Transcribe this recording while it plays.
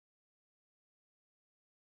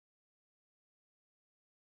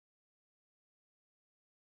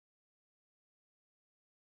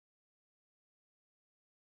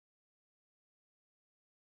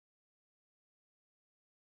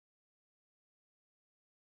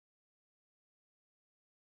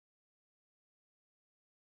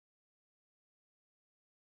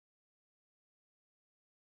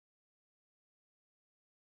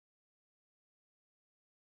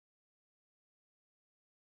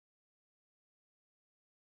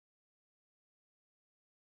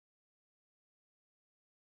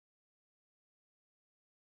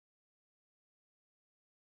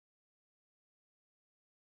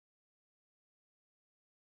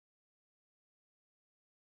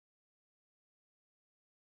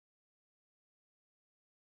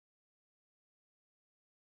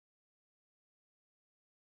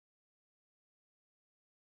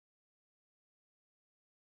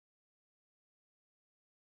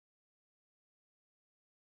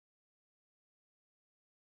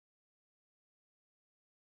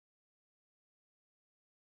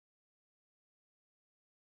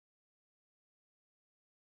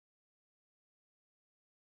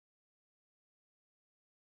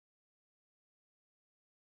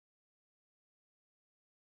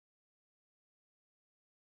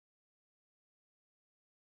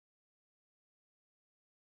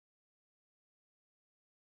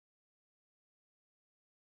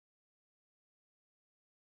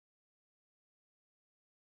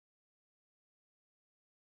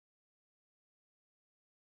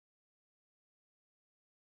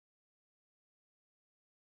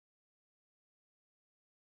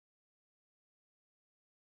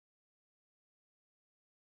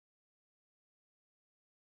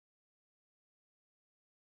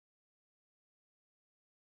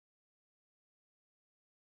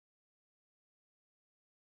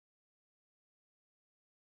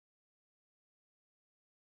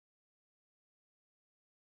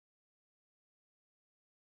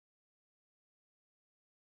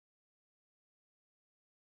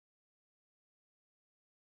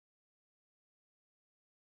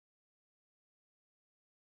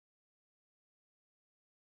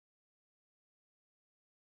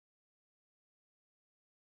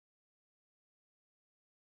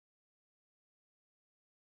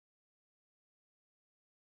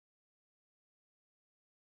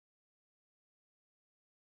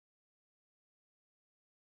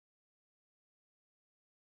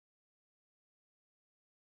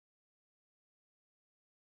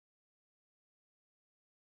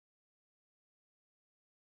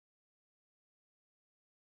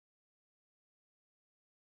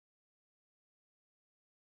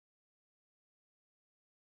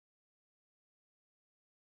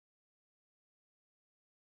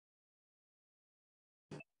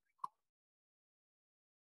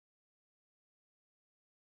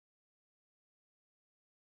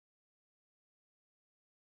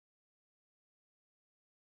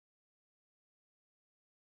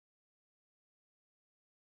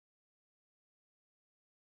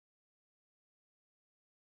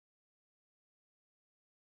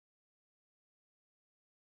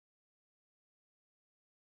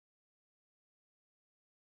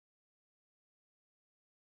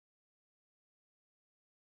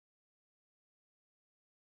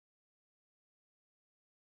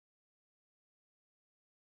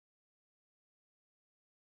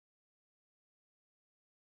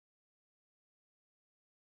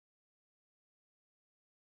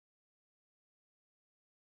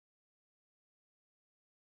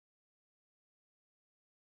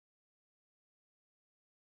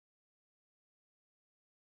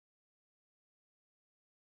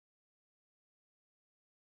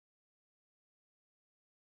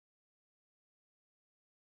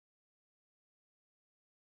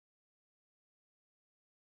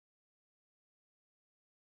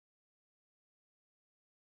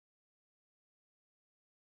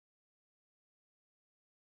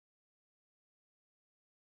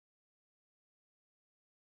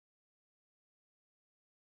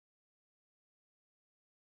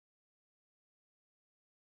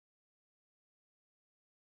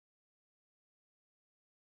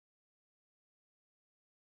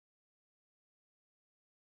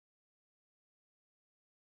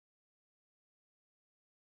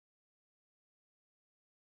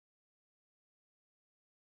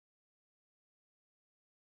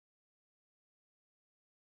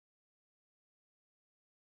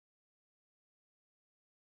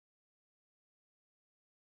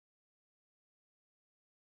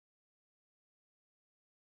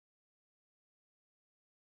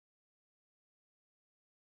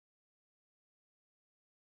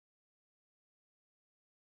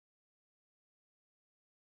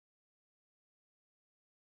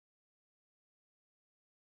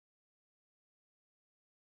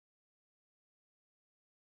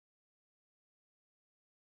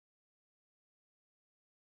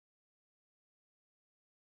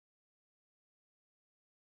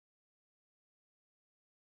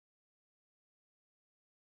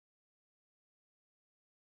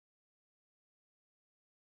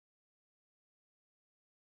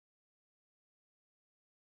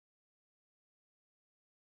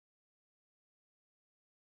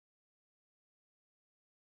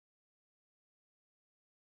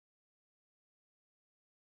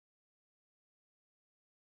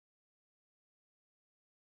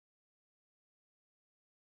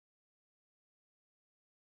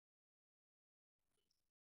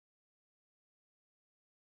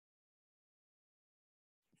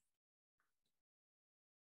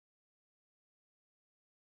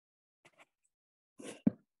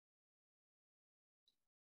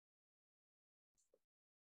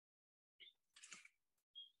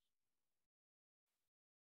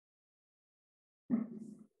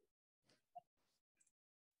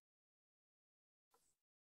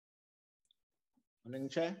Morning,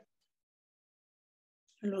 Chair.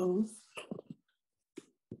 Hello.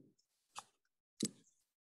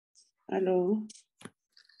 Hello.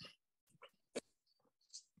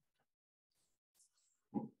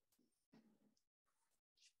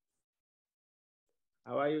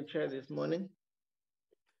 How are you, Chair, this morning?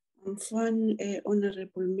 I'm fine,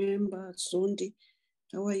 Honorable Member Zondi.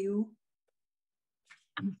 How are you?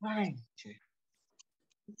 I'm fine, Chair.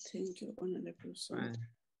 Thank you, Honorable Zondi. Fine.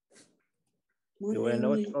 Morning. You were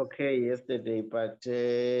not okay yesterday, but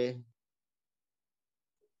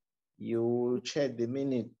you chaired the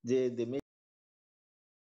minute, the meeting.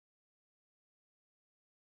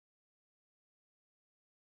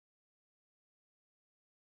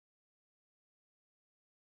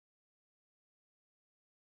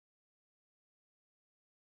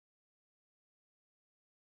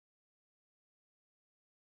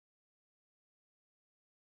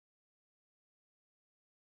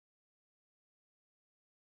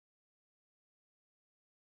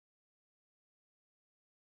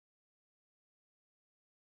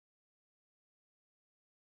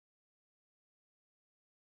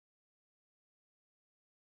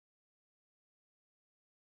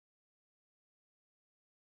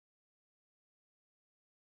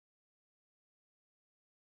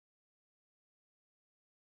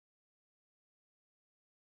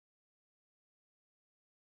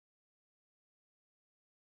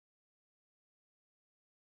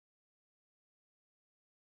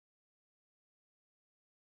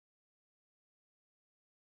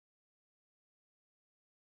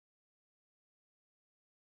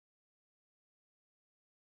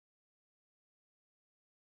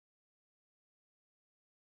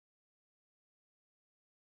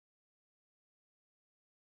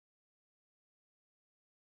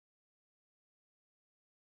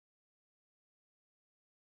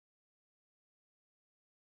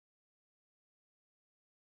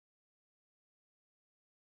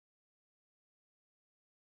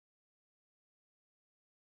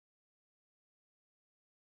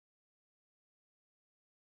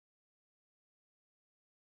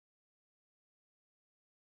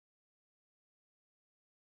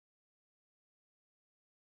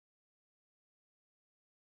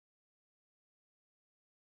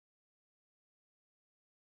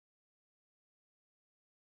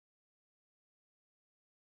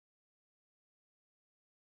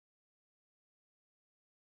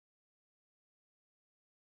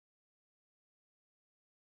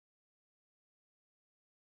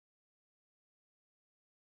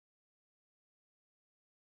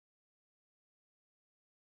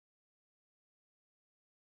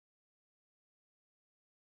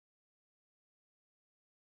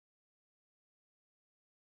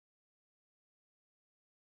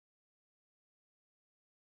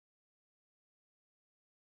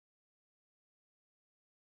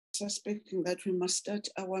 Suspecting that we must start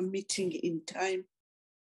our meeting in time.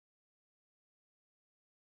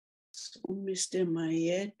 Mr.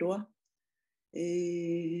 Mayedwa,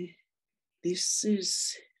 this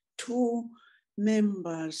is 2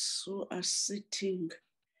 members who are sitting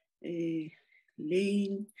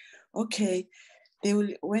lane. Okay, they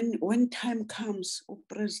will when time comes,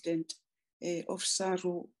 President of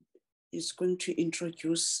SARU is going to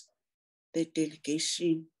introduce the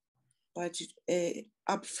delegation. But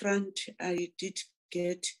up front, I did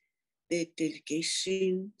get the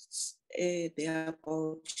delegations. They are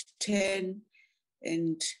about 10,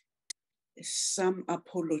 and some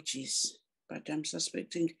apologies. But I'm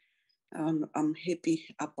suspecting, I'm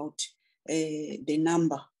happy about the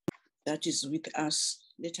number that is with us,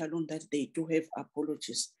 let alone that they do have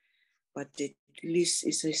apologies. But at least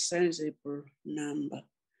it's a sizable number.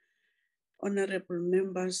 Honorable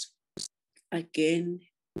members, again,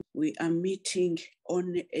 we are meeting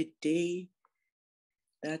on a day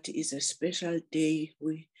that is a special day.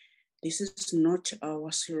 This is not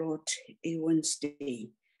our slot, a Wednesday.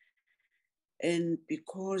 And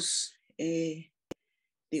because the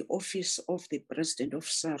office of the president of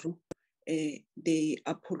SARU, they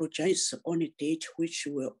apologize on a date which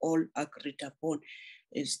we all agreed upon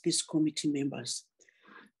as these committee members.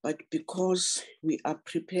 But because we are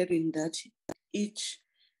preparing that each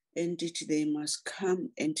entity, they must come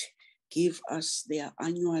and give us their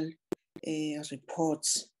annual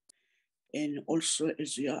reports. And also,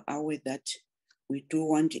 as you are aware, that we do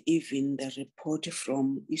want even the report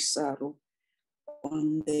from SARU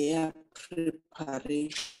on their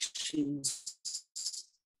preparations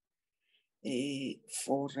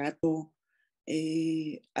for RATO.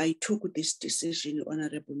 I took this decision,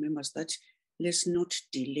 honorable members, that let's not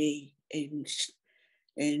delay,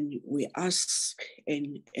 and we ask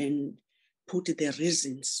and put the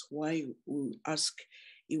reasons why we ask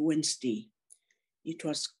a Wednesday. It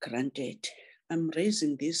was granted. I'm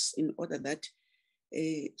raising this in order that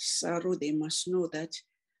SARU, they must know that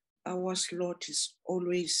our slot is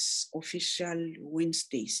always official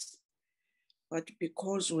Wednesdays. But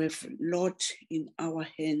because we have a lot in our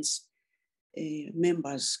hands,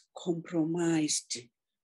 members compromised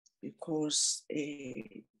because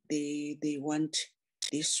they want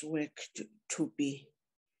this work to be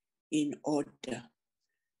in order.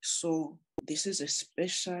 So this is a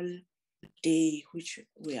special day which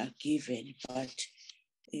we are given, but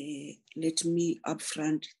let me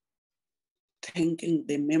upfront thanking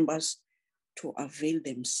the members to avail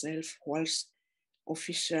themselves, whilst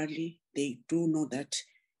officially they do know that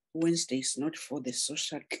Wednesday is not for the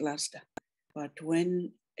social cluster. But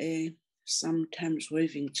when sometimes we're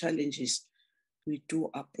having challenges, we do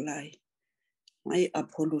apply. My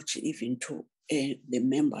apology even to the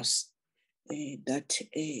members that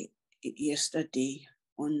yesterday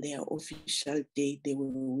on their official day, they were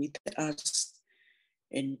with us.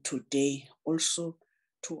 And today also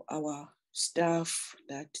to our staff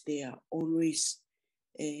that they are always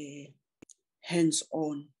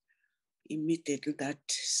hands-on immediately that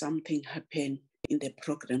something happened in the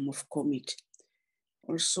program of committee.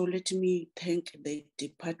 Also, let me thank the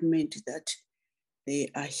department that they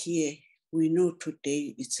are here. We know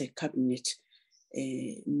today it's a cabinet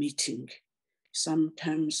meeting.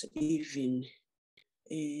 Sometimes even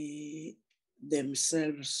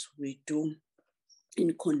themselves, we do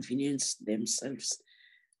inconvenience themselves,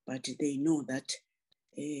 but they know that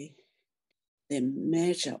the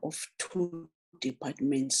measure of 2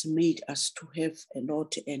 departments made us to have a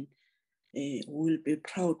lot, and we'll be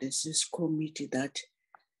proud as this committee that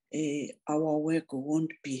our work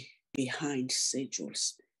won't be behind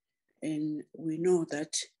schedules. And we know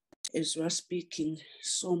that as we're speaking,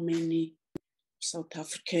 so many South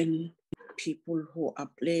African people who are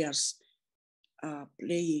players are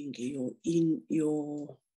playing your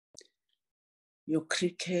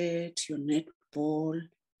cricket, your netball,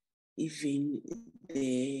 even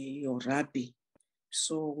your rugby.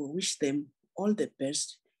 So we wish them all the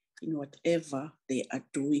best in whatever they are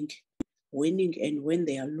doing, winning, and when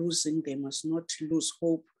they are losing, they must not lose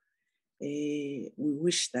hope. We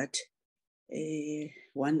wish that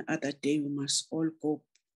one other day we must all go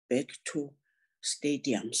back to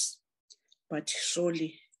stadiums. But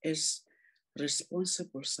surely as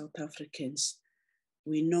responsible South Africans,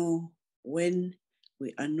 we know when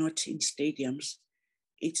we are not in stadiums,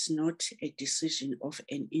 it's not a decision of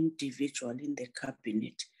an individual in the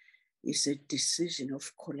cabinet. It's a decision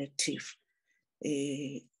of collective.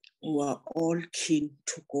 We are all keen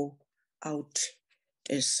to go out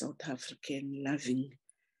as South African, loving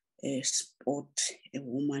sport, a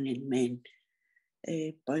woman and man.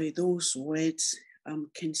 By those words,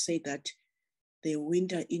 can say that the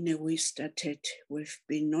winter in a way started. We've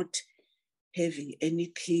been not having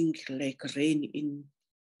anything like rain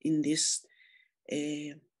in this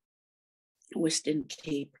Western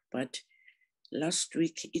Cape, but last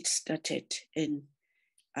week it started, and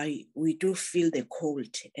we do feel the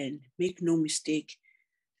cold. And make no mistake,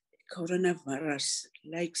 coronavirus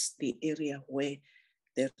likes the area where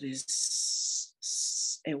there is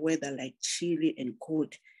a weather like chilly and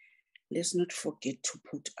cold. Let's not forget to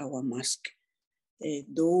put our mask.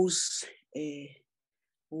 Those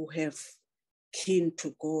who have keen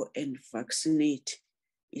to go and vaccinate,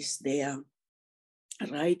 is their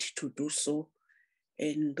right to do so.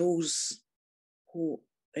 And those who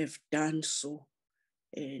have done so,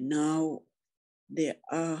 now there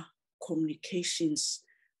are communications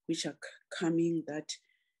which are coming that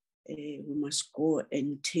we must go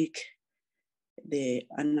and take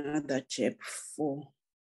another jab for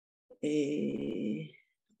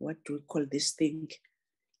what do we call this thing?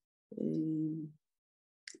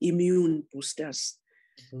 Immune boosters.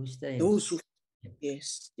 Booster, those who,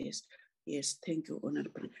 yes, thank you,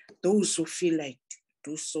 Honorable. Those who feel like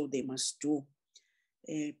do so, they must do.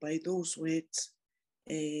 By those words,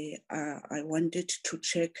 I wanted to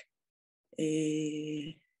check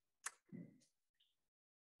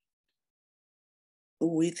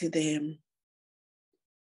with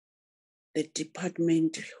the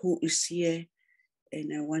department who is here,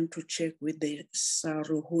 and I want to check with the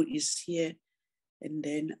SARU who is here, and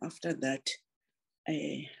then after that,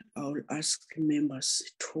 I'll ask members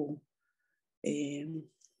to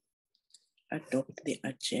adopt the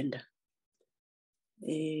agenda.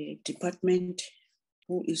 Department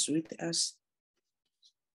who is with us.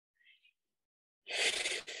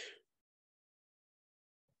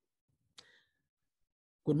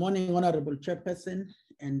 Good morning, Honorable Chairperson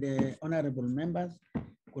and honorable members.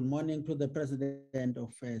 Good morning to the President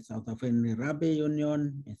of South African Rugby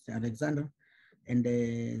Union, Mr. Alexander, and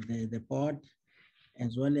the board,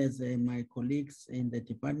 as well as my colleagues in the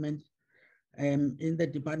department. In the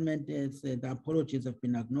department, the apologies have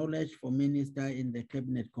been acknowledged for Minister in the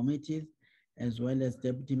Cabinet committees, as well as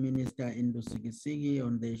Deputy Minister in Lusikisiki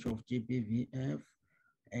on the issue of GBVF,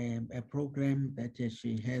 a program that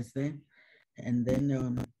she has there. And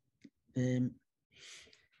then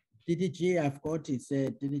DDG, I've got, it's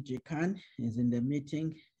DDG Khan is in the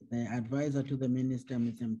meeting, the advisor to the minister,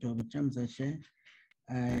 Mr. Mtobi Chamzashe.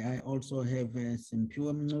 I also have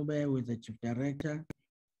Simpiwa Mnube, who is the chief director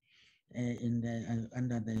in the,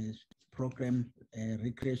 under the program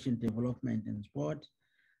Recreation Development and Sport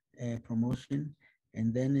Promotion.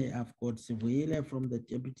 And then I've got Sivuile from the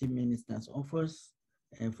Deputy Minister's Office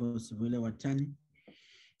for Sivuile Watani.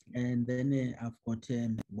 And then I've got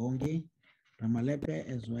Bongi Ramalepe,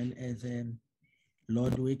 as well as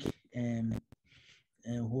Lordwick,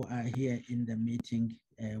 who are here in the meeting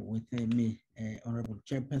with me, Honorable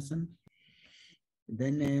Chairperson.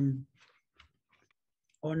 Then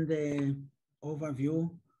on the overview,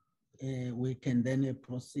 we can then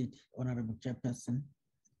proceed, Honorable Chairperson.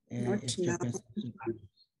 Not now.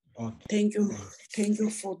 Okay. Thank you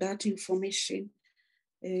for that information,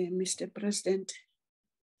 Mr. President.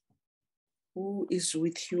 Who is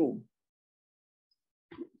with you?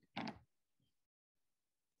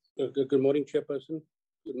 Good morning, Chairperson.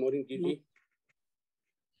 Good morning, DG.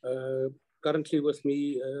 Currently with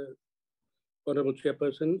me, Honorable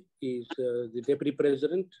Chairperson, is the Deputy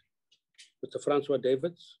President, Mr. Francois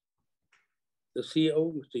Davids, the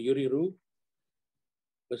CEO, Mr. Yuri Roux,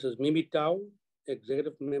 Mrs. Mimi Tau,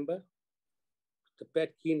 Executive Member, Mr.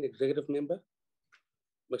 Pat Keen, Executive Member,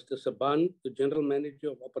 Mr. Saban, the General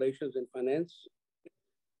Manager of Operations and Finance.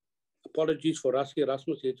 Apologies for Rasky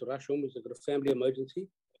Rasmus, he had to rush home, it's a family emergency.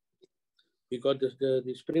 We got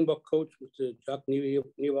the Springbok coach, Mr. Jacques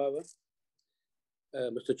Nieuwouwer,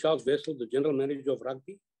 Mr. Charles Vessel, the General Manager of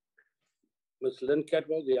Rugby, Ms. Lynn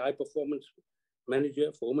Cadwell, the High Performance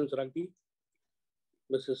Manager for Women's Rugby,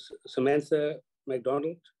 Mrs. Samantha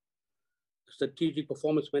McDonald, Strategic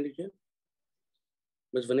Performance Manager,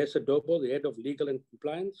 Ms. Vanessa Dobo, the Head of Legal and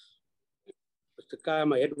Compliance, Mr.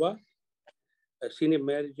 Kayama Edwa, Senior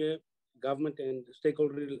Manager, Government and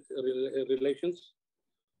Stakeholder Relations.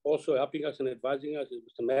 Also helping us and advising us is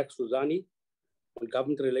Mr. Max Fuzani on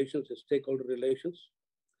Government Relations and Stakeholder Relations.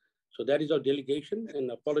 So that is our delegation, and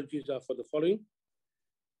apologies are for the following.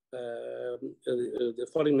 The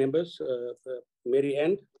following members, Mary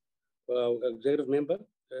Ann, Executive Member,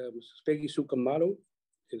 Mrs. Peggy Sukamalo,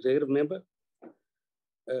 Executive Member,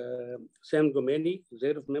 Sam Gomeni,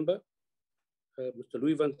 Executive Member, Mr.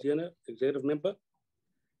 Louis Van Siena, Executive Member,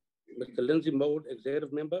 Mr. Lindsay Mode,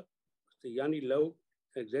 Executive Member, Mr. Yanni Lowe,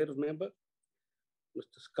 Executive Member,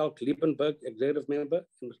 Mr. Scout Liebenberg, Executive Member,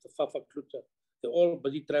 and Mr. Fafa Klutzer. They're all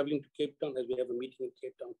busy traveling to Cape Town as we have a meeting in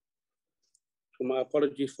Cape Town. So my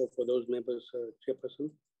apologies for those members,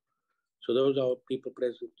 Chairperson. So those are people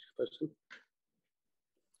present, Chairperson.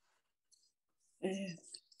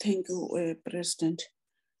 Thank you, President.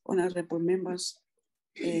 Honorable members,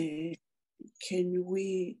 can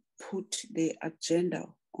we put the agenda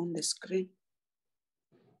on the screen?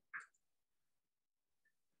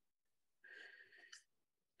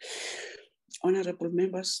 Honorable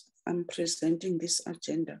members, I'm presenting this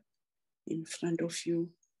agenda in front of you.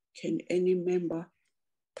 Can any member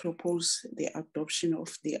propose the adoption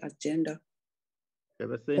of the agenda?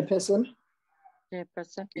 Chairperson.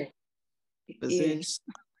 Chairperson. Yes.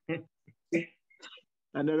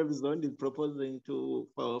 Honorable Zondi is proposing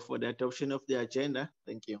for the adoption of the agenda.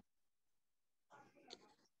 Thank you.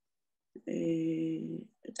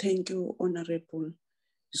 Thank you, Honorable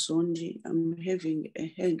Zondi. I'm having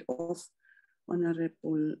a hand off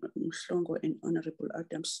Honorable Mhlongo and Honorable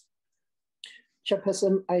Adams.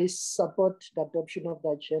 Chairperson, I support the adoption of the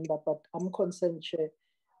agenda, but I'm concerned, Chair.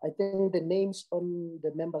 I think the names on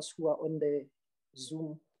the members who are on the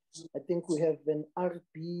Zoom, I think we have an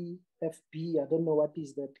RBFB. I don't know what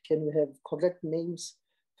is that. Can we have correct names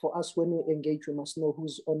for us when we engage? We must know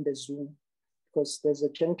who's on the Zoom, because there's a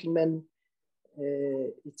gentleman,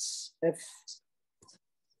 it's F,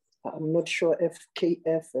 I'm not sure,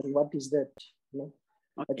 FKF, and what is that? No?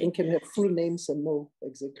 Okay. I think can we have full names and know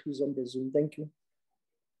exactly who's on the Zoom. Thank you.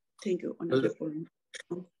 Thank you, Honorable.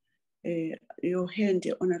 Your hand,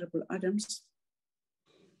 Honorable Adams.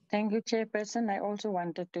 Thank you, Chairperson. I also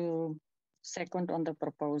wanted to second on the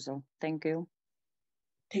proposal. Thank you.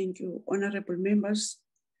 Thank you, honorable members.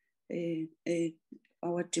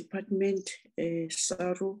 Our department,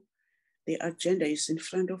 SARU, The agenda is in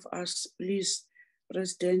front of us. Please,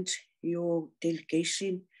 President, your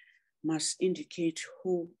delegation must indicate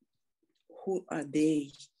who are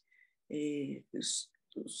they.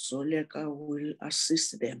 Zoleka will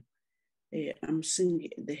assist them. I'm seeing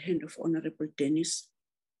the hand of Honorable Dennis.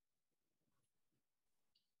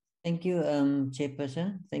 Thank you,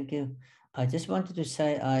 Chairperson. Thank you. I just wanted to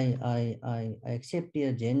say I accept the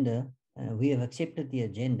agenda. We have accepted the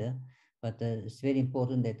agenda, but it's very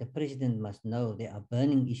important that the President must know there are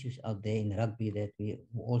burning issues out there in rugby that we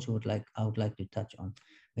also I would like to touch on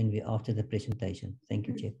after the presentation. Thank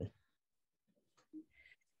you, Chairperson.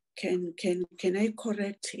 Can I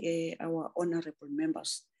correct our honorable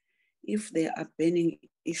members? If there are burning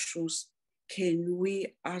issues, can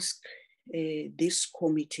we ask this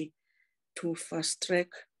committee to fast track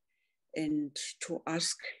and to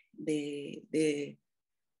ask the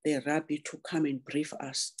Rugby to come and brief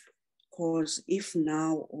us? Because if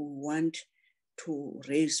now we want to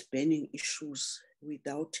raise burning issues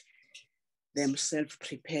without themselves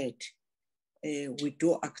prepared, we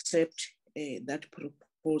do accept that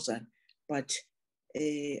proposal, but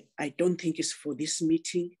I don't think it's for this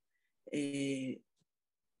meeting. We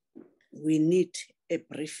need a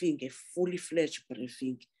briefing, a fully fledged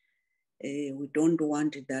briefing. We don't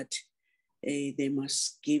want that they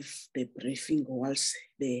must give the briefing whilst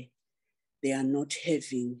they are not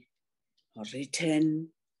having a written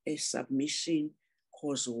submission,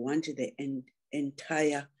 because we want the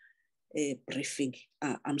entire briefing.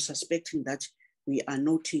 I'm suspecting that we are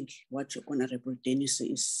noting what Honorable Dennis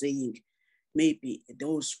is saying. Maybe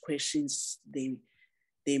those questions,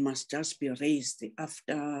 they must just be raised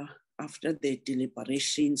after the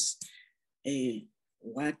deliberations,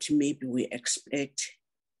 what maybe we expect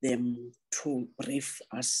them to brief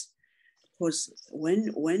us. Because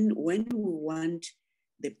when we want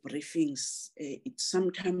the briefings, it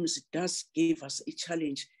sometimes does give us a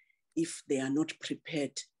challenge if they are not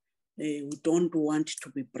prepared. We don't want to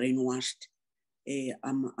be brainwashed.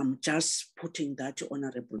 I'm just putting that to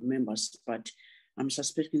honorable members, but I'm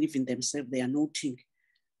suspecting even themselves, they are noting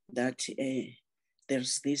that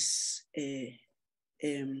there's this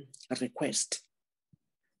request.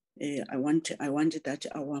 I want that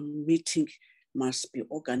our meeting must be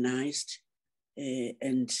organized,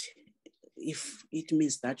 and if it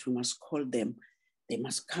means that we must call them, they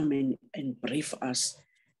must come in and brief us.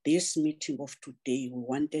 This meeting of today, we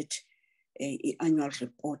wanted an annual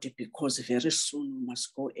report because very soon we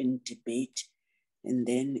must go and debate, and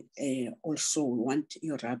then also we want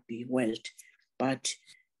your Rugby world. But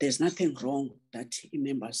there's nothing wrong that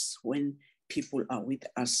members, when people are with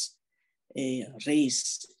us,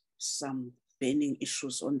 raise some burning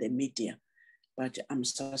issues on the media, but I'm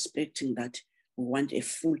suspecting that we want a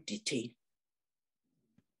full detail.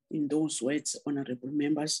 In those words, honorable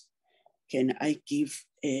members, can I give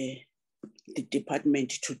the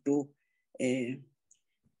department to do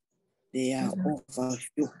their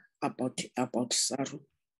overview about SARU?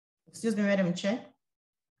 Excuse me, Madam Chair.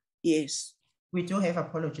 Yes. We do have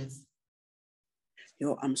apologies.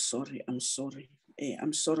 Yo, I'm sorry. I'm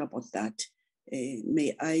sorry about that.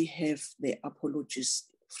 May I have the apologies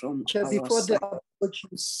from Chair, our before side? the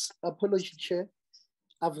apology, Chair,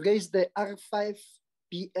 I've raised the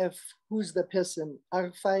R5BF. Who's the person?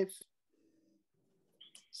 R5/BF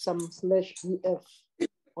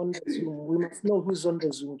on the Zoom. We must know who's on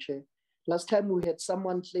the Zoom, Chair. Last time we had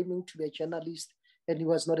someone claiming to be a journalist and he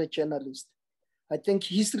was not a journalist. I think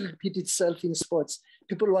history repeats itself in sports.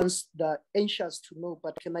 People want the anxious to know,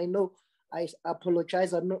 but can I know? I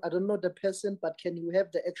apologize. I don't know the person, but can you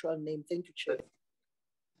have the actual name? Thank you, Chair.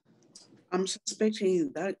 I'm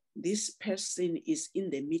suspecting that this person is in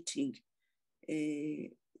the meeting.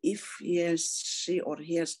 If she or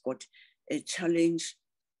he has got a challenge,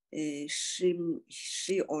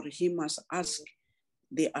 she or he must ask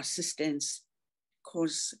the assistance,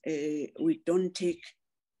 because we don't take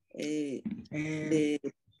the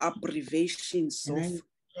abbreviations of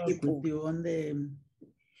people. With you on the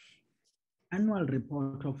annual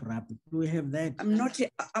report of Rugby, do we have that? I'm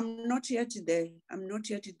not yet there.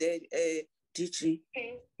 DG.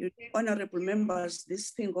 Honorable members,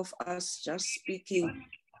 this thing of us just speaking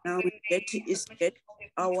now is get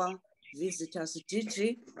our visitors.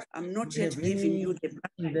 DG, I'm not yet giving you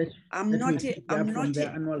the. I'm not yet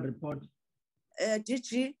annual report.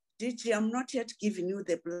 DG, I'm not yet giving you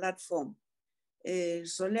the platform.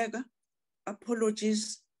 Zolega,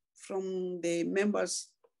 apologies from the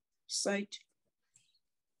members' side.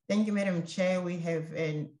 Thank you, Madam Chair. We have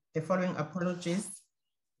the following apologies.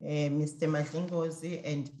 Mr. Mazingozi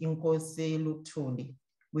and Inkosi Lutuli.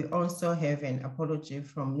 We also have an apology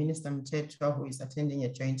from Minister Mtetwa, who is attending a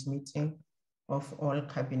joint meeting of all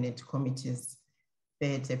cabinet committees.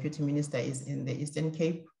 The Deputy Minister is in the Eastern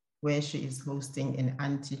Cape, where she is hosting an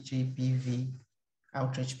anti-GBV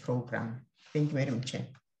outreach program. Thank you, Madam Chair.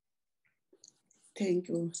 Thank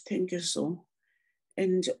you so.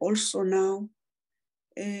 And also now,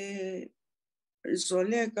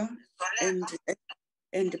 Zolega and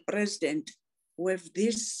the President, with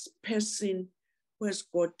this person who has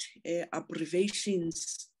got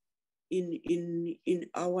abbreviations in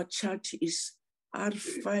our chart is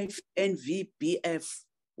R5NVBF.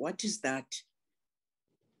 What is that?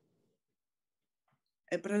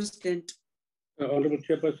 President. Honorable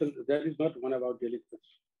Chairperson, that is not one of our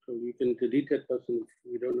delegates. So you can delete that person if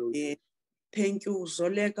we don't know. Thank you,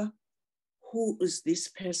 Zolega. Who is this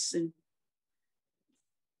person?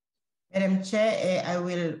 Madam Chair, I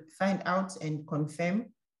will find out and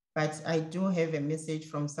confirm, but I do have a message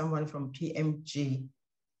from someone from PMG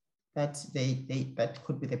that that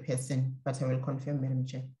could be the person, but I will confirm, Madam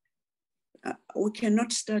Chair. We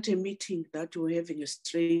cannot start a meeting that we're having a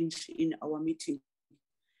strange in our meeting.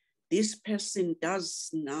 This person does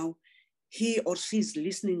now, he or she is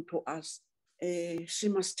listening to us.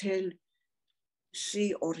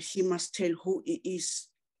 She or he must tell who he is.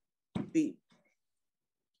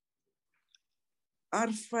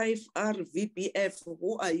 R5RVPF,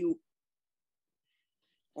 who are you?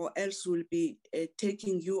 Or else we'll be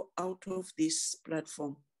taking you out of this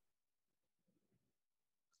platform.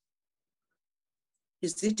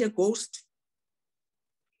 Is it a ghost?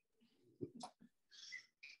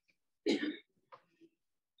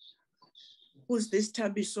 Who's this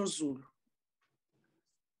Tabiso Zulu?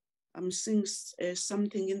 I'm seeing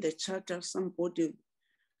something in the chat, somebody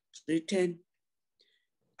written.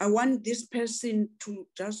 I want this person to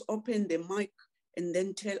just open the mic and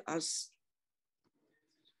then tell us.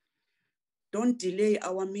 Don't delay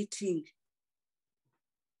our meeting.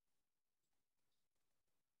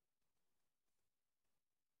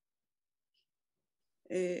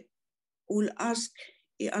 We'll ask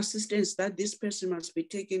the assistants that this person must be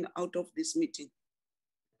taken out of this meeting.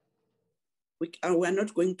 We are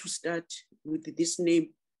not going to start with this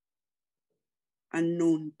name,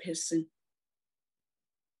 unknown person.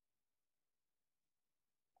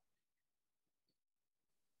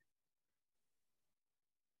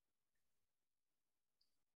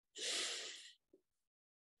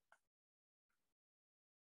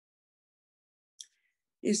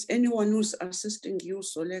 Is anyone who's assisting you,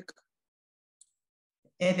 Solek?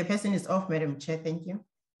 The person is off, Madam Chair, thank you.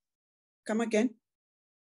 Come again?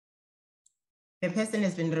 The person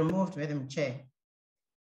has been removed, Madam Chair.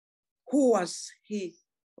 Who was he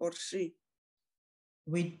or she?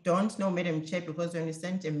 We don't know, Madam Chair, because when we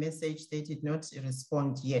sent a message, they did not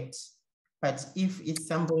respond yet. But if it's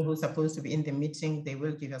somebody who's supposed to be in the meeting, they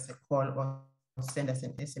will give us a call or send us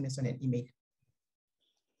an SMS or an email.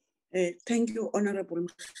 Thank you, Honorable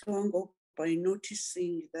Mhlongo, by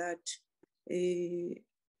noticing that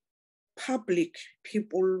public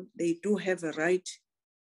people, they do have a right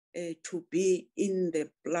to be in the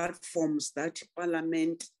platforms that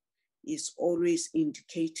Parliament is always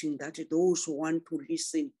indicating that those who want to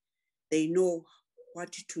listen, they know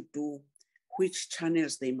what to do, which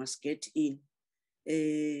channels they must get in.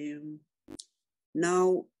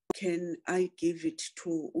 Now, can I give it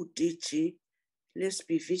to Udigi? Let's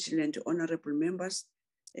be vigilant, honorable members.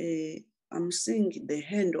 I'm seeing the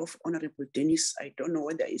hand of Honorable Dennis. I don't know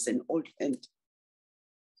whether it's an old hand.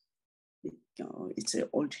 No, it's an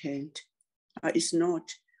old hand. It's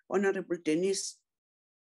not. Honorable Dennis.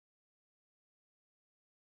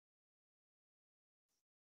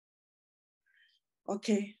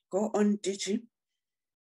 Okay, go on, Digi.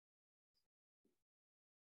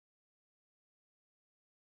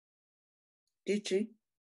 Digi.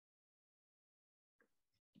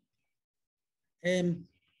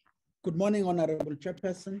 Good morning, Honorable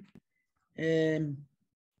Chairperson.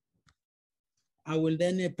 I will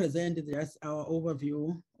then present just our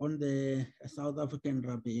overview on the South African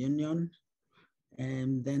Rugby Union,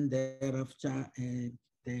 and then thereafter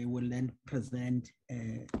they will then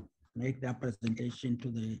make their presentation to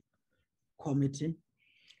the committee.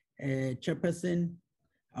 Chairperson,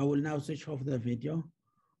 I will now switch off the video.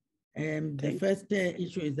 The first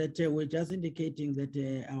issue is that we're just indicating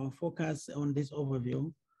that our focus on this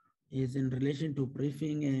overview is in relation to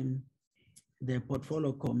briefing the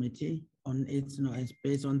portfolio committee on its,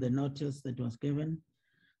 based on the notice that was given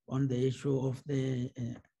on the issue of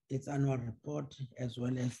its annual report, as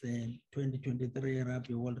well as the 2023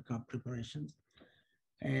 Rugby World Cup preparations.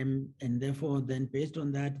 And therefore, then based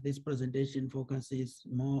on that, this presentation focuses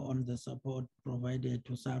more on the support provided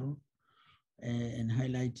to SARU and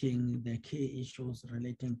highlighting the key issues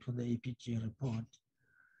relating to the EPG report.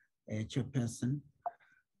 Chairperson.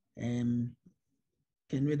 Can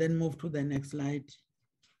we then move to the next slide,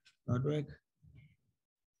 Roderick?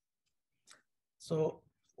 So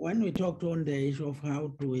when we talked on the issue of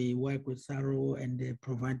how do we work with SARU and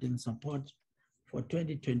providing support for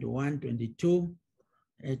 2021-22,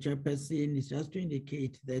 Chairperson, is just to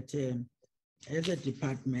indicate that as a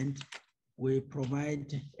department, we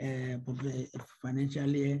provide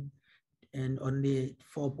financially and only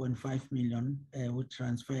 4.5 million were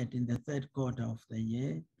transferred in the third quarter of the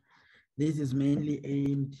year. This is mainly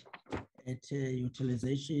aimed at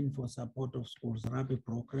utilization for support of schools' rugby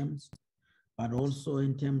programs, but also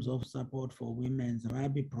in terms of support for women's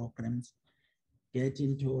rugby programs, Get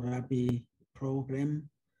Into Rugby program,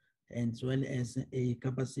 as well as a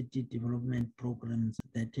capacity development programs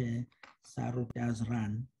that SARU does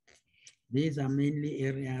run. These are mainly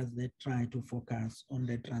areas that try to focus on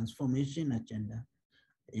the transformation agenda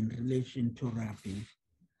in relation to rugby.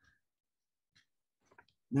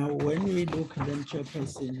 Now, when we look then,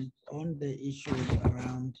 Chairperson, on the issues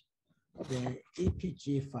around the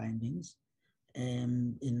EPG findings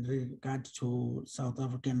in regard to South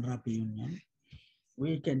African Rugby Union,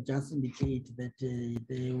 we can just indicate that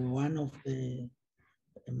they were one of the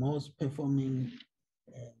most performing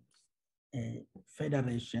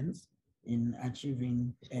federations in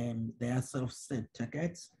achieving their self-set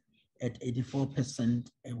targets at 84%,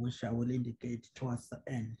 which I will indicate towards the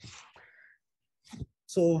end.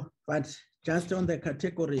 So, but just on the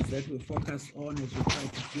categories that we focus on as we try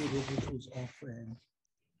to deal with issues of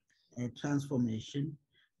transformation.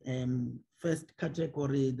 First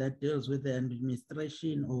category that deals with the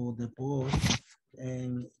administration or the board,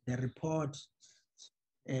 the report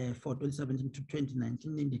for 2017 to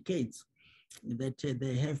 2019 indicates that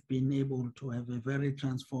they have been able to have a very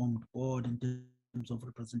transformed board in terms of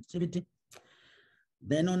representativity.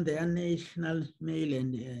 Then on the national male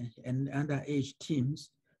and underage teams,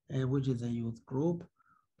 which is a youth group,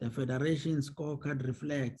 the Federation scorecard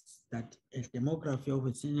reflects that a demography of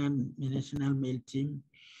a senior national male team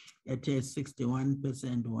at a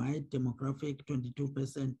 61% white demographic,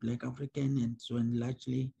 22% Black African, and so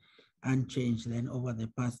largely unchanged then over the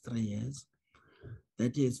past 3 years.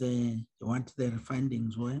 That is what their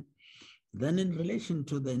findings were. Then in relation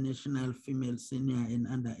to the national female senior and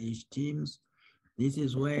underage teams, this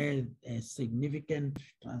is where a significant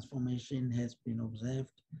transformation has been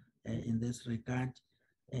observed in this regard.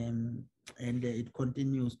 And it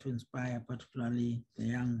continues to inspire particularly the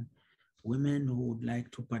young women who would like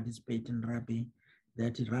to participate in rugby,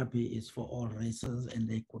 that rugby is for all races and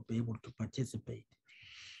they could be able to participate.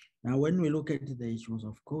 Now, when we look at the issues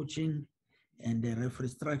of coaching and the referee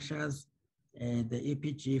structures, the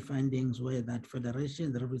EPG findings were that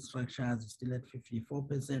federations, the referee structures is still at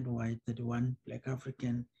 54% white, 31 Black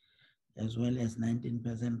African, as well as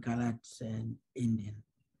 19% colored and Indian.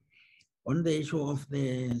 On the issue of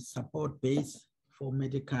the support base for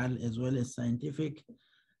medical as well as scientific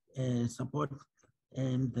support,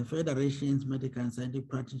 the Federation's medical and scientific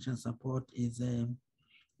practitioner support is a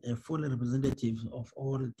fully representative of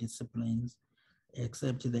all disciplines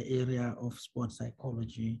except the area of sports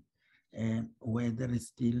psychology, where there is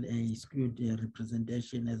still a skewed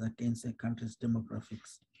representation as against a country's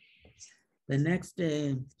demographics. The next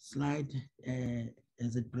slide,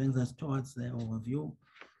 as it brings us towards the overview,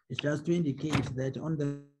 is just to indicate that on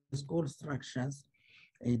the school structures,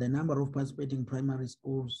 the number of participating primary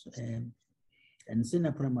schools and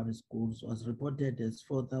senior primary schools was reported as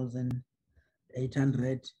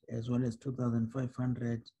 4,800 as well as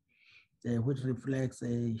 2,500, which reflects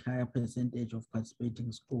a higher percentage of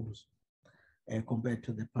participating schools compared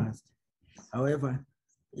to the past. However,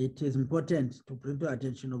 it is important to bring to the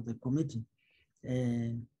attention of the committee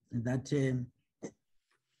that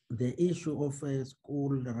the issue of school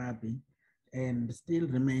rugby still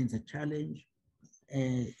remains a challenge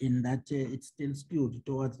in that it's still skewed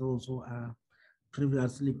towards those who are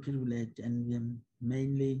previously privileged and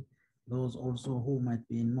mainly those also who might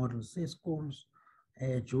be in Model C schools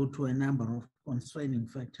due to a number of constraining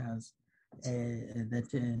factors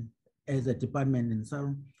that as a department in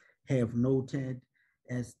SARU have noted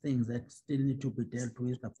as things that still need to be dealt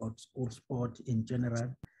with about school sport in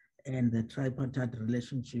general and the tripartite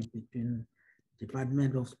relationship between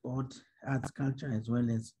Department of Sport, Arts, Culture, as well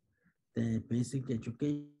as the basic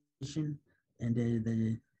education and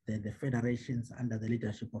the federations under the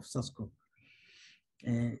leadership of SASCO.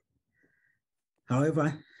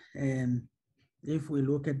 However, If we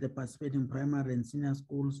look at the participating primary and senior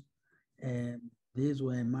schools, these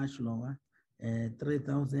were much lower,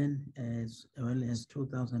 3,000 as well as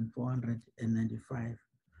 2,495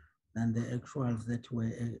 than the actuals that were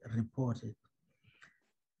reported.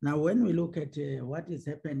 Now, when we look at what is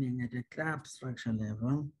happening at a club structure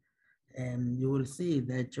level, you will see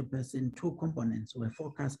that Chairperson, two components were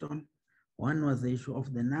focused on. One was the issue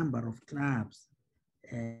of the number of clubs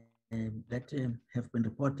that have been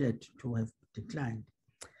reported to have declined.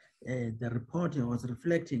 The report was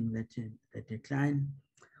reflecting that the decline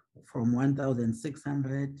from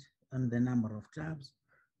 1,600 on the number of clubs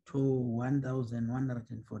to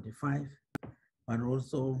 1,145, but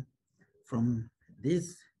also from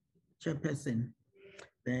this Chairperson,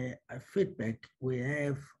 the feedback we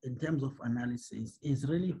have in terms of analysis is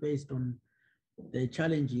really based on the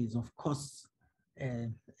challenges of costs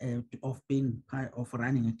of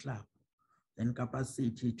running a club and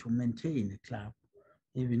capacity to maintain a club,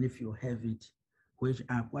 even if you have it, which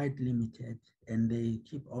are quite limited, and they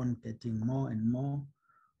keep on getting more and more.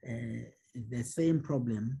 The same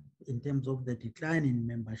problem in terms of the decline in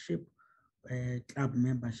membership, club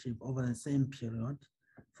membership over the same period,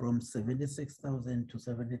 from 76,000 to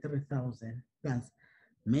 73,000 plus,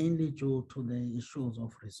 mainly due to the issues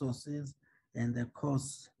of resources and the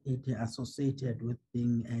costs it associated with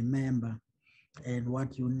being a member and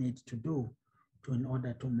what you need to do in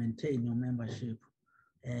order to maintain your membership.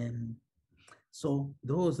 So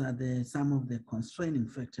those are some of the constraining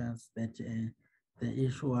factors that the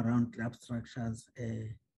issue around club structures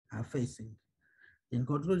are facing. In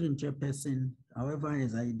conclusion, Chairperson, however,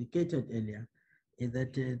 as I indicated earlier, is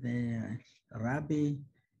that the Rugby,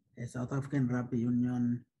 South African Rugby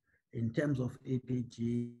Union, in terms of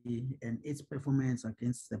APG and its performance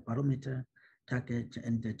against the barometer target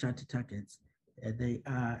and the charter targets, they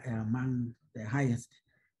are among the highest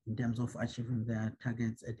in terms of achieving their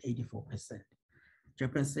targets at 84%.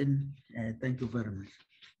 Chairperson, thank you very much.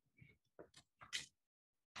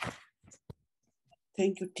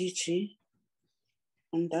 Thank you, DG.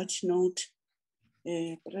 On that note,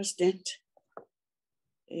 President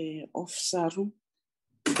of SARU.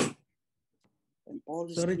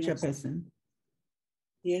 Sorry, Chairperson.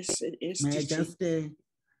 Yes, it is. May I just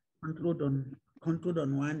conclude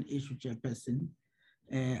on one issue, Chairperson,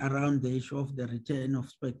 around the issue of the return of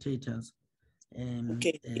spectators.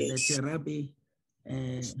 Okay, yes. That Rugby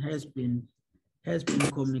has been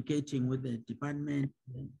communicating with the department,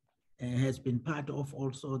 has been part of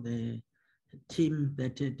also the team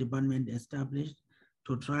that the department established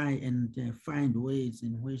to try and find ways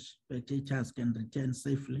in which spectators can return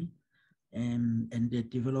safely, and they're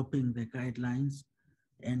developing the guidelines.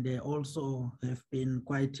 And they also have been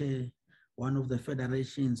quite one of the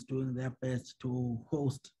federations doing their best to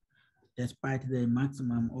host, despite the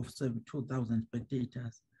maximum of 2,000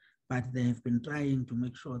 spectators. But they have been trying to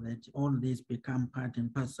make sure that all these become part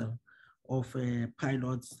and parcel of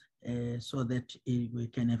pilots so that we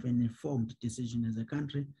can have an informed decision as a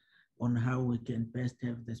country on how we can best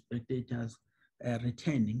have the spectators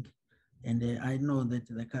returning. And I know that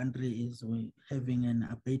the country is having an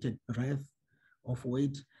abated breath of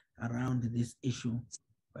weight around this issue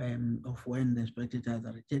of when the spectators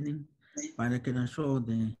are returning. But I can assure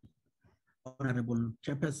the Honorable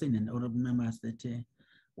Chairperson and honorable members that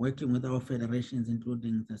working with our federations,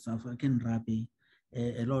 including the South African Rugby,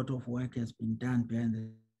 a lot of work has been done behind the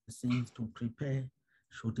scenes to prepare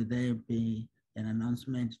should there be an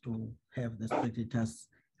announcement to have the spectators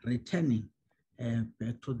returning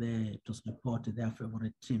back to support their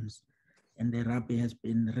favorite teams. And the Rugby has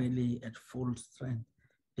been really at full strength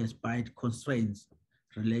despite constraints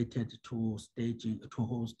related to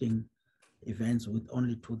hosting events with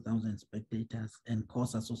only 2,000 spectators and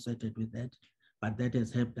costs associated with that. But that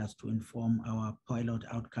has helped us to inform our pilot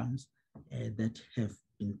outcomes that have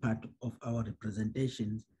been part of our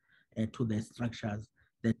representations to the structures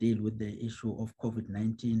that deal with the issue of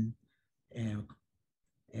COVID-19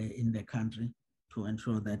 in the country, to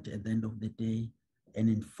ensure that at the end of the day, an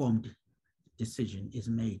informed decision is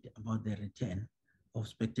made about the return of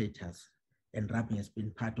spectators. And Rugby has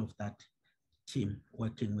been part of that team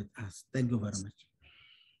working with us. Thank you very much.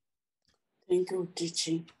 Thank you,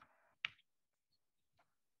 DG.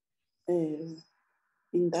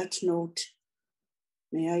 In that note,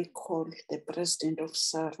 may I call the President of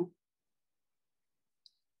SARU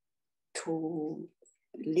to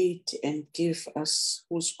lead and give us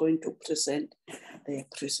who's going to present their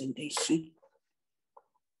presentation.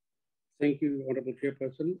 Thank you, Honorable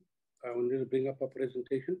Chairperson. I wanted to bring up a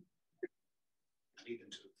presentation. I need them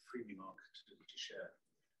to free me, Mark, to share.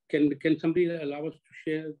 Can somebody allow us to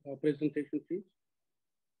share our presentation, please?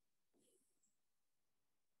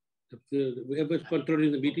 whoever's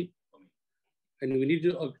controlling the meeting. And we need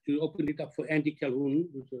to open it up for Andy Calhoun,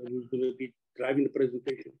 who's going to be driving the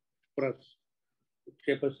presentation for us.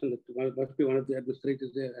 Chairperson, must be one of the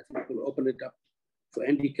administrators there. I think we'll open it up for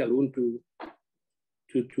Andy Calhoun to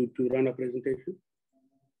run a presentation.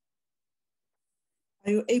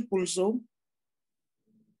 Are you able, Zoe?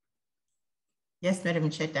 Yes, Madam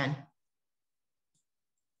Chair, done.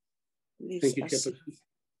 Please Thank you, Chairperson.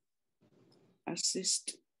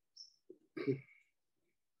 Assist.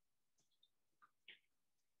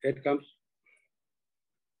 Here it comes.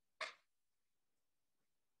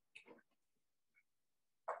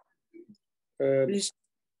 Please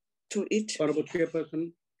to it. Honorable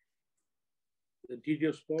Chairperson, the DG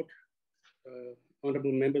of Sport,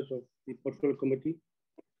 honorable members of the Portfolio Committee.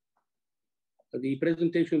 The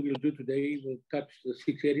presentation we'll do today will touch the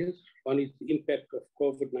 6 areas. One is the impact of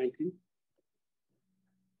COVID-19.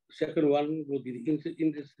 The second one will be the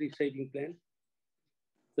industry saving plan.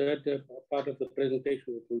 Third part of the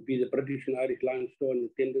presentation will be the British and Irish Lions Store and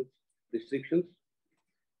attendance restrictions.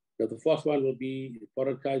 Now, the fourth one will be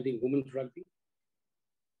prioritizing women's rugby.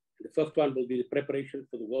 And the fifth one will be the preparation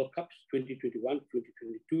for the World Cups 2021,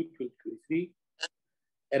 2022, 2023,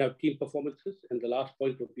 and our team performances. And the last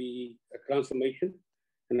point will be a transformation.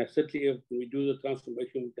 And I certainly, if we do the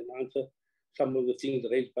transformation, we can answer some of the things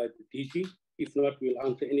raised by the DG. If not, we'll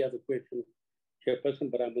answer any other question,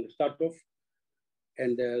 Chairperson, but I'm going to start off.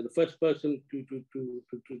 And the first person to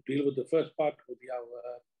deal with the first part will be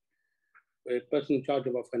our person in charge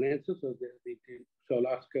of our finances. So I'll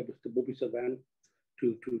ask Mr. Bobby Savan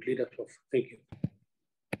to lead us off. Thank you.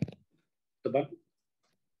 Mr. Button.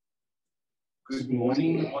 Good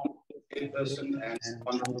morning, Chairperson and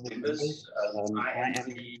honorable members. I am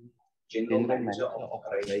the General Manager of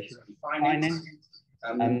Operations and Finance.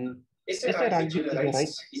 SARU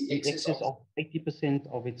generates in excess of 80%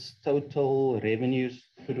 of its total revenues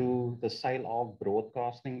through the sale of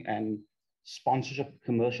broadcasting and sponsorship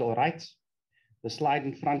commercial rights. The slide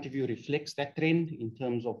in front of you reflects that trend in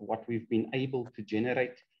terms of what we've been able to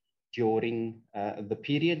generate during the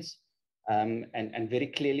periods. And very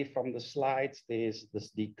clearly from the slides, there's this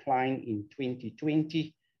decline in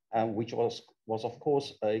 2020, which was of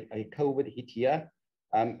course a COVID hit year,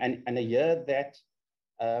 and a year that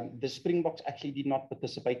the Springboks actually did not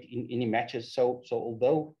participate in any matches. So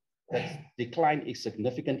although that decline is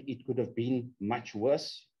significant, it could have been much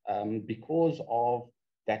worse because of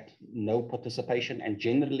that no participation. And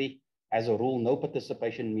generally, as a rule, no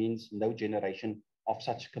participation means no generation of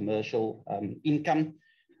such commercial income.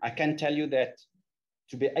 I can tell you that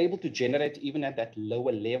to be able to generate even at that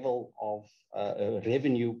lower level of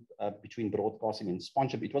revenue between broadcasting and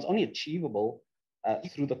sponsorship, it was only achievable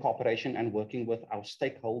through the cooperation and working with our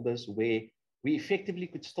stakeholders, where we effectively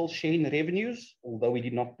could still share in revenues, although we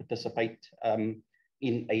did not participate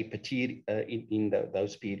in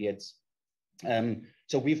those periods.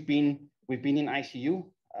 So we've been in ICU.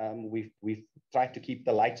 We've tried to keep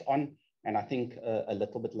the lights on, and I think a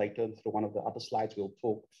little bit later through one of the other slides we'll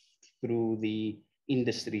talk through the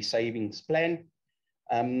industry savings plan.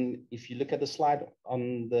 If you look at the slide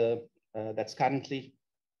on the that's currently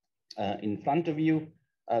in front of you,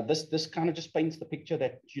 this kind of just paints the picture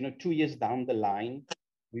that 2 years down the line,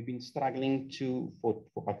 we've been struggling for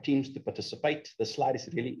our teams to participate. The slide is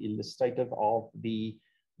really illustrative of the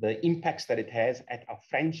impacts that it has at our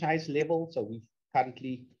franchise level. So we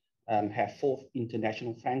currently have 4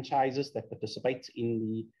 international franchises that participate in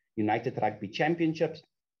the United Rugby Championships.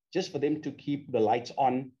 Just for them to keep the lights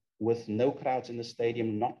on with no crowds in the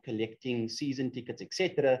stadium, not collecting season tickets,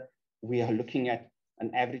 etc., we are looking at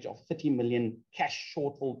an average of 30 million cash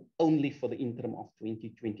shortfall only for the interim of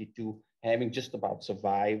 2022, having just about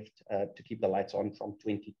survived to keep the lights on from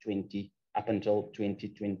 2020 up until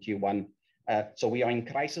 2021. So we are in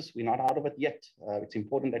crisis. We're not out of it yet. It's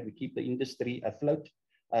important that we keep the industry afloat,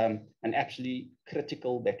 and absolutely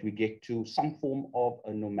critical that we get to some form of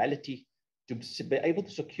a normality to be able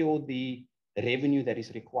to secure the revenue that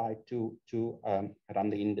is required to run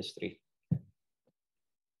the industry.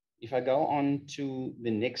 If I go on to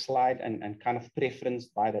the next slide and kind of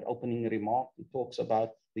preferenced by that opening remark, it talks about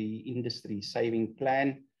the industry saving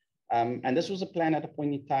plan. And this was a plan at a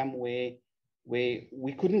point in time where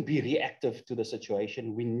we couldn't be reactive to the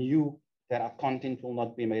situation. We knew that our content will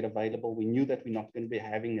not be made available. We knew that we're not going to be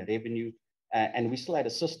having a revenue. And we still had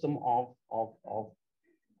a system of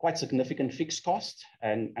quite significant fixed costs.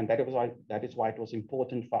 And that is why it was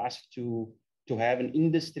important for us to have an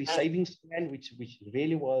industry savings plan, which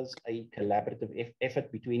really was a collaborative effort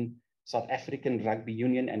between South African Rugby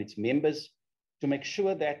Union and its members to make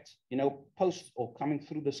sure that, post or coming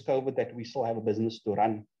through this COVID, that we still have a business to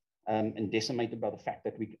run. and decimated by the fact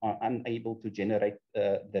that we are unable to generate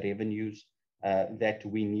the revenues that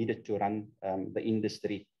we needed to run the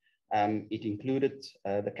industry. It included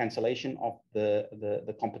the cancellation of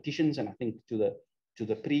the competitions, and I think to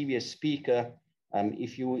the previous speaker,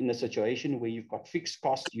 if you're in a situation where you've got fixed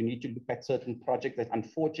costs, you need to look at certain projects that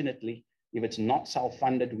unfortunately, if it's not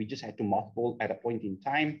self-funded, we just had to mothball at a point in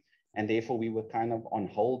time, and therefore we were kind of on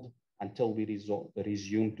hold until we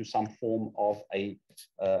resume to some form of a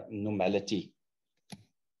normality.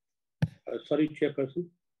 Sorry, Chairperson.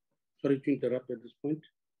 Sorry to interrupt at this point.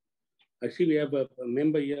 I see we have a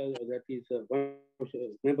member here that is one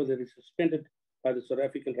member that is suspended by the South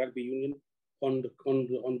African Rugby Union on the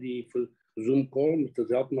Zoom call, Mr.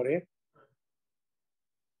 Zeltmare.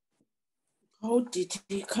 How did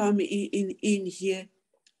he come in here?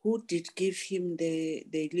 Who did give him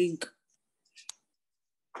the link?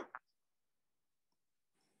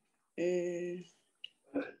 He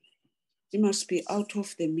must be out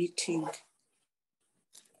of the meeting.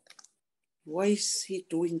 Why is he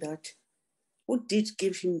doing that? Who did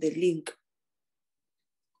give him the link?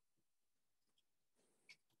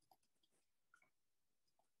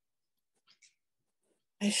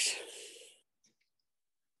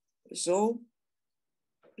 So,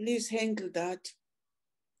 please handle that.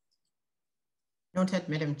 Noted,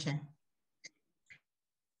 Madam Chair.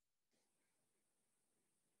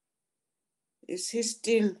 Is he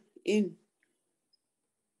still in?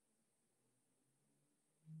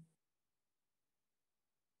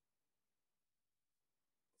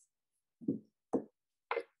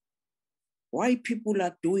 Why people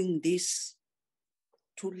are doing this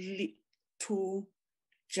to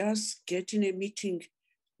just get in a meeting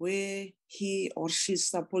where he or she is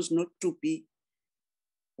supposed not to be,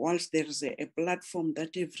 whilst there's a platform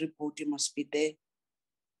that everybody must be there.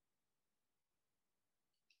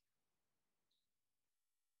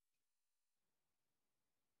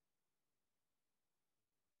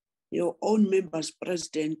 Your own members,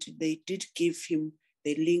 President, they did give him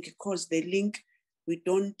the link, because the link we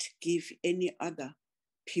don't give any other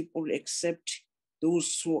people except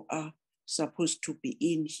those who are supposed to be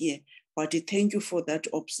in here. But thank you for that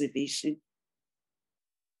observation.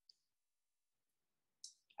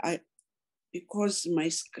 Because my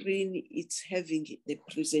screen is having the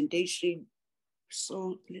presentation,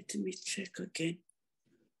 so let me check again.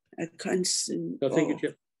 I can't see. No, thank you,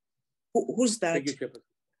 Chair. Who's that? Thank you, Chairperson.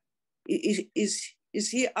 Is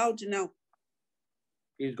he out now?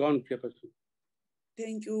 He's gone, Chairperson.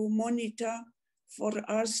 Thank you. Monitor for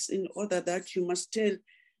us, in order that you must tell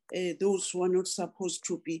those who are not supposed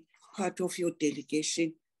to be part of your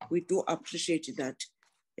delegation. We do appreciate that.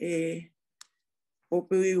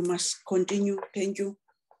 Ope, you must continue. Thank you.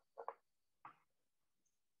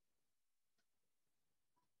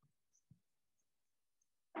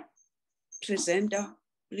 Presenter,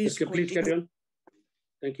 please continue. Please carry on.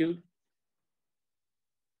 Thank you.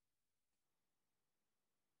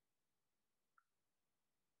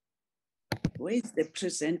 Where is the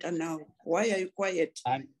presenter now? Why are you quiet?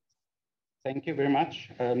 Thank you very much.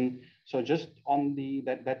 So just on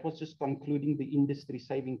that was just concluding the industry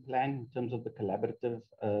saving plan in terms of the collaborative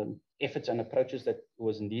efforts and approaches that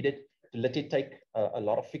was needed to let it take a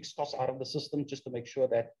lot of fixed costs out of the system, just to make sure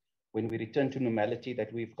that when we return to normality,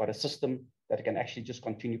 that we've got a system that can actually just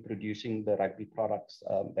continue producing the rugby products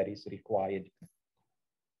that is required.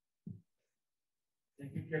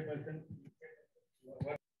 Thank you, Chairperson.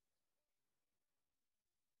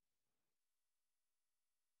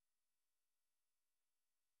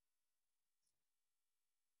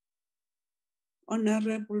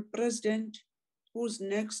 Honorable President, who's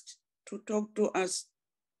next to talk to us?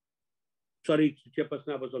 Sorry, Chairperson,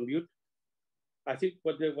 I was on mute. I think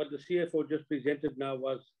what the CFO just presented now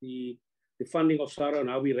was the funding of SARU and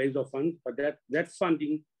how we raise our funds, but that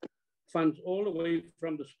funding funds all the way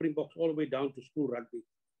from the Springboks all the way down to school rugby.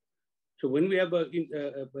 So when we have a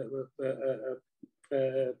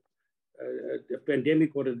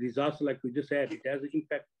pandemic or a disaster like we just had, it has an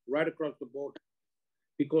impact right across the board.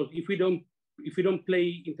 Because if we don't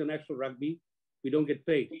play international rugby, we don't get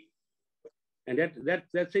paid. And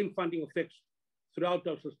that same funding affects throughout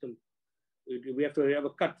our system. We have to have a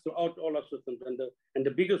cut throughout all our systems. And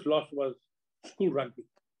the biggest loss was school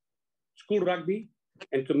rugby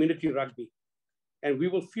and community rugby. And we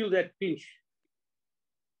will feel that pinch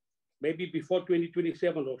maybe before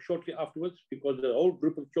 2027 or shortly afterwards, because the whole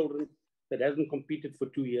group of children that hasn't competed for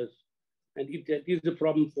 2 years. And that is the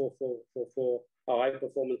problem for our high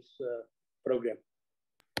performance program.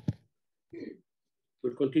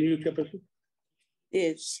 We'll continue, Chairperson.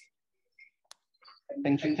 Yes.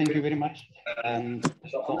 Thank you very much.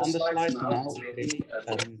 So on the slides now,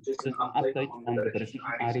 just an update on the British and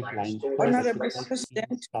Irish lines. Honorable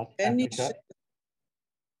President, South any Africa.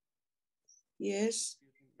 Yes.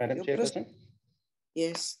 Madam Chairperson.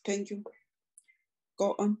 Yes, thank you.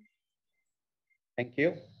 Go on. Thank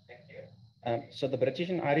you. So the British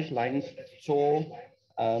and Irish lines tour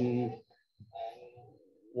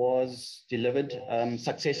was delivered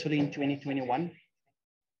successfully in 2021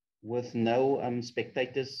 with no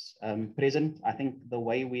spectators present. I think the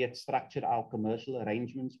way we had structured our commercial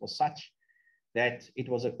arrangements was such that it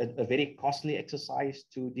was a very costly exercise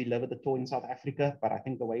to deliver the tour in South Africa, but I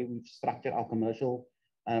think the way we've structured our commercial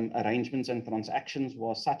arrangements and transactions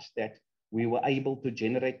was such that we were able to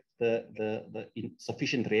generate the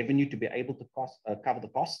sufficient revenue to be able to cover the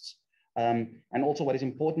costs. And also what is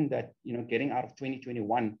important that, getting out of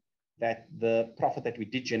 2021, that the profit that we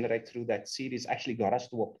did generate through that series actually got us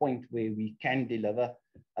to a point where we can deliver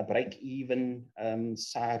a break-even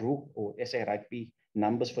SARU or SA Rugby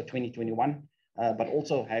numbers for 2021, but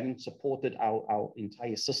also having supported our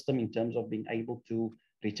entire system in terms of being able to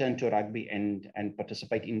return to rugby and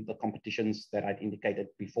participate in the competitions that I'd indicated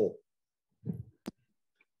before.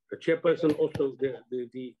 The chairperson, also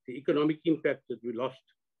the economic impact that we lost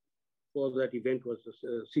for that event was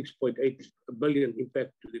a 6.8 billion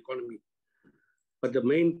impact to the economy. But the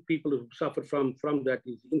main people who suffered from that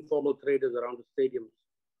is informal traders around the stadiums.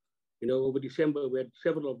 Over December, we had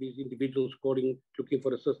several of these individuals calling, looking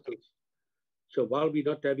for assistance. So while we're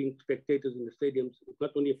not having spectators in the stadiums, it's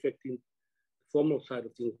not only affecting the formal side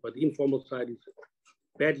of things, but the informal side is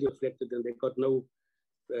badly affected, and they got no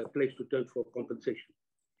place to turn for compensation.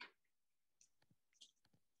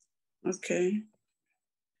 Okay.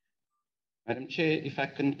 Madam Chair, if I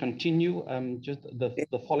can continue, just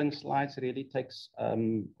the following slides really takes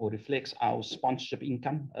or reflects our sponsorship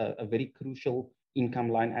income, a very crucial income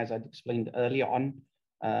line, as I'd explained earlier on.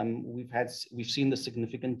 We've seen the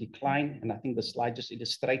significant decline, and I think the slide just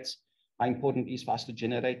illustrates how important it is for us to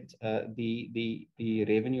generate the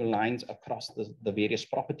revenue lines across the various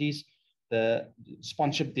properties. The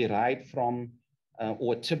sponsorship derived from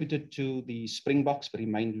or attributed to the Springboks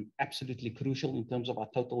remain absolutely crucial in terms of our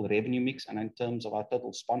total revenue mix and in terms of our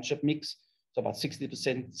total sponsorship mix. So about 60%,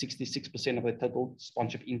 66% of the total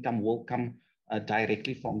sponsorship income will come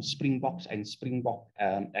directly from Springboks and Springbok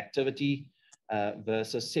activity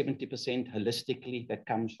versus 70% holistically that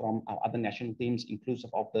comes from our other national teams,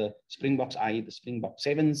 inclusive of the Springboks, i.e. the Springbok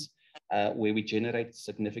Sevens, where we generate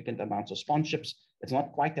significant amounts of sponsorships. It's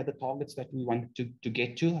not quite at the targets that we want to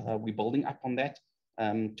get to. We're building up on that.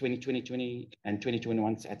 2020 and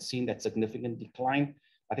 2021 had seen that significant decline.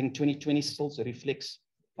 I think 2020 still reflects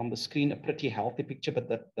on the screen a pretty healthy picture, but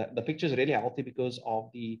the picture is really healthy because of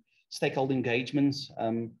the stakeholder engagements,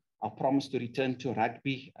 our promise to return to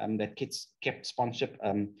rugby that kept sponsorship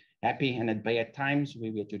happy and at bay at times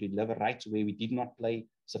where we had to deliver rights where we did not play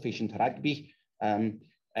sufficient rugby. And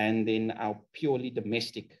then our purely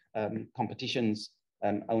domestic competitions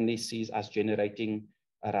only sees us generating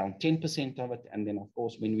around 10% of it. And then, of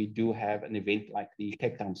course, when we do have an event like the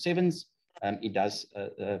Cape Town Sevens, it does,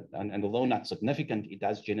 and although not significant, it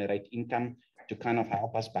does generate income to kind of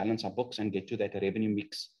help us balance our books and get to that revenue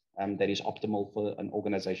mix that is optimal for an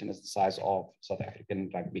organization as the size of South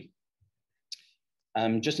African rugby.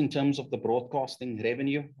 Just in terms of the broadcasting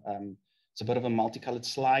revenue, it's a bit of a multicolored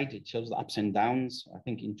slide. It shows the ups and downs. I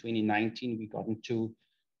think in 2019, we got into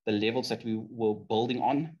the levels that we were building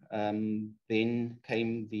on. Then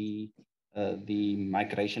came the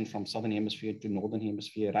migration from Southern Hemisphere to Northern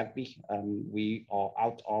Hemisphere rugby. We are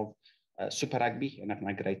out of Super Rugby and have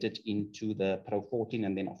migrated into the Pro 14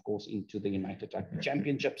 and then, of course, into the United Rugby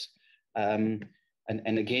Championships. And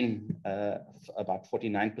again, about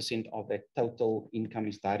 49% of that total income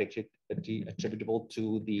is directly attributable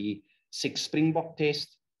to the 6 Springbok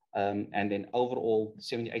test. And then overall,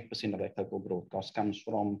 78% of that total broadcast comes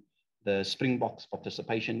from the Springboks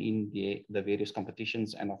participation in the various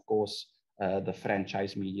competitions and, of course, the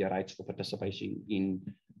franchise media rights for participation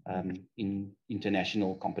in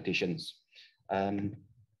international competitions. And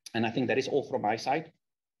I think that is all from my side.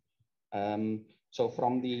 So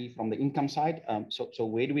from the income side, so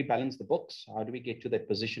where do we balance the books? How do we get to that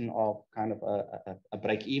position of kind of a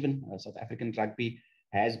break even? South African rugby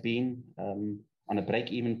has been on a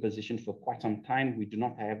break-even position for quite some time. We do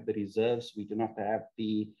not have the reserves. We do not have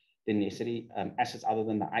the necessary assets other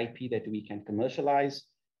than the IP that we can commercialize.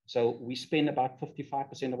 So we spend about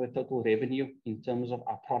 55% of the total revenue in terms of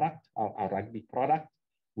our product, our rugby product,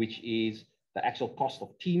 which is the actual cost of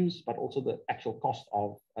teams, but also the actual cost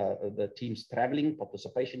of the teams traveling,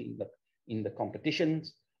 participation in the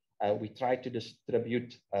competitions. We try to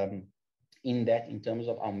distribute in terms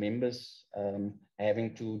of our members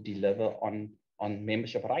having to deliver on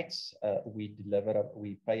membership rights.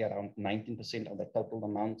 We pay around 19% of the total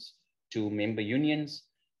amounts to member unions.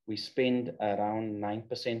 We spend around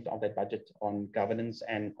 9% of that budget on governance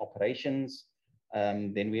and operations.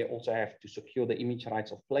 Then we also have to secure the image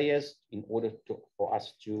rights of players in order for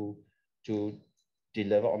us to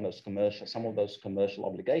deliver on those some of those commercial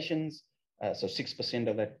obligations. So 6%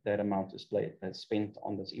 of that amount is spent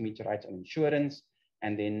on those image rights and insurance,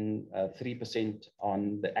 and then 3%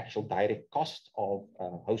 on the actual direct cost of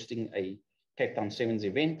hosting a Cape Town Sevens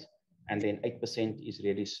event, and then 8% is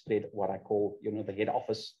really spread what I call, the head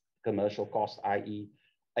office commercial cost, i.e.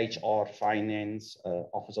 HR, finance,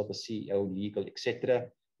 office of the CEO, legal, etc.,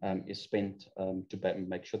 is spent to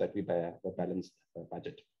make sure that we bear the balanced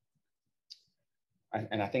budget.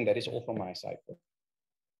 And I think that is all from my side.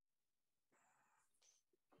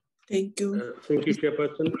 Thank you. Thank you,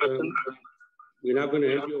 Chairperson. We're now going to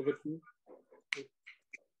hand you over to...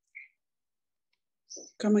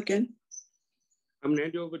 Come again. I'm going to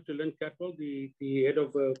hand you over to Lynn Catwell, the head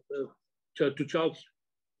of... to Charles.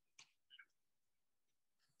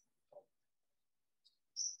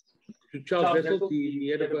 To Charles Vessel, the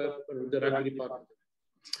head of the rugby department.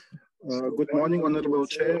 Good morning, Honorable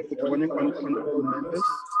Chair. Good morning, honorable members.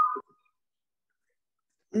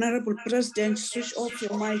 Honorable President, switch off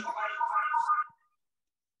your mic.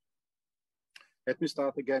 Let me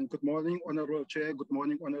start again. Good morning, Honorable Chair. Good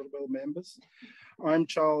morning, honorable members. I'm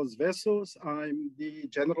Charles Vessels. I'm the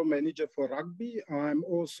General Manager for Rugby. I'm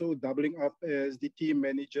also doubling up as the team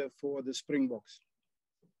manager for the Springboks.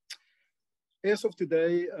 As of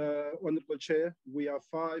today, Honorable Chair, we are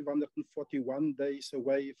 541 days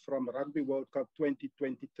away from Rugby World Cup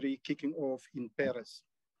 2023 kicking off in Paris.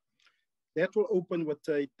 That will open with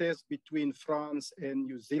a test between France and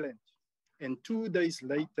New Zealand. And 2 days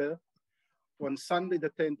later, on Sunday,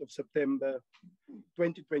 the 10th of September,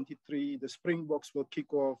 2023, the Springboks will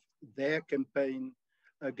kick off their campaign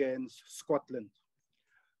against Scotland.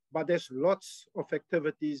 But there's lots of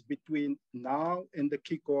activities between now and the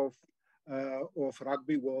kickoff of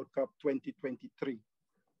Rugby World Cup 2023.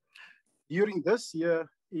 During this year,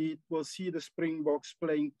 it will see the Springboks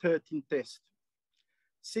playing 13 tests.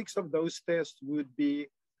 6 of those tests would be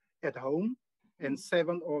at home, and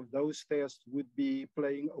 7 of those tests would be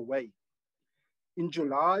playing away. In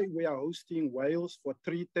July, we are hosting Wales for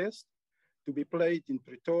 3 tests to be played in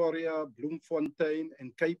Pretoria, Bloemfontein,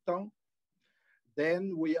 and Cape Town.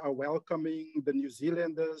 Then we are welcoming the New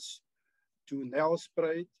Zealanders to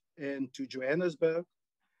Nelspruit and to Johannesburg.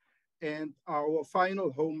 And our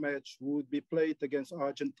final home match would be played against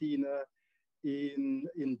Argentina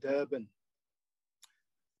in Durban.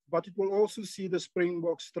 But it will also see the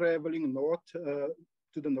Springboks traveling north to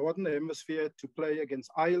the Northern Hemisphere to play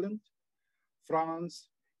against Ireland, France,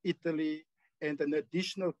 Italy, and an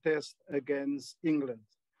additional test against England.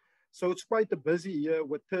 So it's quite a busy year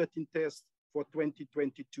with 13 tests for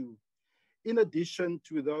 2022. In addition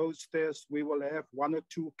to those tests, we will have 1 or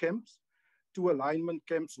 2 camps, 2 alignment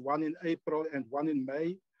camps, one in April and one in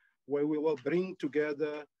May, where we will bring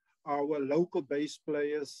together our local base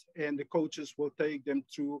players, and the coaches will take them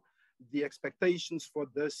through the expectations for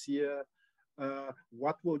this year.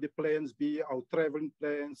 What will the plans be, our traveling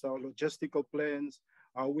plans, our logistical plans,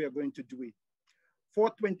 how we are going to do it. For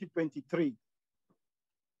 2023,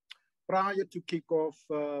 prior to kickoff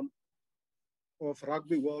of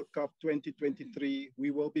Rugby World Cup 2023,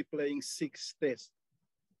 we will be playing 6 tests.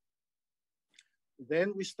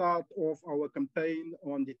 Then we start off our campaign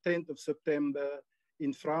on the 10th of September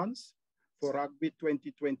in France for Rugby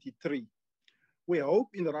 2023. We hope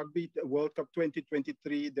in the Rugby World Cup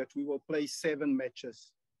 2023 that we will play 7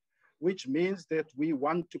 matches, which means that we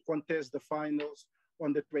want to contest the finals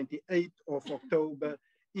on the 28th of October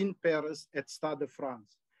in Paris at Stade de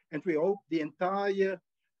France. And we hope the entire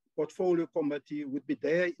portfolio committee would be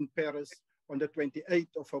there in Paris on the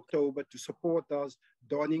 28th of October to support us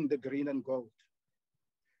donning the green and gold.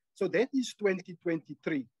 So that is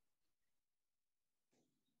 2023.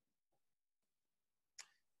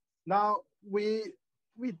 Now, we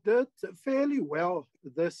did fairly well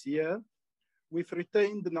this year. We've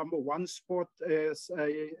retained the #1 spot as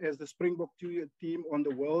the Springbok team on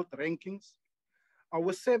the world rankings.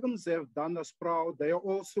 Our sevens have done us proud. They are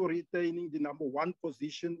also retaining the #1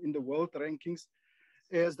 position in the world rankings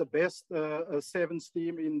as the best sevens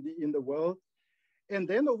team in the world. And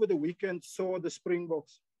then over the weekend saw the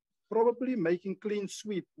Springboks probably making clean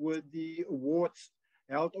sweep with the awards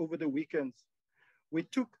held over the weekends. We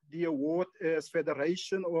took the award as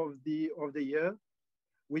Federation of the Year.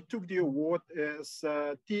 we took the award as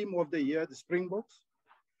Team of the Year, the Springboks.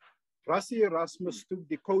 Rassie Erasmus took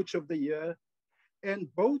the Coach of the Year, and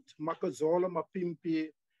both Makazola Mapimpi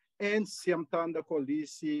and Siamtanda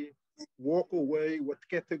Kolisi walk away with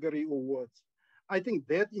category awards. I think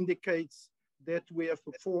that indicates that we have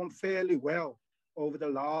performed fairly well over the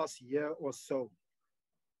last year or so.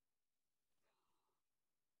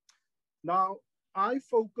 Now, I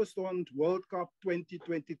focused on World Cup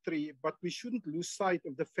 2023, but we shouldn't lose sight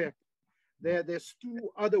of the fact that there's 2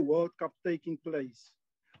 other World Cup taking place.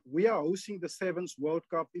 We are hosting the 7th World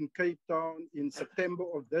Cup in Cape Town in September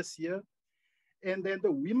of this year. And then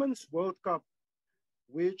the Women's World Cup,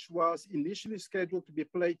 which was initially scheduled to be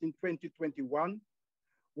played in 2021,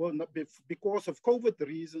 will not be, because of COVID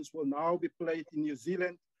reasons, will now be played in New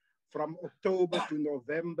Zealand from October to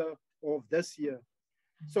November of this year.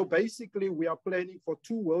 So basically, we are planning for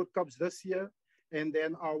 2 World Cups this year, and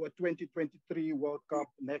then our 2023 World Cup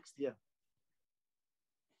next year.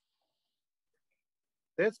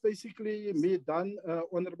 That's basically me done,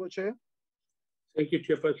 Honorable Chair. Thank you,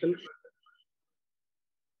 Chairperson.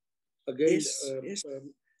 Again, Yes.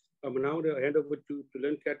 I'm now to hand over to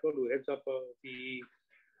Lynn Catwell, who heads up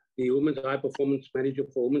the Women's High Performance Manager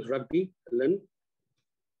for Women's Rugby. Lynn.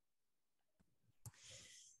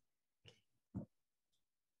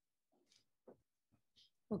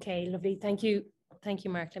 Okay, lovely. Thank you. Thank you,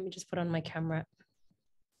 Mark. Let me just put on my camera.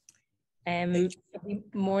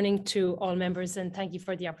 Morning to all members, and thank you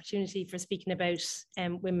for the opportunity for speaking about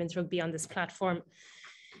women's rugby on this platform.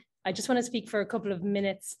 I just want to speak for a couple of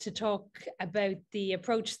minutes to talk about the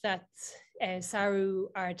approach that SARU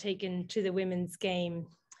are taking to the women's game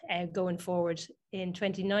going forward. In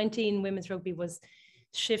 2019, women's rugby was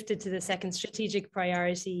shifted to the 2nd strategic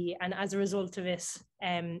priority, and as a result of it,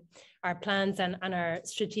 our plans and our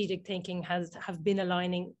strategic thinking have been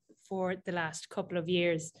aligning for the last couple of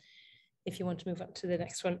years. If you want to move on to the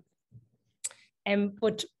next one.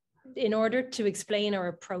 But in order to explain our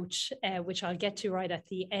approach, which I'll get to right at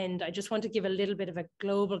the end, I just want to give a little bit of a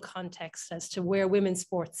global context as to where women's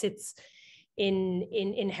sport sits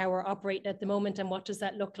in how we're operating at the moment, and what does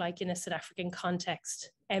that look like in a South African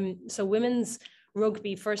context. So women's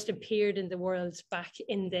rugby first appeared in the world back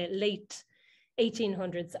in the late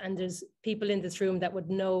 1800s, and there's people in this room that would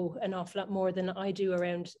know an awful lot more than I do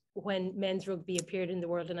around when men's rugby appeared in the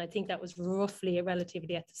world, and I think that was roughly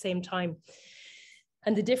relatively at the same time.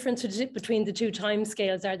 And the difference between the 2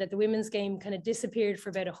 timescales are that the women's game kind of disappeared for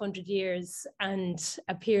about 100 years and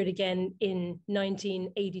appeared again in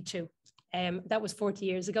 1982. That was 40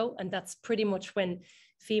 years ago, and that's pretty much when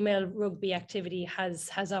female rugby activity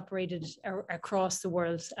has operated across the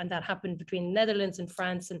world, and that happened between Netherlands and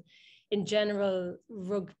France. And in general,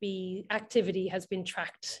 rugby activity has been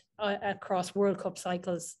tracked across World Cup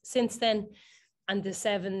cycles since then. And the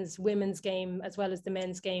Sevens women's game, as well as the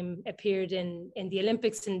men's game, appeared in the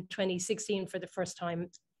Olympics in 2016 for the first time.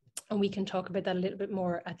 And we can talk about that a little bit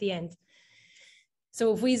more at the end.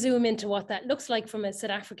 So if we zoom into what that looks like from a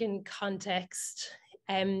South African context,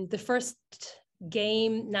 the first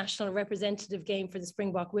game, national representative game for the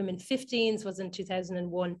Springbok women 15s was in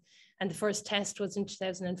 2001. And the first test was in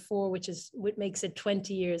 2004, which makes it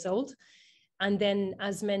 20 years old. And then,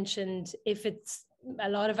 as mentioned, a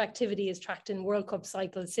lot of activity is tracked in World Cup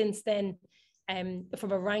cycles since then.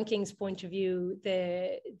 From a rankings point of view,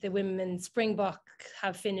 the women Springbok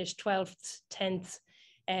have finished 12th, 10th,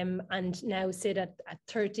 and now sit at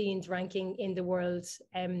 13th ranking in the world.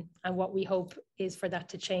 And what we hope is for that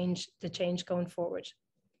to change going forward.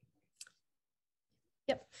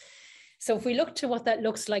 Yep. So if we look to what that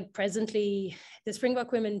looks like presently, the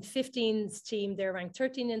Springbok Women 15s team, they're ranked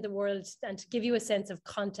 13 in the world. And to give you a sense of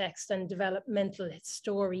context and developmental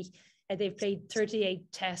story, they've played 38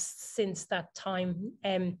 tests since that time,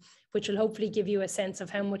 which will hopefully give you a sense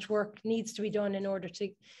of how much work needs to be done in order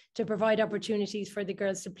to provide opportunities for the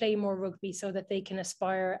girls to play more rugby so that they can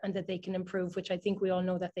aspire and that they can improve, which I think we all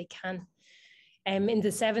know that they can. In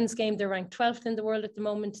the Sevens game, they're ranked 12th in the world at the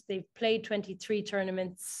moment. They've played 23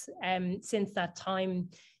 tournaments since that time.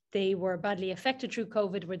 They were badly affected through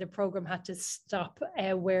COVID, where the program had to stop,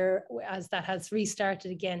 as that has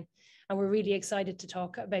restarted again. And we're really excited to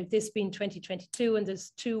talk about this being 2022, and there's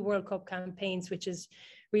 2 World Cup campaigns, which is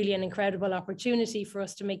really an incredible opportunity for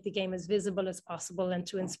us to make the game as visible as possible and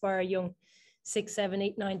to inspire young 6, 7,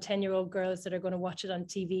 8, 9, 10-year-old girls that are going to watch it on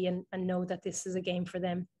TV and know that this is a game for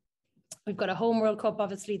them. We've got a home World Cup,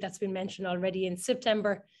 obviously, that's been mentioned already in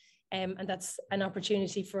September, and that's an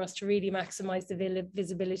opportunity for us to really maximise the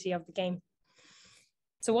visibility of the game.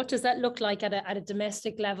 So what does that look like at a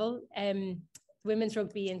domestic level? Women's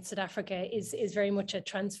rugby in South Africa is very much a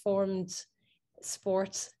transformed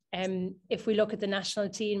sport. If we look at the national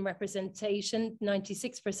team representation,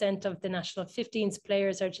 96% of the national 15s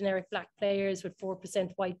players are generic black players with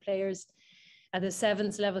 4% white players. At the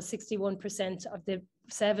sevens level, 61% of the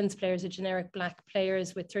sevens players are generic black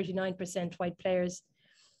players with 39% white players.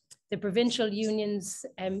 The provincial unions,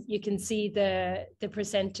 you can see the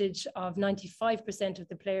percentage of 95% of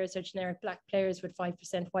the players are generic black players with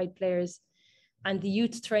 5% white players. And the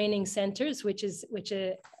youth training centres, which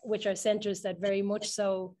are centres that very much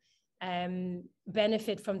so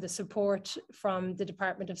benefit from the support from the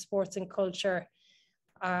Department of Sports and Culture.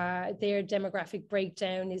 Their demographic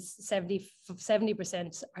breakdown is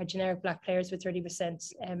 70% are generic black players with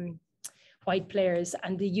 30% white players.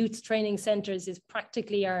 And the youth training centres is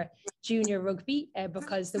practically our junior rugby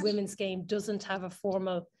because the women's game doesn't have a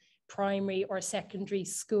formal primary or secondary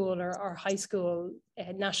school or high school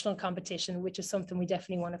national competition, which is something we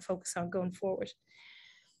definitely want to focus on going forward.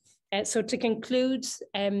 So to conclude,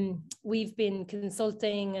 we've been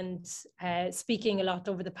consulting and speaking a lot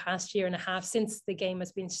over the past year and a half since the game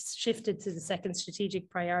has been shifted to the second strategic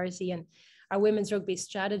priority, and our women's rugby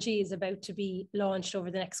strategy is about to be launched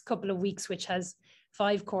over the next couple of weeks, which has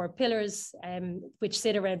 5 core pillars, which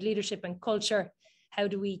sit around leadership and culture. How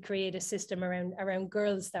do we create a system around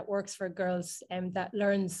girls that works for girls and that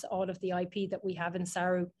learns all of the IP that we have in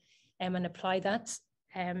SARU and apply that?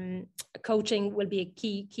 Coaching will be a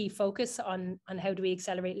key focus on how do we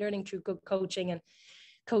accelerate learning through good coaching, and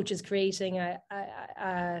coaches creating a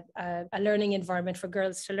learning environment for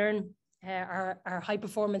girls to learn. Our high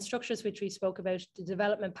performance structures, which we spoke about, the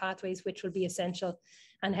development pathways, which will be essential,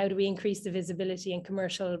 and how do we increase the visibility and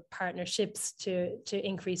commercial partnerships to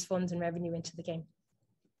increase funds and revenue into the game.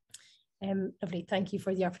 Lovely, thank you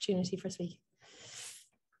for the opportunity for speaking.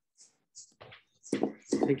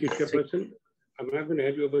 Thank you, Chairperson. I'm now going to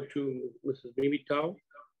hand you over to Mrs. Mimi Tao,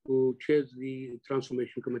 who chairs the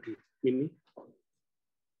Transformation Committee. Mimi.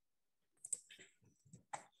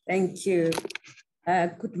 Thank you.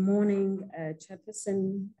 Good morning,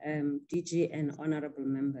 Chairperson, DG, and honorable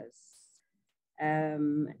members.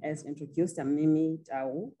 As introduced, I'm Mimi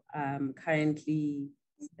Tao. I'm currently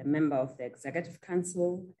a member of the Executive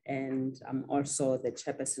Council, and I'm also the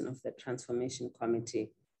Chairperson of the Transformation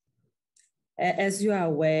Committee. As you are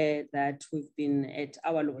aware that we've been at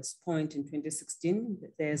our lowest point in 2016,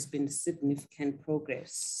 there's been significant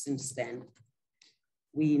progress since then.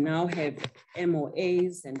 We now have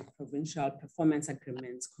MOAs and provincial performance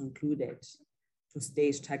agreements concluded to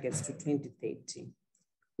stage targets to 2030.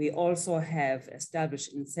 We also have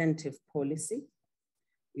established incentive policy.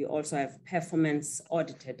 We also have performance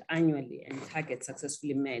audited annually and targets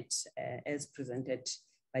successfully met as presented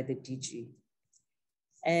by the DG.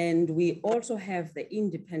 And we also have the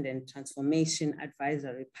Independent Transformation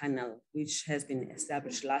Advisory Panel, which has been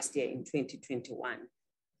established last year in 2021.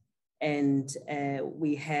 And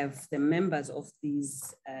we have the members of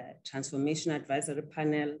this Transformation Advisory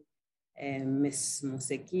Panel, Ms.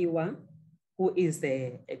 Mosekiwa, who is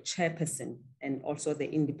the chairperson and also the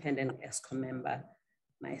independent ESCO member,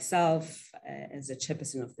 myself as the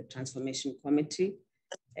chairperson of the Transformation Committee,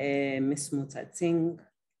 Ms. Mutatsing,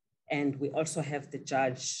 and we also have the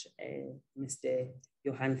judge, Mr.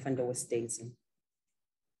 Johan van der Westhuizen.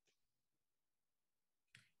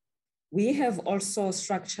 We have also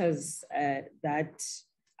structures that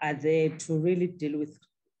are there to really deal with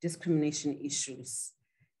discrimination issues,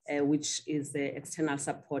 which is the external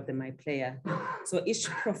support, the My Player. So each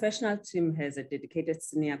professional team has a dedicated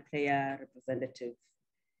senior player representative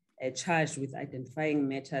charged with identifying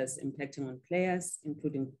matters impacting on players,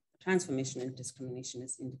 including transformation and discrimination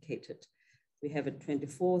as indicated. We have a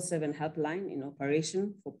 24/7 helpline in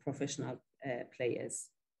operation for professional players.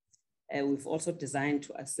 We've also designed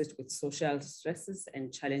to assist with social stresses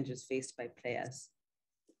and challenges faced by players.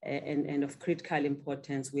 And of critical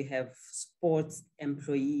importance, we have Sports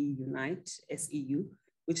Employee Unite, SEU,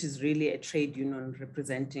 which is really a trade union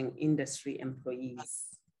representing industry employees.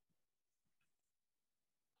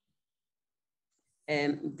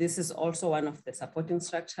 This is also one of the supporting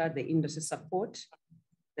structure, the industry support,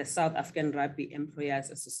 the South African Rugby Employers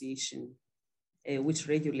Association, which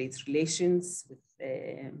regulates relations with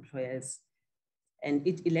employers. And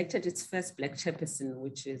it elected its first Black chairperson,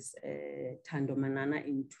 which is Thando Manana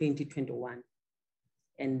in 2021.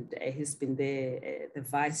 And he's been the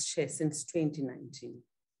vice chair since 2019.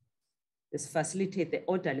 This facilitates the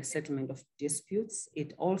orderly settlement of disputes.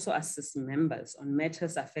 It also assists members on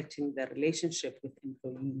matters affecting the relationship with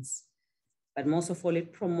employees. But most of all,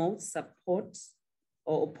 it promotes, supports,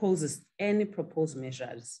 or opposes any proposed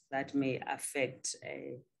measures that may affect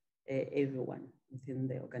everyone within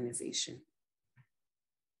the organization.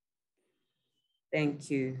 Thank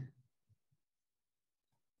you.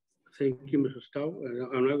 Thank you, Mrs. Tau.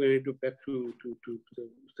 I'm now going to go back to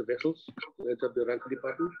Mr. Wessels, head of the Rugby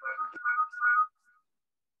Department.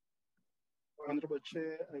 Honorable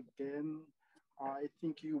Chair, again, I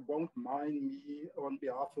think you won't mind me on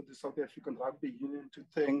behalf of the South African Rugby Union to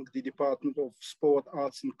thank the Department of Sport,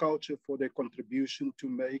 Arts and Culture for their contribution to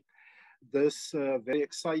make this very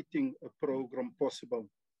exciting program possible.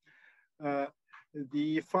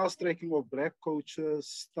 The fast tracking of Black coaches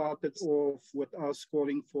started off with us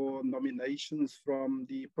calling for nominations from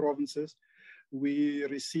the provinces. We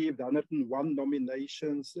received 101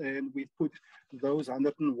 nominations, and we put those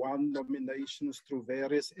 101 nominations through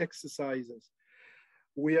various exercises.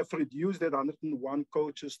 We have reduced that 101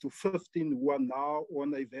 coaches to 15 who are now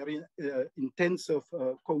on a very intensive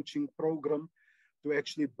coaching program to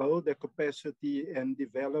actually build their capacity and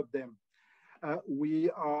develop them.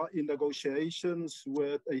 We are in negotiations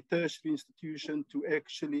with a tertiary institution to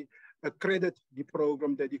actually accredit the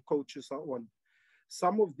program that the coaches are on.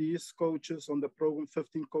 Some of these coaches on the program,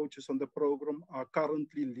 15 coaches on the program, are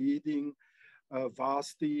currently leading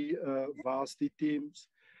varsity teams.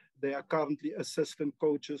 They are currently assistant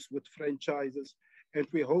coaches with franchises. And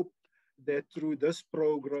we hope that through this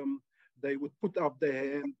program, they would put up their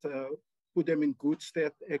hand, put them in good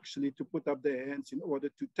stead actually to put up their hands in order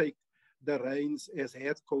to take the reins as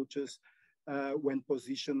head coaches when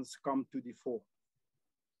positions come to the fore.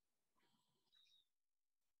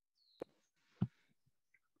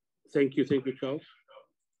 Thank you, Charles.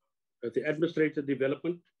 The administrative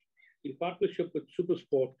development, in partnership with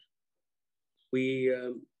SuperSport, we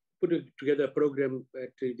put together a program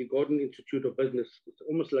at the Gordon Institute of Business. It's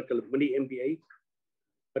almost like a mini MBA,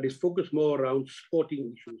 but it's focused more around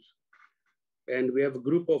sporting issues. And we have a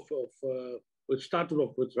group of which started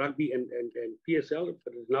off with rugby and PSL,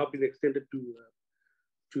 but has now been extended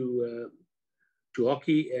to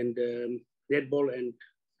hockey and netball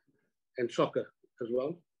and soccer as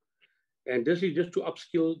well. And this is just to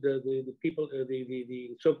upskill the people,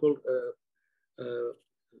 the so-called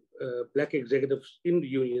Black executives in the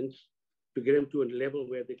unions to get them to a level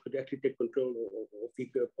where they could actually take control or be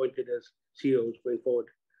appointed as CEOs going forward.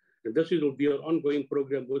 And this will be an ongoing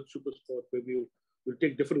program with SuperSport where we'll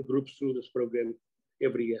take different groups through this program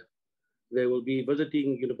every year. They will be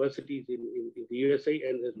visiting universities in the USA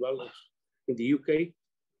and as well as in the UK,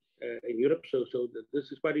 in Europe. So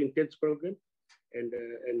this is quite an intense program. And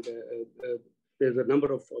there's a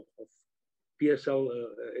number of PSL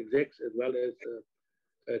execs as well as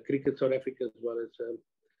Cricket South Africa as well as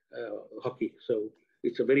hockey. So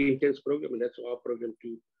it's a very intense program, and that's our program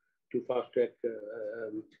to fast track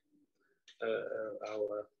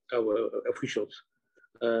our officials.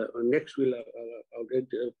 Next, I'll get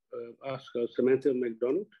ask Samantha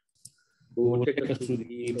McDonald, who will take us through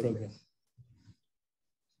the program.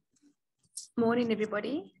 Morning,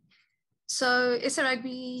 everybody. So SA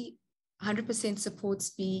Rugby 100%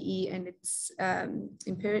 supports BEE, and it's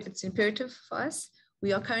imperative for us.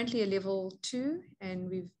 We are currently a level 2, and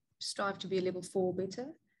we've strived to be a level 4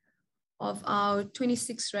 better. Of our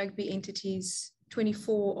 26 rugby entities,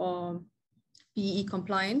 24 are BEE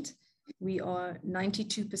compliant. We are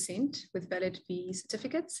 92% with valid BEE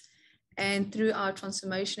certificates. And through our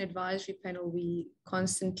transformation advisory panel, we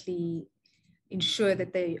constantly ensure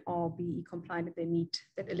that they are BEE compliant, that they meet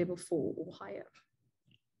that a level 4 or higher.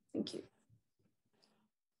 Thank you.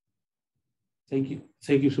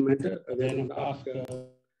 Thank you, Samantha. Then I'll ask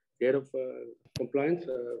Head of Compliance,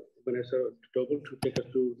 Vanessa Toggle, to take us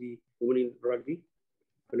through the Women in Rugby.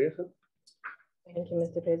 Vanessa. Thank you,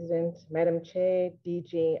 Mr. President. Madam Chair,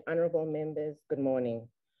 DG, honorable members, good morning.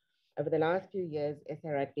 Over the last few years, SA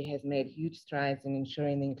Rugby has made huge strides in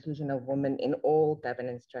ensuring the inclusion of women in all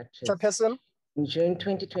governance structures. Chairperson. In June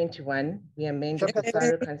 2021, we amended the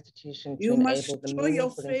SARU Constitution to enable the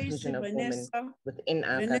meaningful inclusion of women within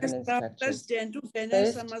our governance structures.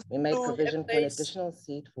 First, we made provision for an additional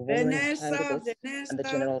seat for women candidates on the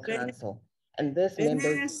General Council. And this,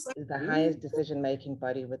 members, is the highest decision-making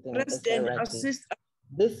body within SA Rugby.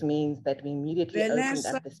 This means that we immediately opened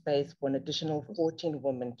up the space for an additional 14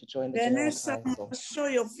 women to join the General Council.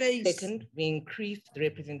 Second, we increased the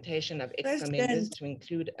representation of EXCO members to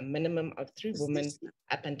include a minimum of 3 women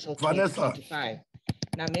up until 2025.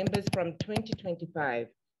 Now, members, from 2025,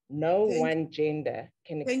 no one gender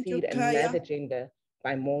can exceed another gender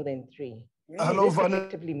by more than 3. This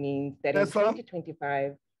effectively means that in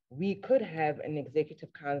 2025, we could have an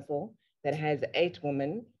executive council that has 8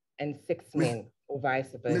 women and 6 men, or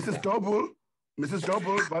vice versa. Mrs.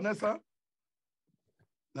 Doble, Vanessa.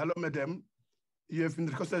 Hello, madam. You have been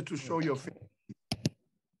requested to show your face.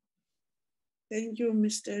 Thank you,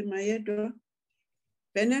 Mr. Mayedo.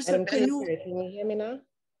 Vanessa, can you hear me now?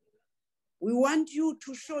 We want you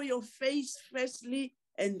to show your face firstly,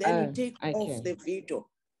 and then you take off the video.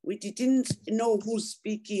 We didn't know who's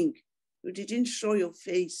speaking. You didn't show your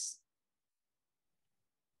face.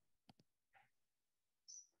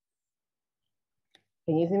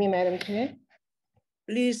 Can you hear me, Madam Chair?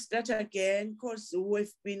 Please start again, because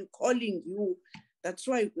we've been calling you. That's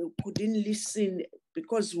why we couldn't listen,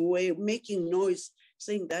 because we were making noise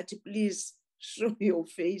saying that please show your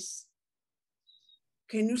face.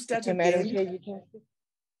 Can you start again? Madam Chair, you can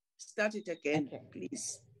start it again,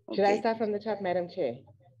 please. Should I start from the top, Madam Chair?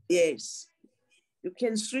 Yes. You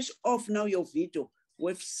can switch off now your video.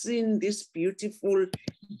 We've seen this beautiful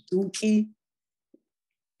Duki,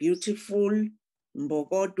 beautiful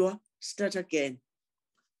Mbogodwa. Start again.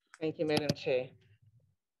 Thank you, Madam Chair.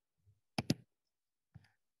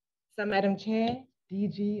 So, Madam Chair,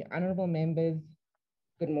 DG, honorable members,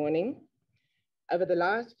 good morning. Over the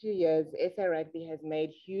last few years, SA Rugby has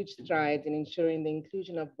made huge strides in ensuring the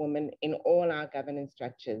inclusion of women in all our governance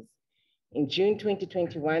structures. In June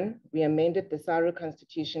 2021, we amended the SARU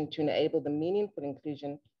Constitution to enable the meaningful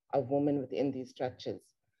inclusion of women within these structures.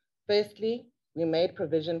 Firstly, we made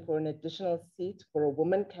provision for an additional seat for a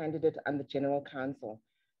woman candidate on the General Council.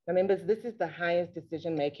 Now, members, this is the highest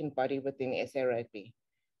decision-making body within SA Rugby.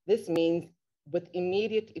 This means with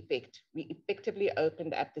immediate effect, we effectively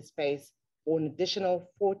opened up the space for an additional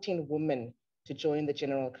 14 women to join the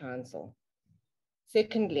General Council.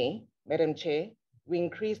 Secondly, Madam Chair, we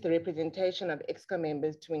increased the representation of EXCO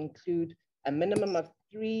members to include a minimum of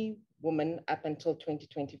 3 women up until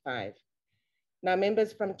 2025. Now,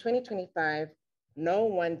 members, from 2025, no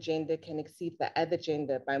one gender can exceed the other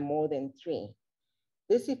gender by more than 3.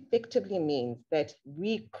 This effectively means that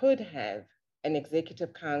we could have an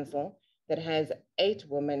executive council that has 8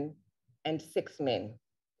 women and 6 men,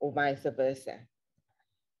 or vice versa.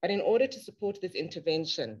 But in order to support this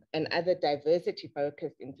intervention and other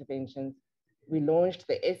diversity-focused interventions, we launched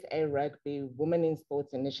the SA Rugby Women in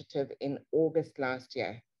Sports Initiative in August last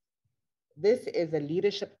year. This is a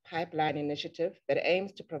leadership pipeline initiative that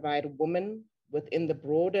aims to provide women within the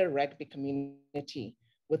broader rugby community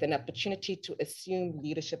with an opportunity to assume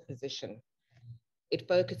leadership position. It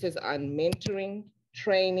focuses on mentoring,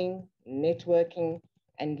 training, networking,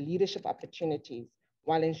 and leadership opportunities,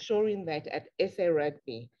 while ensuring that at SA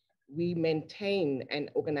Rugby, we maintain an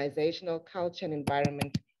organizational culture and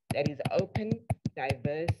environment that is open,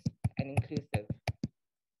 diverse, and inclusive.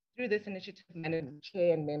 Through this initiative, Madam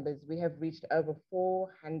Chair and members, we have reached over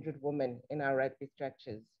 400 women in our rugby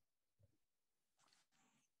structures.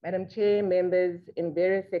 Madam Chair, members, in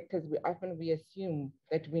various sectors, we assume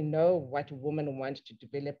that we know what women want to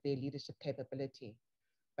develop their leadership capability.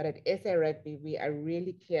 But at SA Rugby, we are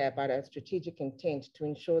really clear about our strategic intent to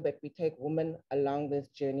ensure that we take women along this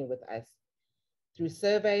journey with us. Through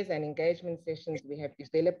surveys and engagement sessions, we have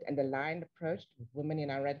developed an aligned approach with women in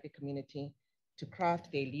our rugby community to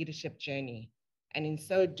craft their leadership journey. And in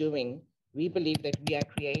so doing, we believe that we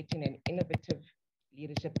are creating an innovative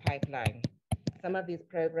leadership pipeline. Some of these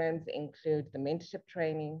programs include the mentorship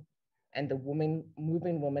training and the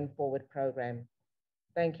Moving Women Forward program.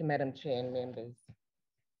 Thank you, Madam Chair and members.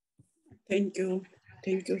 Thank you.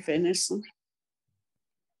 Thank you, Vanessa.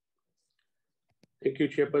 Thank you,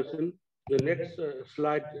 Chairperson. The next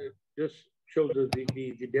slide just shows the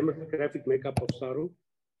demographic makeup of SARU.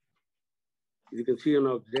 You can see on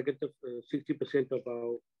our executive, 60% of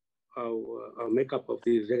our makeup of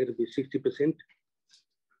the executive is 60%.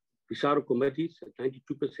 The SARU committees at 92%.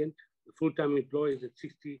 The full-time employees at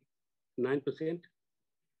 69%.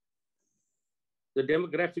 The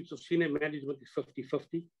demographics of senior management is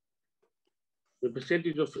 50-50. The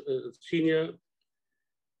percentage of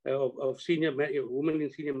women in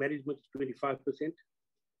senior management is 25%.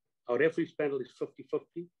 Our referees panel is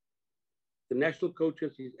 50-50. The national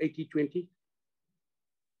coaches is 80-20.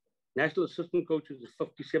 National assistant coaches is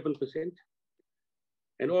 57%.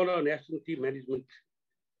 And all our national team management,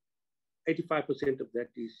 85% of that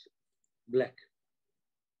is Black.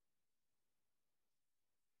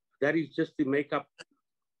 That is just the makeup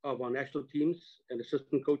of our national teams and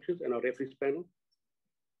assistant coaches and our referees panel.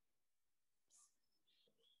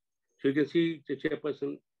 So you can see, the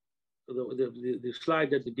Chairperson, the slide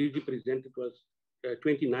that the DG presented was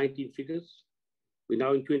 2019 figures. We're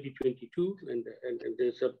now in 2022, and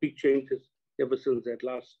there's a big changes ever since that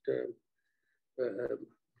last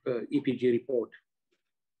EPG report.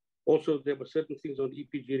 Also, there were certain things on the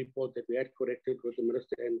EPG report that we had corrected with the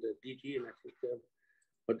Minister and the DG, and I think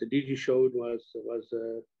what the DG showed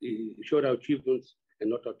he showed our achievements and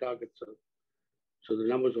not our targets. So the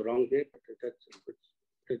numbers are wrong there.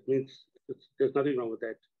 That means There's nothing wrong with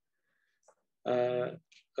that.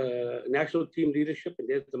 National team leadership, and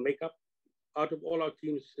there's the makeup. Out of all our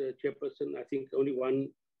teams, chairperson, I think only one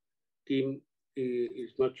team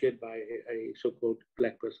is not chaired by a so-called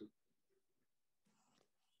black person.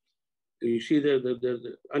 You see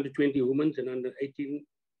the under 20 women and under 18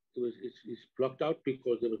 is blocked out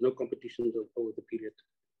because there was no competitions over the period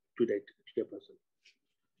to date, chairperson.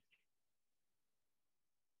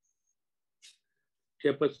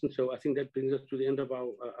 Chairperson, so I think that brings us to the end of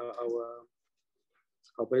our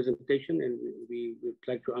presentation, and we would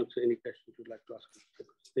like to answer any questions you'd like to ask.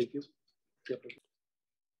 Thank you. Chairperson.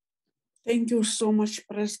 Thank you so much,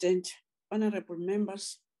 President. Honorable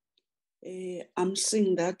members, I'm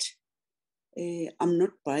saying that I'm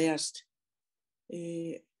not biased.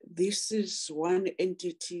 This is one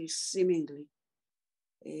entity seemingly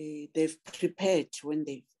they've prepared when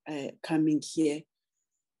they coming here.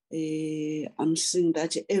 I'm saying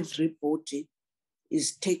that everybody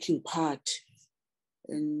is taking part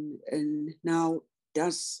and now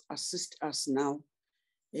does assist us now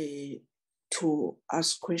to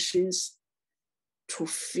ask questions, to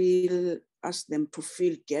ask them to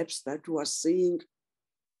fill gaps that we are seeing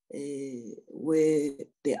where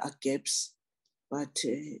there are gaps, but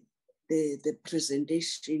the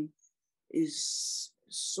presentation is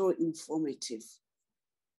so informative.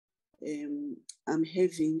 I'm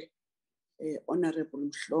having Honorable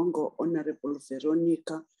Mhlongo, Honorable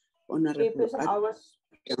Veronica, Honorable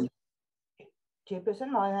Chairperson,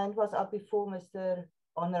 my hand was up before Mr.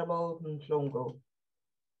 Honorable Mhlongo.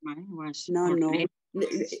 Mine was No.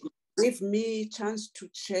 Give me a chance to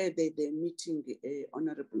chair the meeting,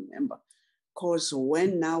 Honorable Member, because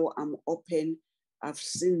when now I'm open, I've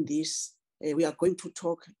seen this, we are going to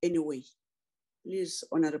talk anyway. Please,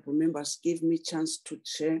 Honorable Members, give me a chance to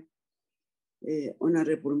chair.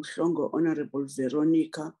 Honorable Mhlongo, Honorable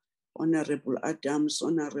Veronica, Honorable Adams,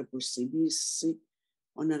 Honorable Sibisi,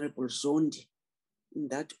 Honorable Zondi, in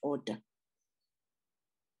that order.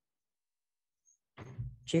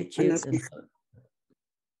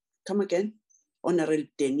 Come again? Honorable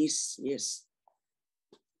Dennis, yes.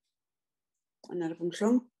 Honorable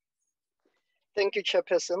Mhlongo. Thank you,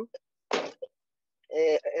 Chairperson.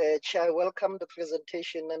 Chair, I welcome the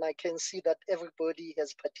presentation, and I can see that everybody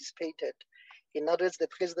has participated. In other words, the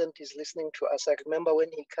president is listening to us. I remember when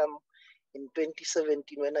he came in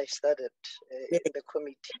 2017 when I started in the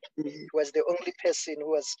committee. He was the only person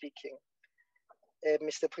who was speaking.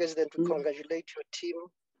 Mr. President, we congratulate your team.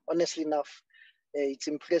 Honestly enough, it's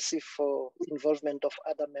impressive for involvement of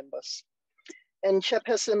other members. And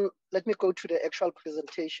Chairperson, let me go to the actual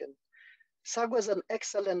presentation. SARU has an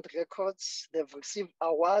excellent records. They've received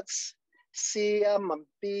awards. SIA,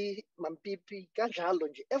 Mampipi,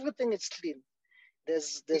 Gajalonji, everything is clean.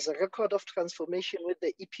 There's a record of transformation with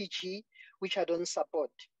the EPG, which I don't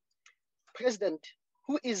support. President,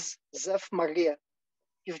 who is Zef Maria?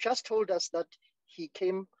 You've just told us that he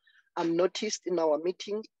came unnoticed in our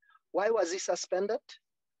meeting. Why was he suspended?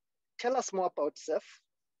 Tell us more about Zef.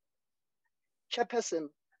 Chairperson,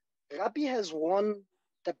 Rugby has won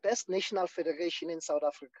the best national federation in South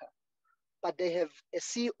Africa, but they have a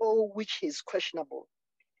CEO which is questionable.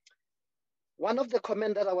 One of the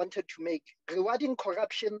comments that I wanted to make, rewarding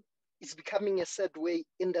corruption is becoming a sad way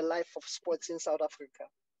in the life of sports in South Africa.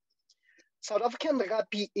 South African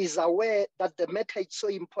Rugby is aware that the matter is so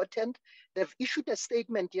important. They've issued a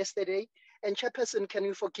statement yesterday, and Chairperson, can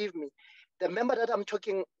you forgive me? The member that I'm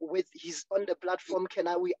talking with, he's on the platform.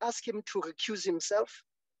 We ask him to recuse himself?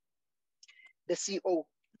 The CEO,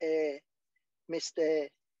 Mr.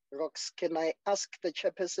 Rox, can I ask the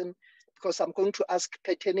Chairperson, because I'm going to ask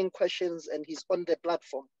pertaining questions and he's on the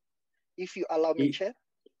platform. If you allow me, Chair.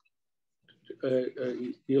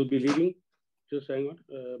 He'll be leaving. Just hang on.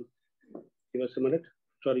 Give us a minute.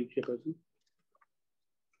 Sorry, Chairperson.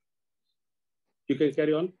 You can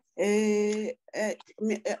carry on.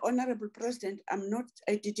 Honorable President,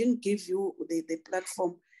 I didn't give you the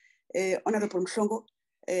platform. Honorable Mhlongo,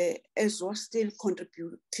 as we're still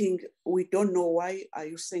contributing, we don't know why are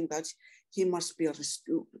you saying that he must be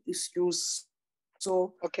excused.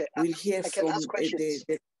 So okay, we'll hear from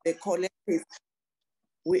the collective.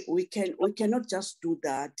 We cannot just do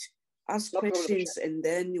that. Ask questions and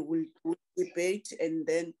then we'll debate and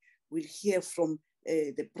then we'll hear from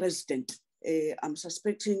the president. I'm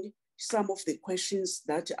suspecting some of the questions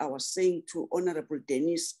that I was saying to Honorable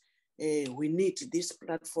Dennis, we need this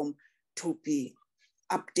platform to be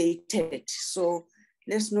updated. So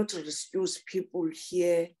let's not excuse people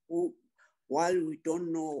here who, while we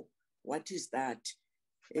don't know what is that,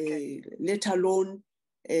 let alone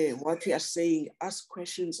what we are saying. Ask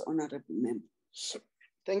questions, Honorable Member.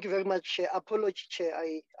 Thank you very much, Chair. Apology, Chair.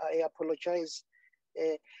 I apologize.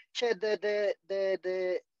 Chair, the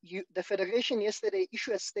Federation yesterday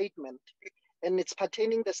issued a statement, and it's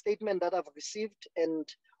pertaining the statement that I've received, and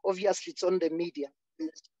obviously it's on the media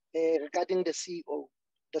regarding the CEO.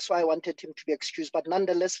 That's why I wanted him to be excused. But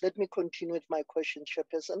nonetheless, let me continue with my question,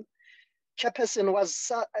 Chairperson. Chairperson,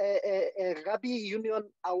 was Rugby Union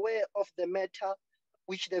aware of the matter,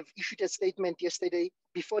 which they've issued a statement yesterday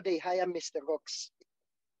before they hire Mr. Rocks?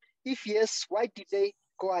 If yes, why did they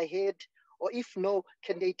go ahead? Or if no,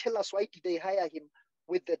 can they tell us why did they hire him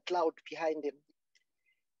with the cloud behind him?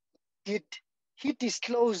 Did he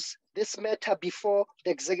disclose this matter before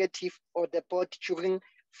the executive or the board during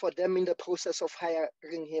for them in the process of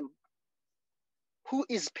hiring him? Who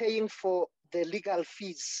is paying for the legal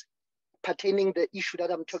fees pertaining the issue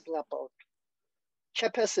that I'm talking about?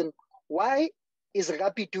 Chairperson, why is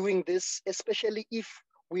Rugby doing this, especially if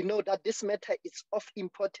we know that this matter is of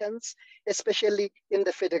importance, especially in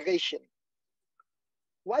the Federation?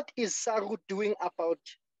 What is SARU doing about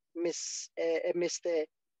the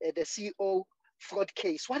CEO fraud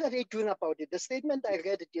case? What are they doing about it? The statement, I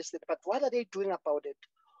read it yesterday, but what are they doing about it?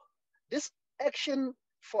 This action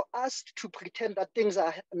for us to pretend that things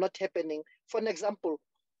are not happening. For an example,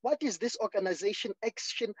 what is this organization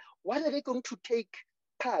action? What are they going to take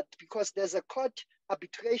part? Because there's a court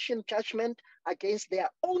arbitration judgment against their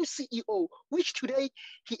own CEO, which today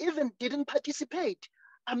he even didn't participate.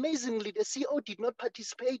 Amazingly, the CEO did not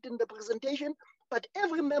participate in the presentation, but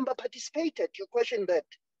every member participated. You question that.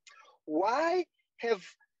 Why have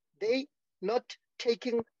they not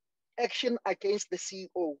taken action against the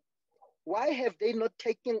CEO? Why have they not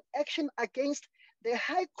taken action against the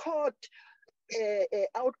High Court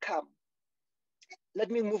outcome?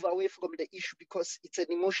 Let me move away from the issue because it's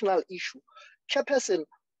an emotional issue. Chairperson,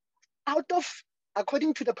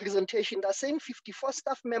 according to the presentation, they're saying 54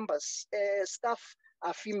 staff members, staff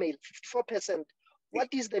are female, 54%. What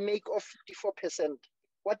is the make of 54%?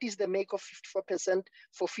 What is the make of 54%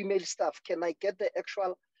 for female staff? Can I get the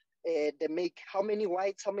actual, the make? How many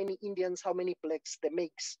whites, how many Indians, how many blacks, the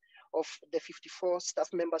makes of the 54 staff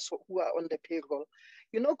members who are on the payroll?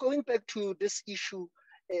 You know, going back to this issue,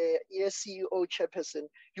 CEO Chairperson,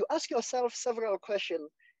 you ask yourself several questions.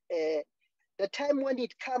 The time when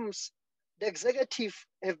it comes, the executive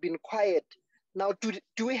have been quiet. Now,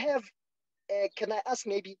 do we have, can I ask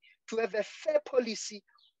maybe, to have a fair policy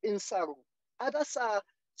in SARU? Others are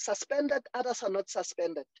suspended, others are not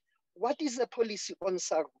suspended. What is the policy on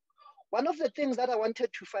SARU? One of the things that I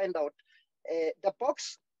wanted to find out, the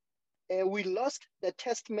box, we lost the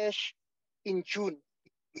test match in June.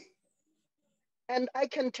 And I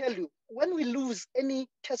can tell you, when we lose any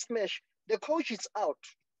test match, the coach is out.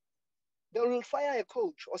 They will fire a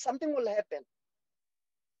coach or something will happen.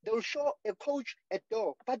 They will show a coach a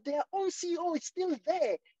door, but their own CEO is still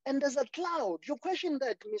there and there's a cloud. You question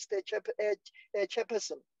that, Mr.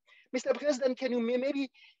 Chairperson. Mr. President, can you maybe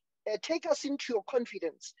take us into your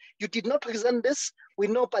confidence? You did not present this, we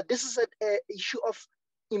know, but this is an issue of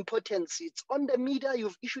importance. It's on the media,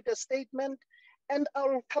 you've issued a statement, and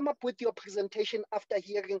I'll come up with your presentation after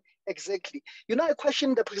hearing exactly. You know, I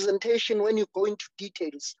question the presentation when you go into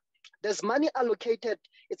details. There's money allocated,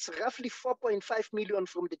 it's roughly 4.5 million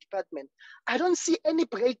from the department. I don't see any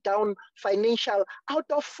breakdown financial out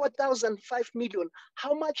of 4,005 million.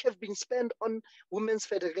 How much have been spent on Women's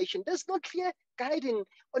Federation? There's no clear guiding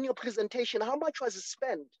on your presentation. How much was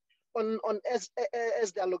spent on as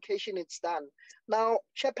the allocation is done? Now,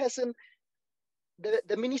 Chairperson,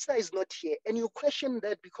 the minister is not here, and you question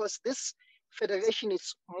that because this federation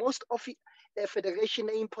is most of it, a federation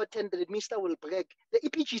important that the minister will break. The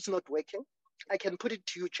EPG is not working. I can put it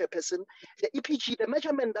to you, Chairperson. The EPG, the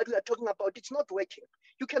measurement that we are talking about, it's not working.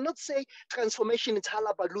 You cannot say transformation is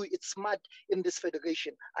halabaloo, it's mad in this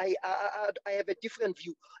federation. I have a different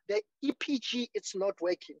view. The EPG, it's not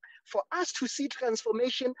working. For us to see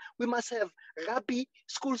transformation, we must have rugby,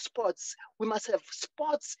 school sports. We must have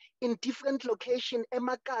sports in different locations,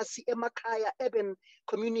 emakasi, emakaya, urban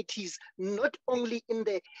communities, not only in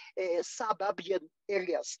the suburban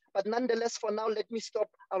areas. But nonetheless, for now, let me stop.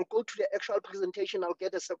 I'll go to the actual presentation. I'll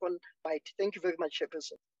get a second bite. Thank you very much,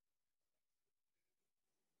 Chairperson.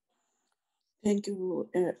 Thank you,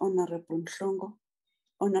 Honorable Nhlongo.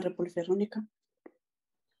 Honorable Veronica.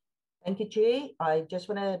 Thank you, Chair. I just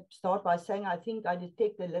want to start by saying I think I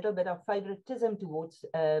detect a little bit of favoritism towards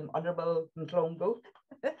Honorable Nhlongo.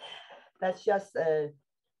 That's just a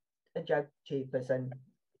joke, Chairperson.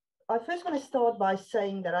 I first want to start by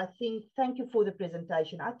saying that I think, thank you for the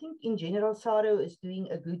presentation. I think in general, SARU is doing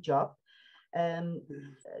a good job.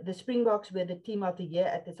 The Springboks were the team of the year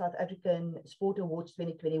at the South African Sport Awards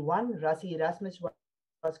 2021. Rassie Erasmus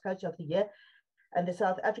was coach of the year, and the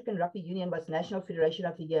South African Rugby Union was National Federation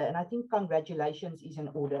of the Year. And I think congratulations is in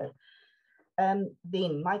order.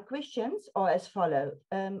 Then my questions are as follow.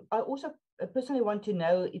 I also personally want to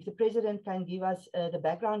know if the president can give us the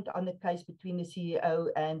background on the case between the CEO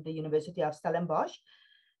and the University of Stellenbosch.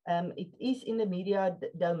 It is in the media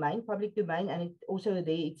domain, public domain, and it also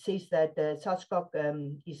there it says that SARU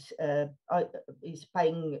is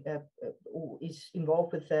paying or is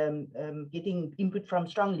involved with getting input from a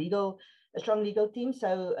strong legal team.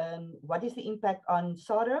 So what is the impact on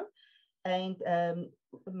SARU? And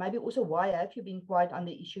maybe also why have you been quiet on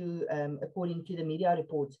the issue according to the media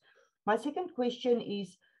reports? My second question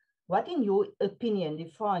is, what in your opinion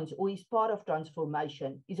defines or is part of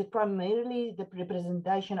transformation? Is it primarily the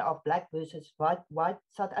representation of Black versus white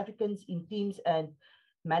South Africans in teams and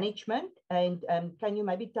management? And can you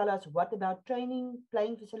maybe tell us what about training,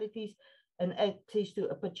 playing facilities, and access to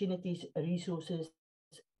opportunities, resources,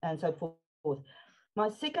 and so forth? My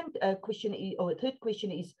second question is, or third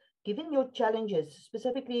question is, given your challenges,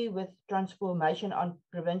 specifically with transformation on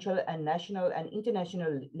provincial and national and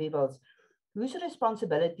international levels, whose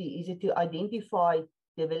responsibility is it to identify,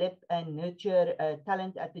 develop, and nurture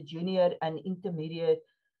talent at the junior and intermediate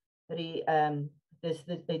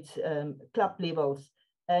club levels,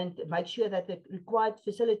 and make sure that the required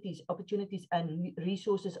facilities, opportunities, and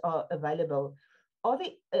resources are available? Are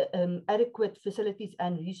there adequate facilities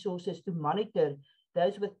and resources to monitor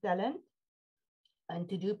those with talent, and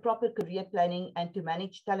to do proper career planning, and to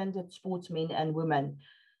manage talented sportsmen and women?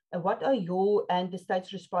 What are your and the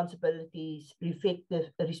state's responsibilities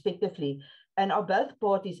respectively? And are both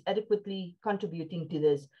parties adequately contributing to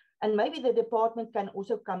this? And maybe the department can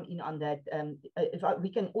also come in on that. We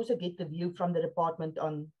can also get the view from the department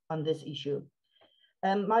on this issue.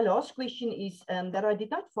 My last question is that I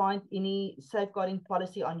did not find any safeguarding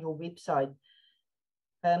policy on your website.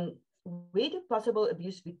 Where do possible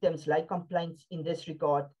abuse victims lay complaints in this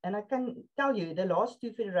regard? And I can tell you the last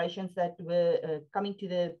two federations that were coming to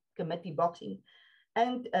the committee, boxing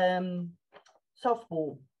and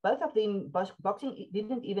softball, both of them, boxing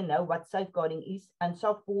didn't even know what safeguarding is, and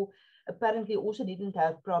softball apparently also didn't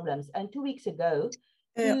have problems. And 2 weeks ago,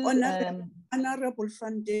 Honorable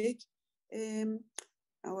Van Dijk,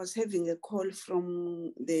 I was having a call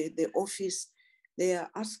from the office. They are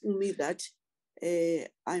asking me that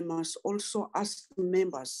I must also ask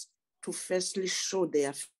members to firstly show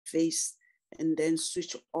their face and then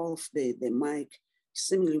switch off the mic.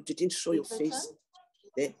 Seemingly you didn't show your face.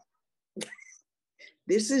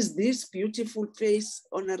 This is this beautiful face,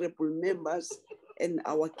 honorable members and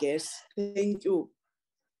our guests. Thank you.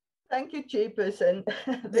 Thank you, Chairperson.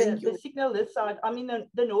 The signal this side, I'm in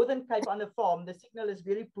the Northern Cape on the farm. The signal is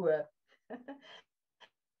very poor.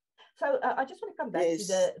 So I just want to come back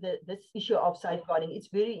to this issue of safeguarding. It's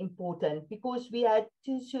very important because we had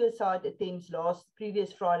 2 suicide attempts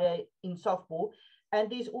previous Friday in softball, and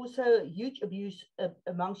there's also huge abuse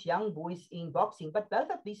amongst young boys in boxing. But both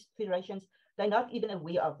of these federations, they're not even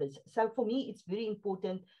aware of this. So for me, it's very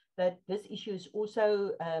important that this issue is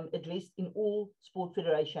also addressed in all sport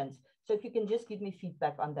federations. So if you can just give me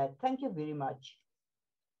feedback on that. Thank you very much.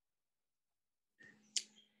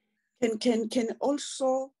 Can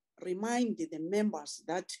also remind the members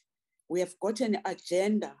that we have got an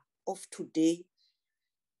agenda of today,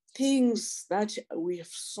 things that we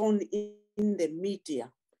have shown in the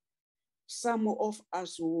media. Some of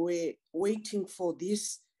us were waiting for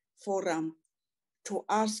this forum to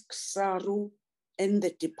ask SARU and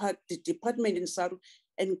the department in SARU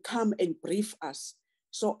and come and brief us.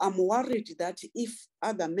 So I'm worried that if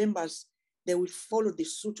other members, they will follow the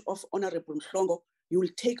suit of Honorable Mhlongo, you will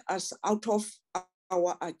take us out of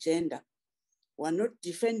our agenda. We're not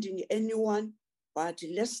defending anyone, but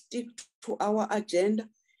let's stick to our agenda.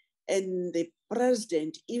 And the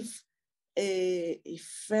president, if he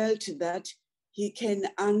felt that he can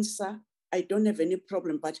answer, I don't have any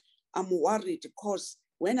problem, but I'm worried because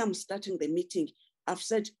when I'm starting the meeting, I've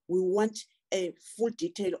said we want a full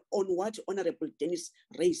detail on what Honorable Dennis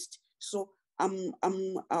raised. So I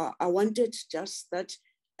wanted just that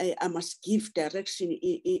I must give direction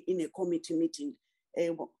in a committee meeting.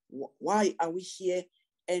 Why are we here?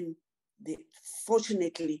 And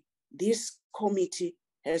fortunately, this committee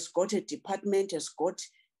has got a department, has got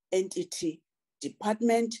entity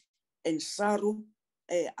department, and SARU,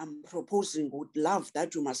 I'm proposing, would love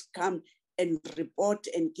that you must come and report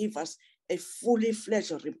and give us a fully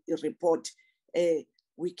fledged report.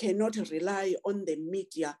 We cannot rely on the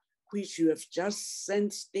media, which you have just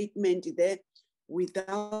sent statement there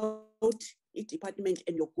without department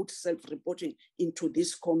and your good self-reporting into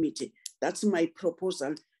this committee. That's my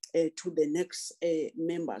proposal to the next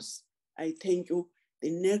members. I thank you.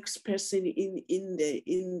 The next person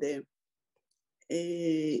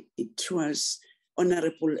it was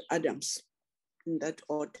Honorable Adams, in that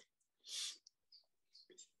order.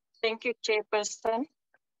 Thank you, Chairperson.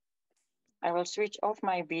 I will switch off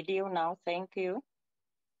my video now. Thank you.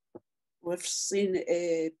 We've seen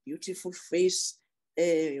a beautiful face,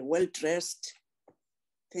 well-dressed.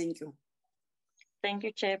 Thank you. Thank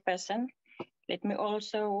you, Chairperson. Let me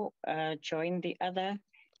also join the other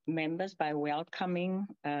members by welcoming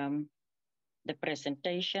the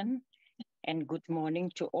presentation, and good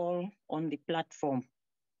morning to all on the platform.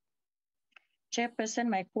 Chairperson,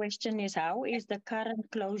 my question is, how is the current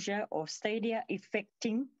closure of stadia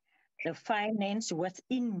affecting the finance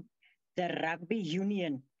within the rugby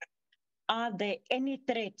union? Are there any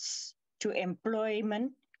threats to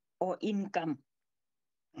employment or income?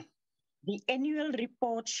 The annual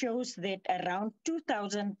report shows that around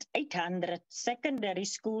 2,800 secondary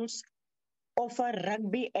schools offer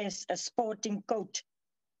rugby as a sporting code.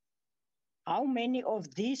 How many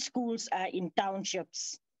of these schools are in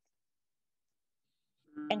townships?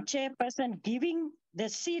 And Chairperson, given the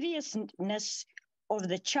seriousness of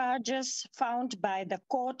the charges found by the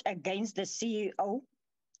court against the CEO,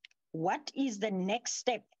 what is the next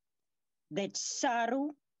step that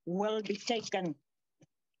SARU will be taken?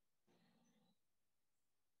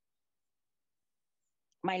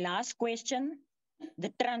 My last question,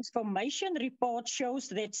 the transformation report shows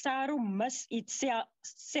that SARU must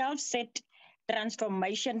itself set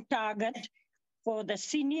transformation target for the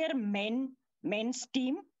senior men's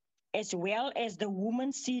team, as well as the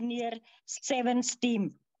women's senior sevens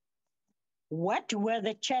team. What were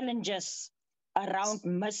the challenges around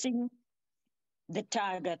missing the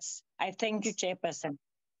targets? I thank you, Chairperson.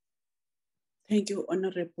 Thank you,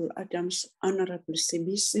 Honorable Adams. Honorable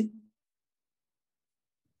Sibisi.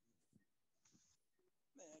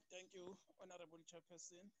 Thank you, Honorable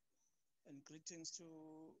Chairperson, and greetings to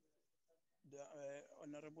the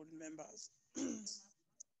honorable members.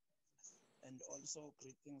 And also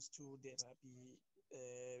greetings to the rugby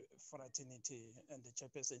fraternity and the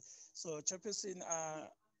Chairperson. So Chairperson,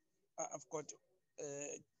 I've got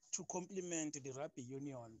to compliment the rugby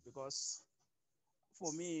union, because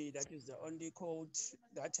for me, that is the only code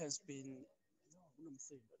that has been,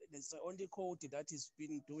 it's the only code that has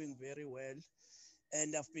been doing very well.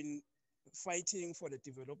 And I've been fighting for the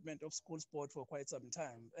development of school sport for quite some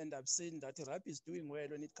time. And I've seen that rugby is doing well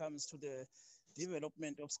when it comes to the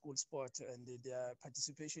development of school sport, and their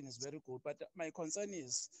participation is very good. But my concern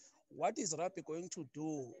is, what is rugby going to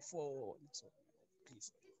do for,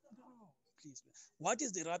 what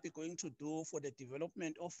is the rugby going to do for the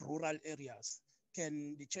development of rural areas?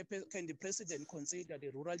 Can the president consider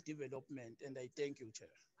the rural development? And I thank you, Chair.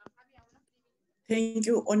 Thank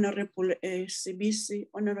you, Honorable Sibisi.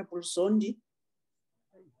 Honorable Zondi.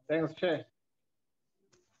 Thanks, Chair.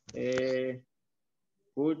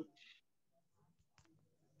 Good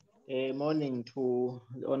morning to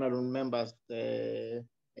the honorable members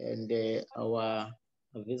and our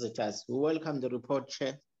visitors. We welcome the report,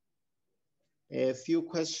 Chair. A few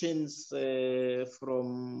questions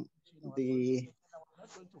from the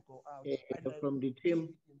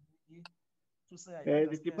team.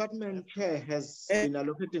 The department chair has been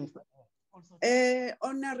allocating.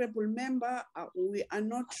 Honorable member, we are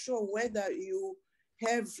not sure whether you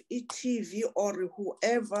have ETV or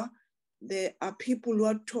whoever. There are people who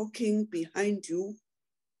are talking behind you.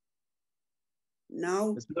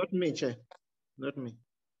 Now. It's not me, Chair. Not me.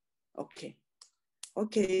 Okay.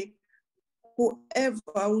 Okay. Whoever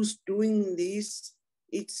who's doing this,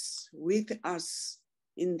 it's with us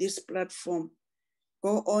in this platform.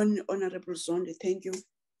 Go on, Honorable Zondi. Thank you.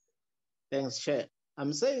 Thanks, Chair.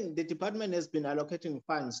 I'm saying the department has been allocating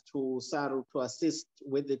funds to SARU to assist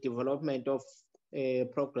with the development of a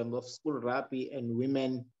program of school rugby and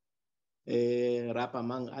women rugby,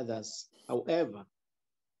 among others. However,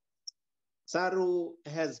 SARU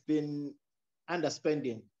has been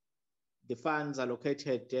underspending the funds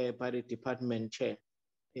allocated by the department chair.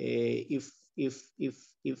 If you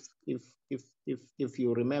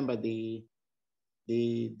remember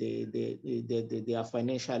their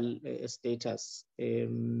financial status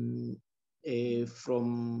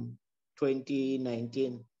from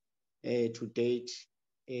 2019 to date,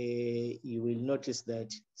 you will notice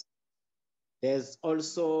that there's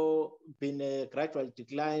also been a gradual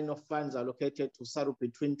decline of funds allocated to SARU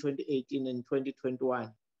between 2018 and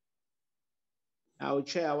 2021. Now,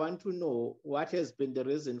 Chair, I want to know what has been the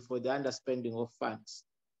reason for the underspending of funds.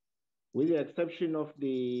 with the exception of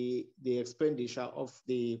the expenditure of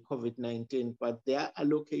the COVID-19, but their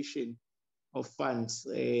allocation of funds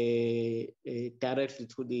directly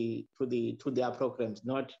to their programs,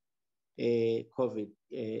 not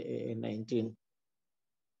COVID-19.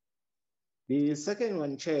 The second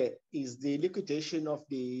one, Chair, is the liquidation of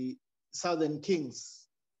the Southern Kings.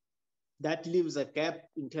 That leaves a gap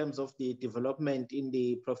in terms of the development in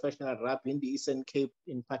the professional rugby in the Eastern Cape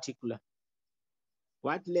in particular.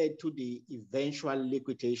 What led to the eventual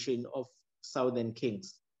liquidation of Southern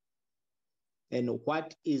Kings? And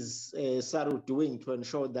what is SARU doing to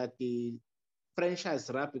ensure that the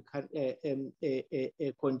franchise rugby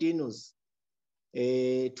continues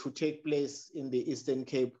to take place in the Eastern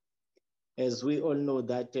Cape? As we all know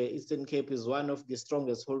that Eastern Cape is one of the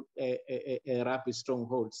strongest rugby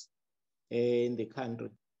strongholds in the country.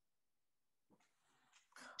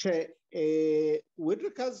 Chair, with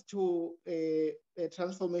regards to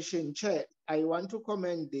transformation, Chair, I want to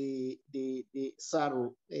commend the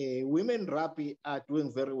SARU. Women rugby are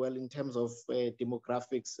doing very well in terms of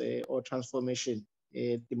demographics or transformation,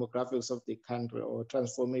 demographics of the country or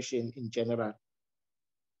transformation in general.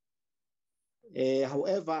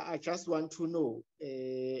 However, I just want to know,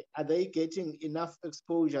 are they getting enough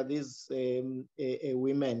exposure, these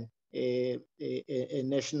women,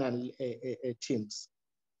 national teams?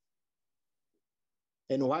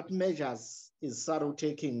 And what measures is SARU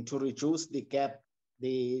taking to reduce the gap,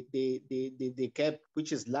 the gap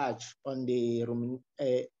which is large on the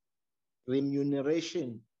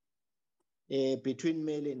remuneration between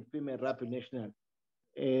male and female rugby national?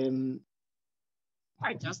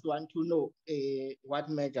 I just want to know what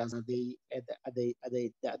measures are they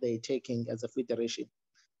taking as a federation.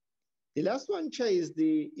 The last one, Chair, is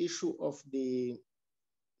the issue of the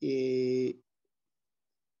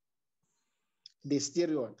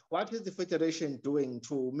steroid. What is the federation doing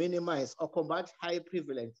to minimize or combat high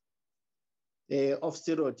prevalence of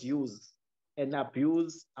steroid use and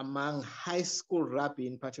abuse among high school rugby,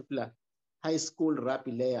 in particular, high school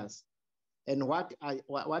rugby players? And what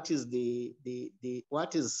is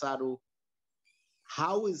SARU?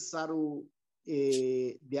 How is SARU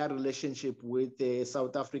their relationship with the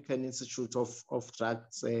South African Institute of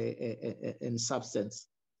Drugs and Substance?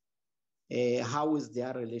 How is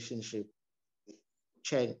their relationship?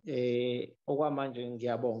 Chair,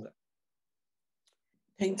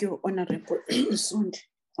 thank you,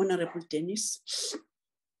 Honorable Dennis.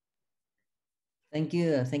 Thank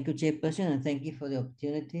you, Chairperson, and thank you for the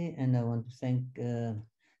opportunity. And I want to thank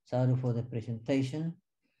SARU for the presentation.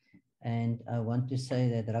 And I want to say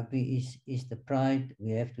that rugby is the pride.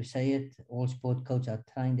 We have to say it. All sport coaches are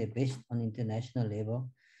trying their best on international level,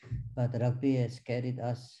 but rugby has carried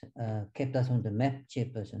us, kept us on the map,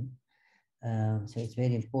 Chairperson. So it's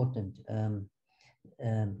very important.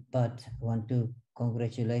 But I want to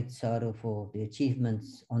congratulate SARU for the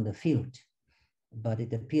achievements on the field. But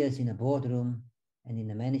it appears in a boardroom and in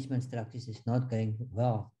the management structures is not going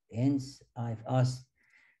well. Hence, I've asked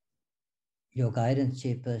your guidance,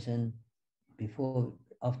 Chairperson,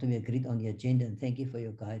 after we agreed on the agenda, and thank you for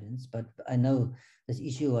your guidance. But I know this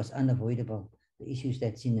issue was unavoidable, the issues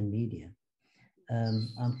that's in the media.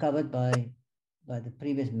 I'm covered by the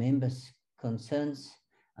previous members' concerns.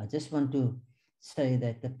 I just want to say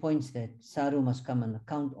that the points that SARU must come and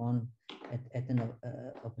account on at an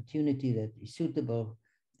opportunity that is suitable,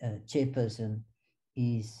 Chairperson,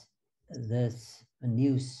 is this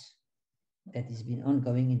news that has been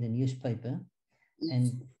ongoing in the newspaper.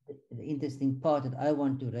 And the interesting part that I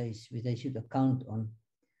want to raise, which they should account on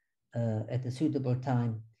at a suitable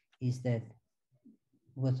time, is that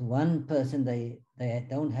with one person, they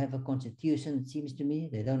don't have a constitution, it seems to me.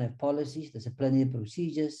 They don't have policies, disciplinary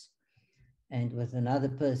procedures. And with another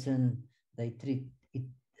person, they treat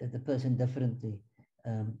the person differently.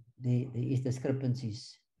 There is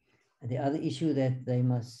discrepancies. And the other issue that they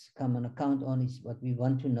must come on account on is what we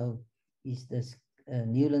want to know is this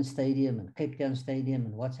Newland Stadium and Cape Town Stadium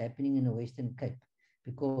and what's happening in the Western Cape.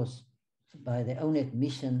 Because by their own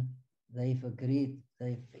admission, they've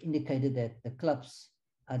indicated that the clubs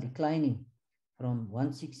are declining from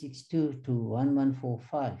 1662 to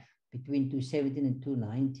 1145 between 2017 and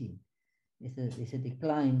 2019. There's a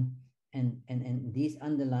decline, and these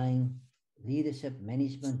underlying leadership,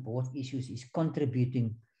 management, board issues is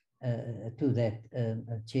contributing to that,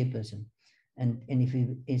 Chairperson. And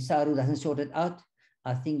if SARU doesn't sort it out,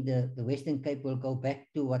 I think the Western Cape will go back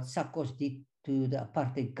to what SACOS did to the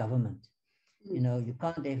apartheid government. You know, you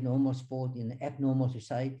can't have normal sport in an abnormal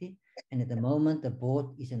society. And at the moment, the board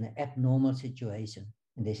is in an abnormal situation.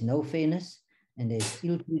 And there's no fairness, and there's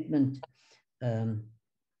ill treatment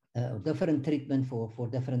different treatment for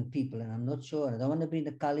different people. And I'm not sure, I don't want to bring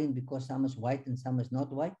the color in because some is white and some is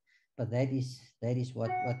not white, but that is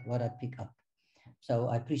what I pick up. So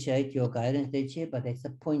I appreciate your guidance there, Chair, but that's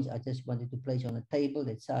the points I just wanted to place on the table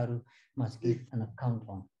that SARU must give an account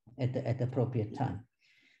on at the appropriate time.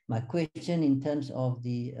 My question in terms of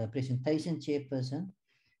the presentation, Chairperson,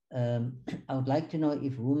 I would like to know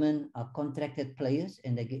if women are contracted players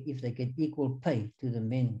and if they get equal pay to the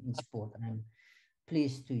men in sport. And I'm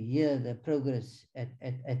pleased to hear the progress at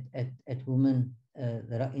women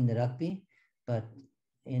in the rugby, but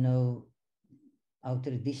you know, our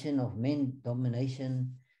tradition of men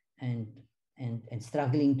domination and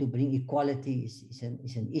struggling to bring equality is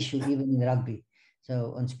an issue even in rugby.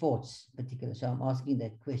 So on sports particularly. So I'm asking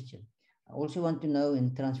that question. I also want to know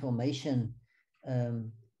in transformation,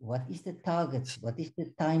 what is the targets? What is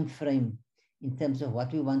the time frame in terms of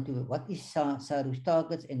what we want to, what is SARU's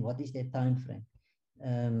targets and what is their time frame?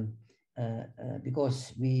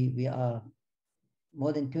 Because we are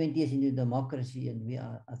more than 20 years into democracy and we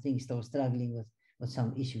are, I think, still struggling with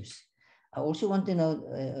some issues. I also want to know,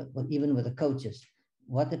 even with the coaches,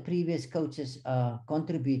 what the previous coaches are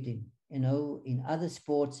contributing. You know, in other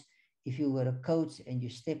sports, if you were a coach and you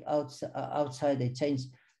step outside, they change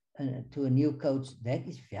to a new coach, that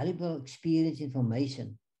is valuable experience,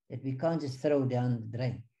 information that we can't just throw down the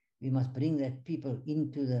drain. We must bring that people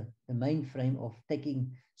into the mainframe of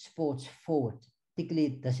taking sports forward,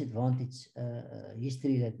 particularly disadvantaged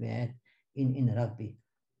history that we had in rugby.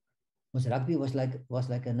 Because rugby was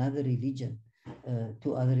like another religion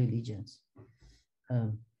to other religions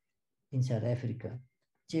in South Africa.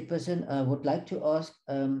 Chairperson, I would like to ask,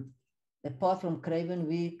 apart from Craven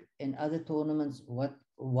Week and other tournaments, what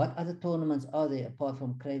other tournaments are there apart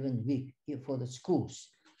from Craven Week for the schools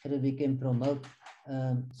so that we can promote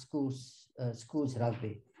schools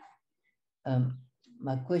rugby?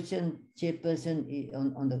 My question, Chairperson,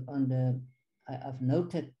 I've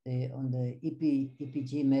noted there on the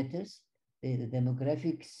EPG matters, the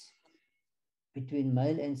demographics between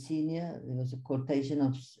male and senior, there was a quotation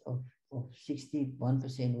of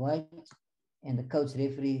 61% white, and the coach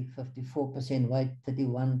referee 54% white,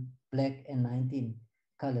 31 black, and 19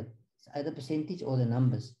 colored. It's either percentage or the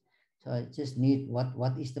numbers. So I just need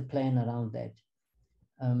what is the plan around that?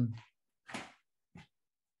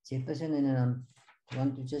 Chairperson, and I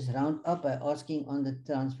want to just round up by asking on the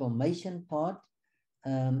transformation part.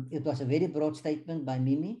 It was a very broad statement by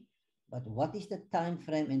Mimi, but what is the time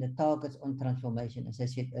frame and the targets on transformation? As I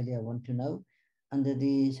said earlier, I want to know. Under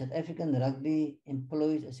the South African Rugby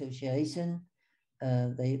Employees Association,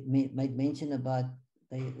 they made mention about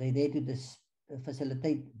they're there to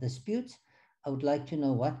facilitate disputes. I would like to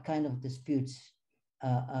know what kind of disputes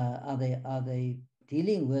are they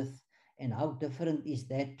dealing with, and how different is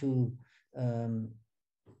that to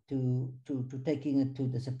taking it to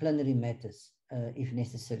disciplinary matters if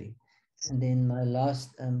necessary. And then my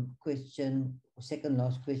last question, second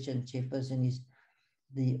last question, Chairperson, is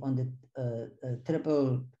on the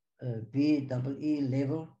triple BEE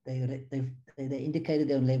level. They indicated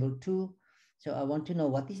they're on level 2. So I want to know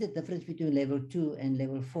what is the difference between level 2 and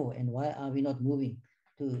level 4, and why are we not moving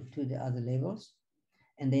to the other levels?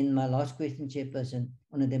 And then my last question, Chairperson,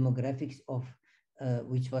 on the demographics of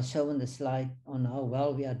which was shown the slide on how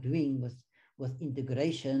well we are doing with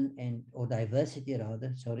integration or diversity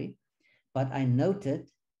rather, sorry. But I noted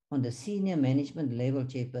on the senior management level,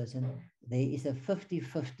 Chairperson, there is a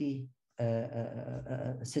 50-50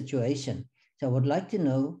 situation. So I would like to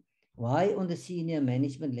know why on the senior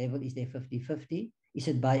management level is there 50-50? Is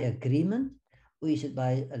it by agreement, or is it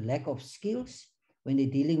by a lack of skills when they're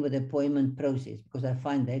dealing with the appointment process? Because I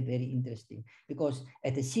find that very interesting. Because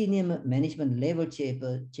at the senior management level,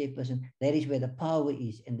 Chairperson, that is where the power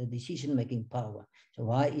is and the decision-making power. So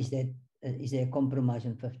why is that? Is there a compromise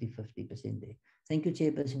on 50-50% there? Thank you,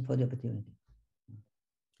 Chairperson, for the opportunity.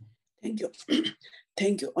 Thank you.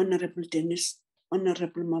 Thank you, Honorable Dennis.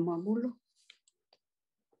 Honorable Mamamulo.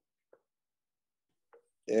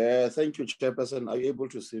 Thank you, Chairperson. Are you able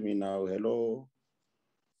to see me now? Hello.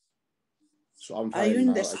 So I'm fine. Are you in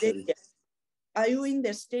now, the stadium? Are you in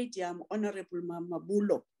the stadium, Honorable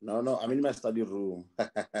Mamabulo? No, I'm in my study room.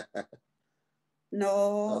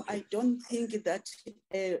 No, Okay. I don't think that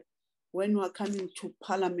when we're coming to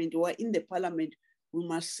Parliament, we're in the Parliament, we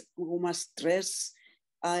must dress,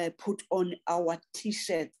 put on our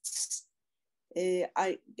T-shirts.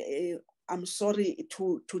 I'm sorry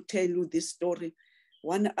to tell you this story.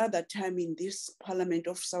 One other time in this Parliament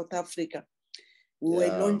of South Africa, we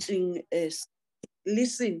were launching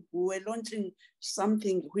we were launching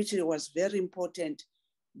something which was very important.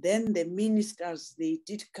 Then the ministers, they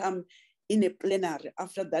did come in a plenary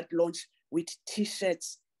after that launch with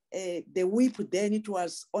T-shirts. The whip, then it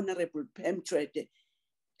was Honorable Pemtred.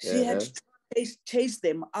 She had to chase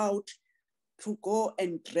them out to go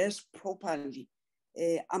and dress properly.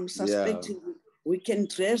 I'm suspecting we can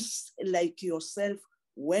dress like yourself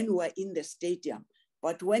when we're in the stadium,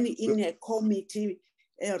 but when in a committee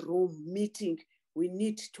room meeting, we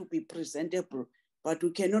need to be presentable, but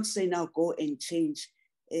we cannot say now go and change.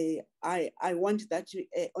 I want that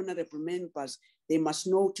honorable members, they must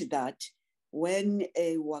note that when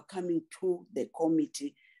we're coming to the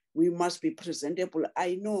committee, we must be presentable.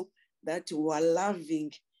 I know that we are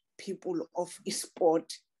loving people of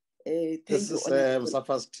sport. This is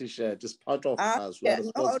Safa's t-shirt. It's part of us. We are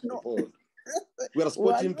sports people. We are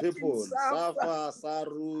sporting people. Safa,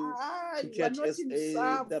 SARU, Ticket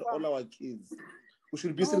SA, they're all our kids. We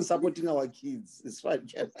should be still supporting our kids. It's fine.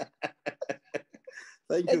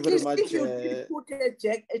 Thank you very much. If you put a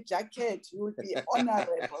jacket, you will be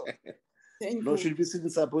honorable. Thank you. No, should be still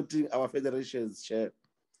supporting our federations, Chair.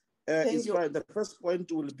 It's fine. The first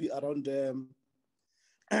point will be around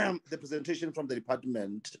the presentation from the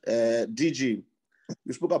department. DG,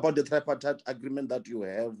 you spoke about the tripartite agreement that you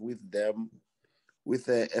have with them, with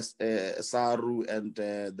SARU and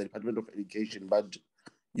the Department of Education, but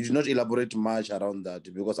you did not elaborate much around that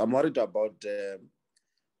because I'm worried about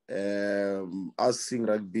us seeing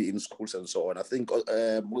rugby in schools and so on. I think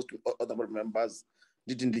most other members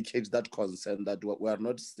did indicate that concern that we are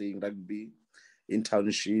not seeing rugby in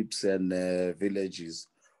townships and villages.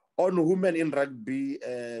 On women in rugby,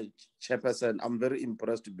 Chairperson, I'm very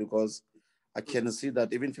impressed because I can see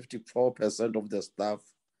that even 54% of the staff,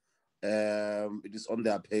 it is on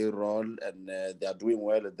their payroll and they are doing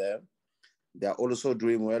well there. They are also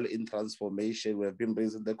doing well in transformation. We have been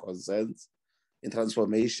raising the concerns in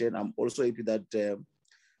transformation. I'm also happy that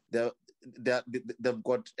they've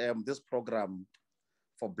got this program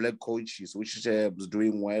for Black coaches, which is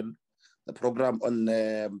doing well. The program on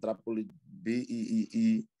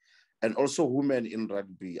BEEE and also women in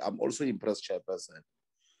rugby. I'm also impressed, Chairperson.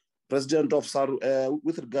 President of SARU,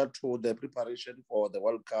 with regard to the preparation for the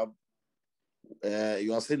World Cup,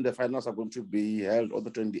 you are saying the finals are going to be held on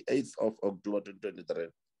the 28th of October 2023.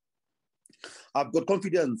 I've got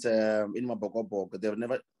confidence in Mabokobok. They've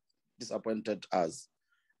never disappointed us.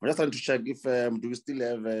 I'm just trying to check if do we still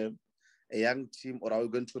have a young team, or are we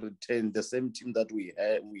going to retain the same team that we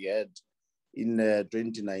had in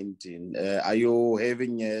 2019? Are you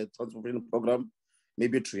having a transformation program,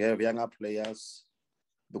 maybe to have younger players?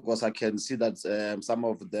 Because I can see that some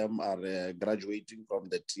of them are graduating from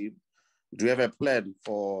the team. Do you have a plan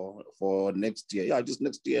for next year? Yeah, just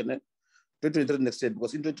next year, 2023 next year,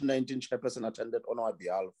 because in 2019, Chairperson attended on our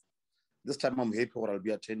behalf. This time I'm happy I'll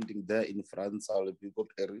be attending there in France. I'll be in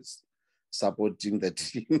Paris, supporting the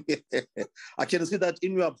team. I can see that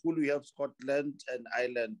in your pool, we have Scotland and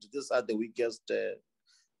Ireland. These are the weakest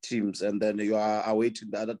teams, and then you are awaiting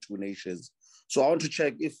the other two nations. So I want to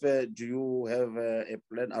check if do you have a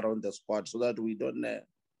plan around the squad so that we don't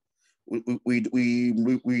we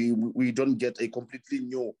don't get a completely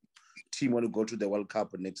new team when we go to the World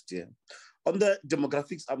Cup next year. On the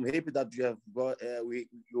demographics, I'm happy that you have got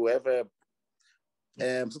you have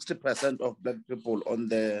 60% of Black people on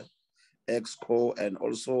the EXCO and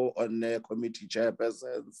also on committee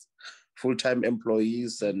chairpersons, full-time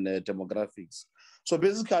employees, and demographics. So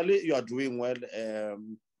basically, you are doing well,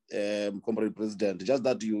 Comrade President. Just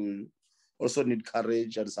that you also need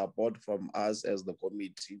courage and support from us as the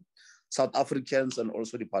committee, South Africans, and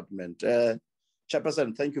also department.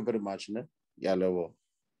 Chairperson, thank you very much.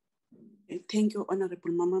 Thank you,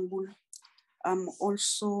 Honorable Mamambula.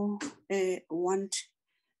 Also want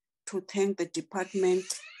to thank the department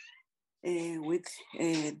with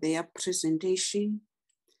their presentation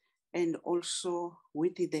and also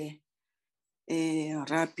with the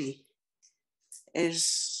Rugby.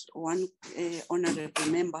 As one honorable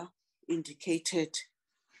member indicated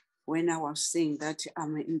when I was saying that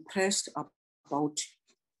I'm impressed about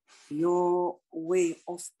your way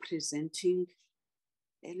of presenting,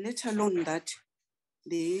 let alone that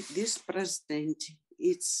this president,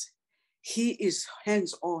 he is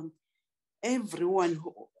hands-on. Everyone,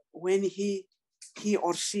 when he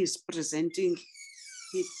or she is presenting,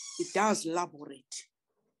 he does elaborate,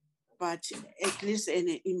 but at least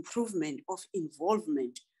an improvement of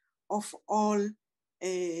involvement of all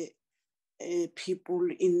people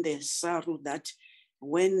in the SARU, that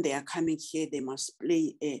when they are coming here, they must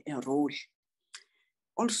play a role.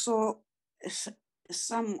 Also,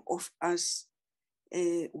 some of us,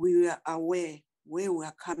 we were aware where we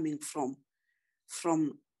are coming from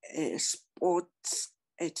sports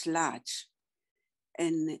at large.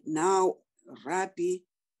 And now Rugby,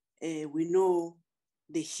 we know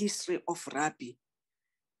the history of Rugby.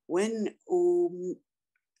 When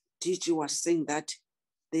DG was saying that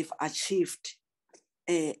they've achieved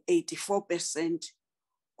 84%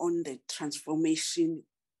 on the transformation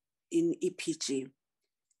in EPG,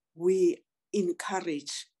 we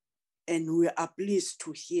encourage and we are pleased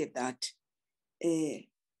to hear that.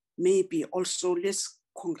 Maybe also let's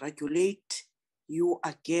congratulate you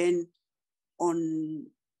again on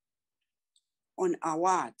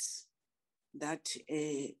awards that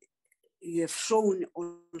you have shown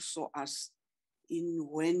also us in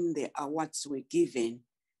when the awards were given,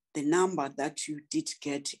 the number that you did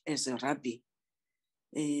get as a Rugby.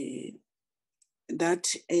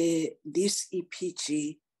 That this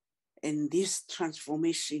EPG and this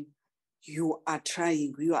transformation, you are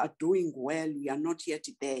trying, you are doing well, you are not yet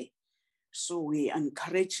there. So we are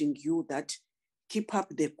encouraging you that keep up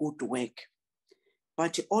the good work.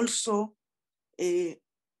 But also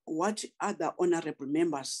what other honorable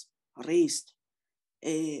members raised,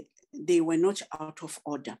 they were not out of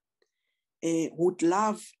order. Would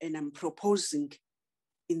love, and I'm proposing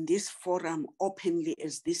in this forum openly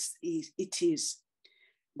as this is, it is,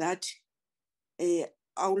 that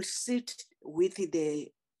I will sit with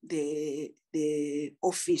the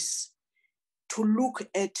office to look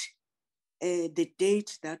at the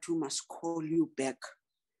date that we must call you back,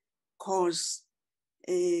 because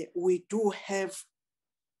we do have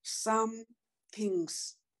some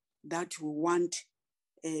things that we want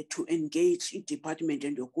to engage in department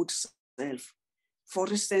and your good self. For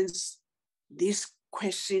instance, this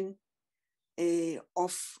question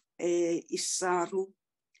of SARU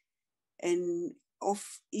and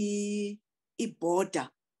of border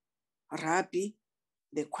Rugby,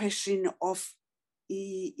 the question of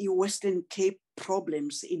Western Cape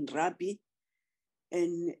problems in Rugby,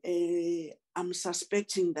 and I'm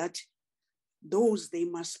suspecting that those, they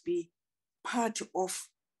must be part of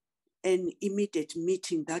an immediate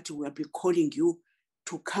meeting that we'll be calling you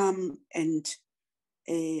to come and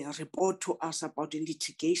report to us about the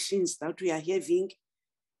litigations that we are having,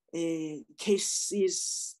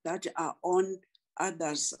 cases that are on,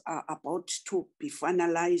 others are about to be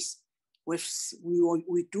finalized. We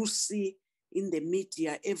do see in the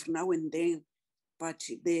media every now and then, but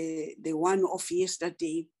the one of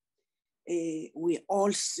yesterday, we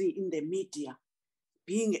all see in the media,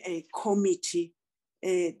 being a committee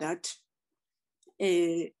that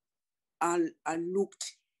are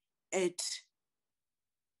looked at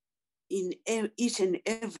in each and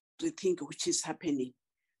everything which is happening.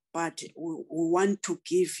 But we want to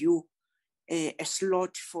give you a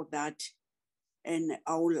slot for that. And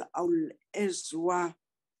I'll as well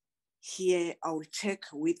here, I'll check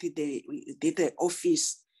with the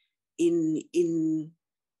office in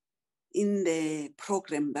the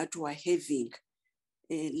program that we're having,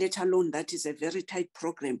 let alone that is a very tight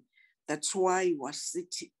program. That's why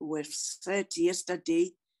we've said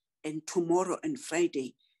yesterday and tomorrow and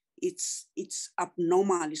Friday. It's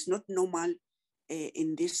abnormal. It's not normal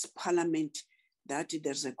in this parliament that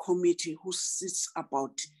there's a committee who sits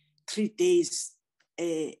about 3 days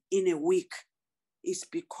in a week. It's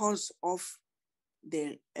because of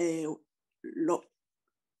the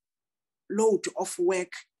load of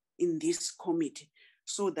work in this committee.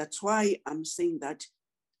 So that's why I'm saying that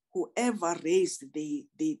whoever raised the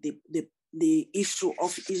issue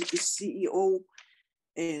of CEO,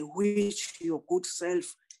 which your good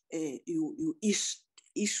self, you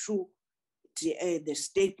issue the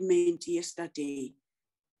statement yesterday,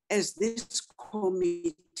 as this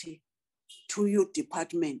committee to your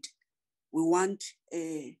department, we want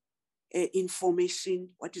information,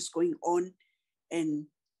 what is going on, and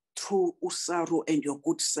through SARU and your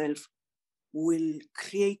good self will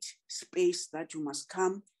create space that you must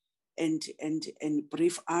come and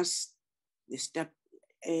brief us the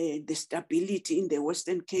stability in the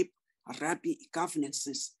Western Cape Rugby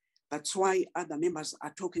governances. That's why other members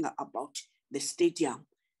are talking about the stadium.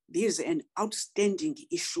 These are an outstanding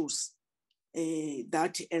issues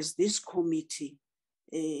that as this committee,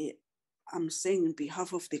 I'm saying on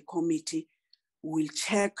behalf of the committee, we'll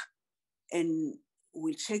check and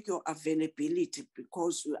we'll check your availability,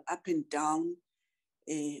 because you're up and down.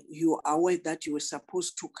 You are aware that you were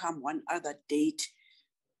supposed to come one other date.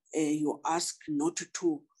 You asked not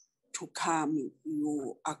to come.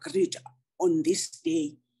 You agreed on this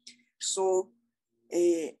day. So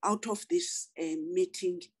out of this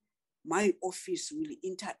meeting, my office will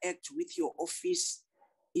interact with your office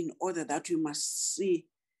in order that we must see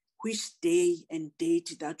which day and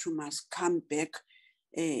date that we must come back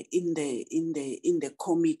in the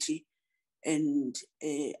committee. And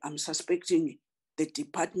I'm suspecting the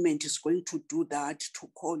department is going to do that, to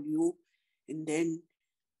call you. And then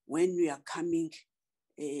when we are coming,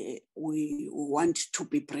 we want to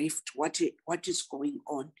be briefed what is going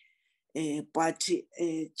on. But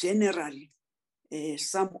generally,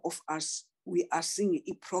 some of us, we are seeing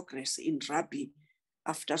a progress in rugby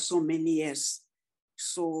after so many years.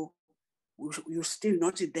 So you're still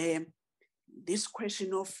not there. This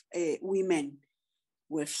question of women,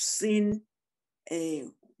 we've seen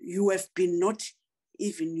you have been not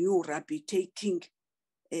even you, Rugby, taking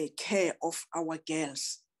care of our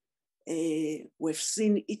girls. We've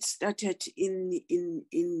seen it started in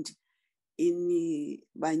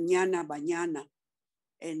Banyana,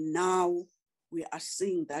 and now we are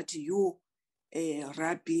seeing that you,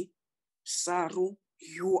 Rugby, SARU,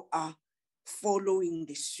 you are following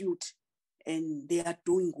the suit, and they are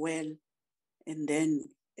doing well. And then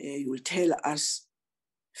you will tell us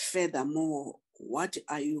furthermore, what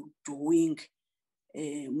are you doing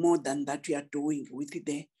more than that you are doing with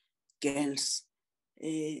the girls?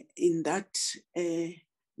 In that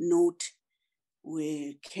note,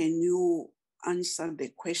 can you answer the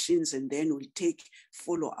questions, and then we'll take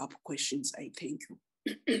follow-up questions? I thank you.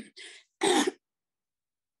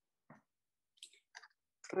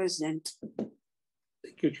 President.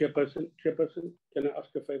 Thank you, Chairperson. Chairperson, can I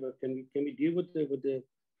ask a favor? Can we deal with the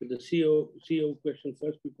CEO question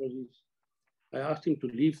first, because I asked him to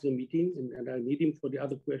leave the meeting, and I need him for the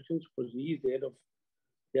other questions because he is the head of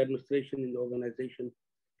the administration in the organization.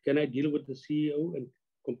 Can I deal with the CEO and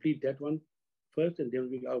complete that one first, and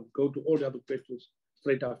then I'll go to all the other questions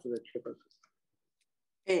straight after that,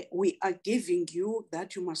 Chairperson? We are giving you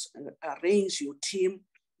that you must arrange your team.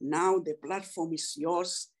 Now the platform is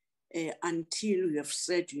yours until you have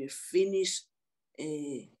said you have finished.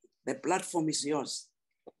 The platform is yours.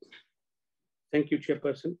 Thank you,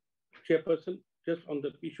 Chairperson. Chairperson, just on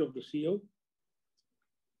the issue of the CEO,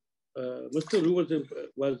 Mr. Ru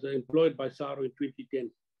was employed by SARU in 2010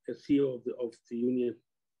 as CEO of the union.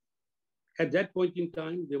 At that point in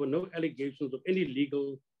time, there were no allegations of any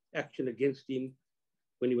legal action against him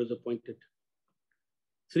when he was appointed.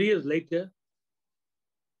 3 years later,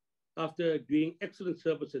 after doing excellent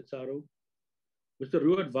service at SARU, Mr.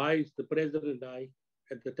 Ru advised the president and I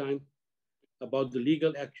at the time about the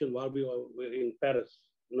legal action while we were in Paris,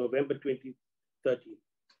 November 2013.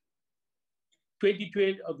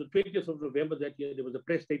 On the 20th of November that year, there was a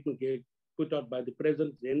press statement put out by the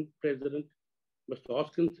then president, Mr.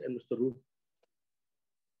 Hoskins and Mr. Ru.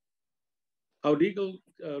 Our legal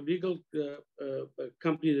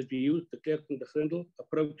company that we used, the Clerk and the Grendel,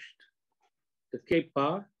 approached the Cape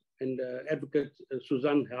Bar and advocate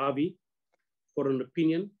Suzanne Harvey for an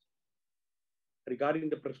opinion regarding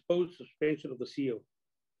the proposed suspension of the CEO.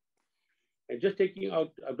 And just taking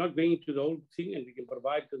out, I'm not going into the whole thing, and we can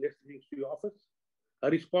provide the necessary things to your office. Her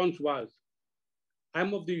response was,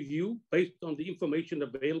 I'm of the view, based on the information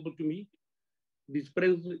available to me, it is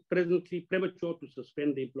presently premature to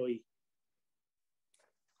suspend the employee.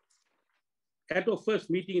 At our first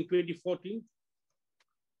meeting in 2014,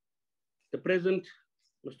 the president,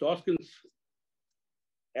 Mr. Hoskins,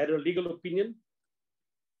 had a legal opinion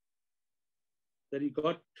that he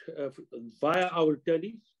got via our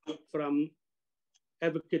attorneys from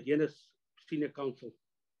Advocate Yennis Senior Counsel.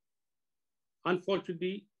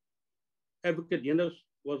 Unfortunately, Advocate Yennis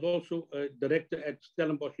was also a director at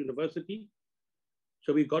Stellenbosch University,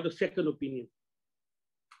 so we got a second opinion.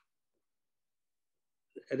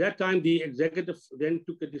 At that time, the executive then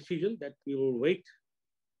took a decision that we will wait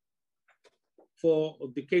for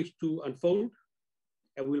the case to unfold,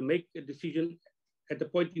 and we'll make a decision at the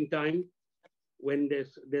point in time when the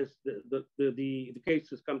case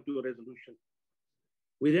has come to a resolution.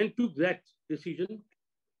 We then took that decision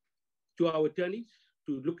to our attorneys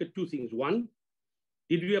to look at 2 things. 1,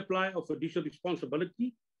 did we apply of additional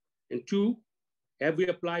responsibility? And 2, have we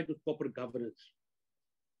applied with corporate governance?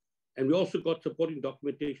 And we also got supporting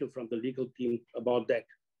documentation from the legal team about that.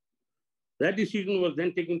 That decision was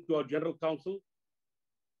then taken to our general counsel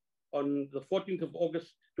on the 14th of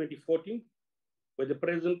August, 2014, where the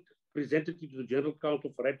president presented it to the general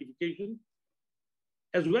counsel for ratification,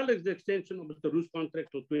 as well as the extension of Mr. Ru's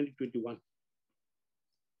contract till 2021.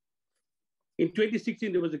 In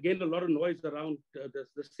 2016, there was again a lot of noise around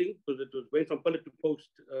this thing, because it was going from pillar to post,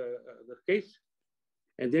 the case.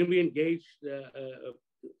 And then we engaged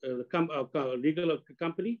our legal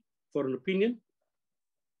company for an opinion.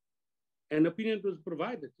 An opinion was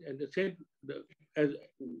provided, and it said, as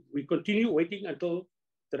we continue waiting until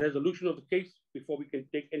the resolution of the case before we can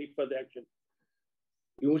take any further action.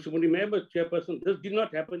 You should remember, Chairperson, this did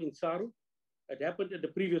not happen in SARU. It happened at the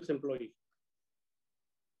previous employee.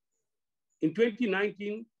 In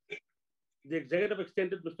 2019, the executive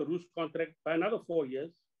extended Mr. Roos' contract by another 4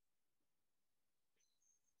 years.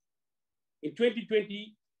 In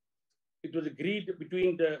 2020, it was agreed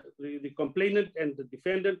between the complainant and the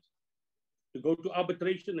defendant to go to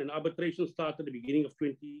arbitration, and arbitration started at the beginning of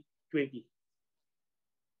 2020.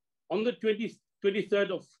 On the 23rd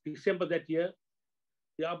of December that year,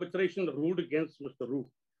 the arbitration ruled against Mr. Roos.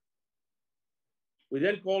 We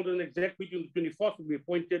then called an exec meeting on the 24th, and we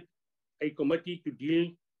appointed a committee to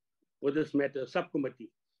deal with this matter, a subcommittee.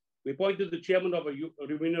 We appointed the chairman of a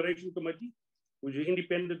remuneration committee, who's an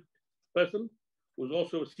independent person, who's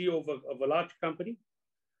also a CEO of a large company.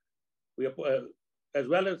 We, as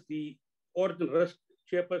well as the audit and risk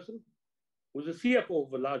chairperson, who's a CFO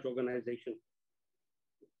of a large organization.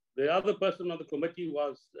 The other person on the committee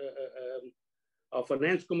was our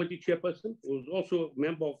finance committee chairperson, who was also a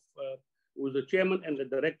member of, who was the chairman and the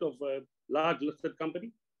director of a large listed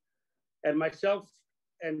company, and myself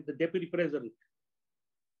and the deputy president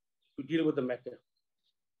to deal with the matter.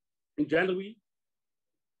 In January,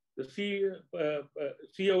 the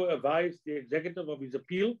CEO advised the executive of his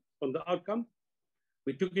appeal on the outcome.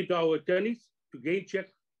 We took it to our attorneys to again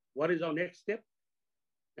check what is our next step.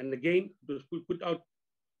 And again, it was put out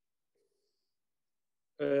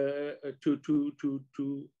to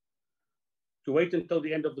wait until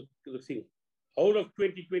the end of the thing. Whole of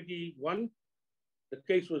 2021, the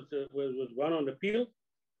case was run on appeal.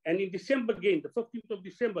 And in December again, the 15th of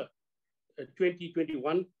December,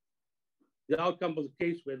 2021, the outcome of the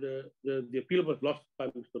case where the appeal was lost by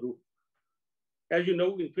Mr. Roos. As you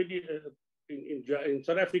know, in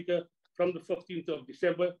South Africa, from the 15th of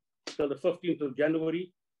December till the 15th of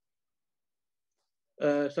January,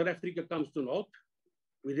 South Africa comes to an halt.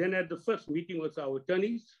 We then had the first meeting with our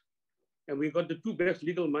attorneys, and we got the two best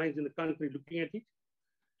legal minds in the country looking at it.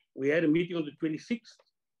 We had a meeting on the 26th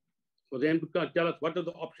for them to tell us what are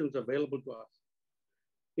the options available to us.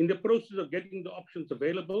 In the process of getting the options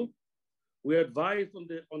available, we advised on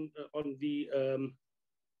the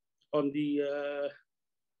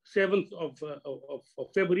 7th of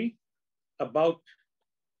February about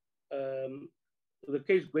the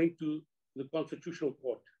case going to the Constitutional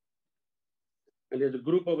Court. And there's a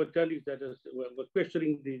group of attorneys that were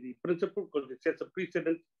questioning the principle because it sets a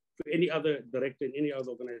precedent for any other director in any other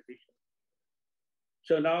organization.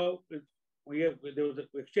 So now there was an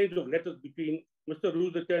exchange of letters between Mr.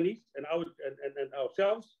 Roos' attorneys and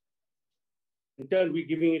ourselves. In turn, we're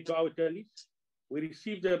giving it to our attorneys. We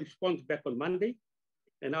received a response back on Monday,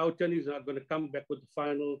 and our attorneys are going to come back with the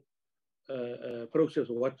final process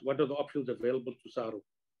of what are the options available to SARU.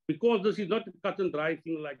 Because this is not a cut and dry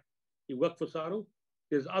thing like you work for SARU,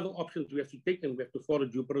 there's other options we have to take, and we have to follow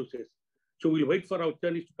due process. So we'll wait for our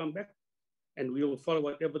attorneys to come back, and we will follow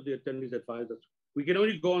whatever the attorneys advise us. We can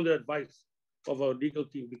only go on the advice of our legal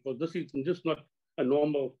team because this is just not a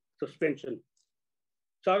normal suspension.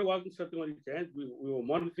 SARU wasn't sitting on its hands. We were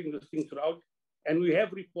monitoring this thing throughout, and we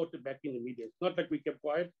have reported back in the media. It's not like we kept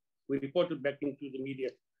quiet. We reported back into the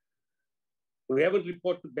media. We haven't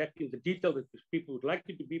reported back in the detail that people would like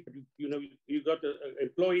it to be, but you got an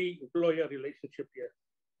employee-employer relationship here,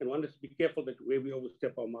 and one has to be careful that way we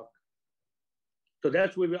overstep our mark. So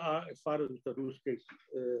that's where we are as far as the Roos case,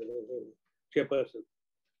 Chairperson.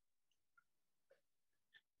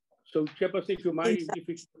 So, Chairperson, if you mind,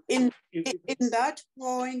 in that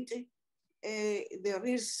point, there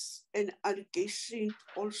is an allegation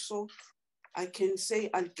also. I can say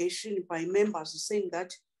allegation by members saying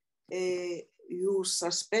that you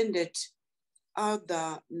suspended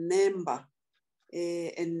other member,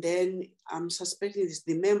 and then I'm suspecting it's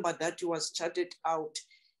the member that was charted out.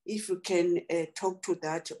 If you can talk to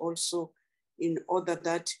that also, in order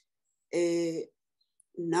that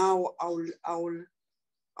now I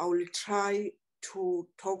will try to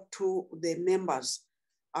talk to the members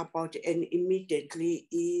about an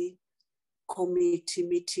immediately committee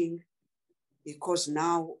meeting, because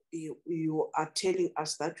now you are telling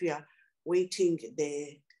us that we are waiting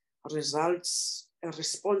the results,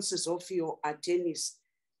 responses of your attorneys.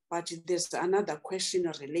 But there's another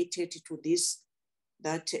question related to this,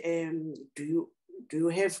 that do you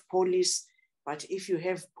have police? But if you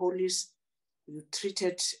have police, you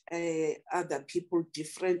treated other people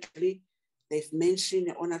differently. They've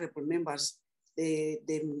mentioned, honorable members, the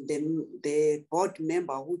board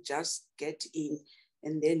member who just get in,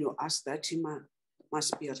 and then you ask that he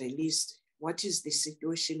must be released. What is the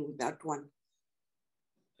situation with that one?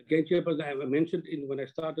 Again, Chairperson, I mentioned when I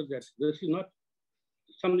started that this is not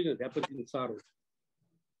something that happened in SARU.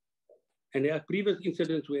 And there are previous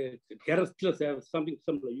incidents where Gareth killers have something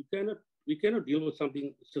similar. We cannot deal with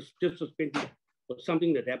something just suspended was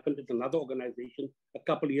something that happened at another organization a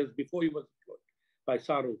couple of years before he was employed by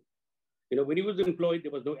SARU. You know, when he was employed,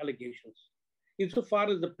 there was no allegations. Insofar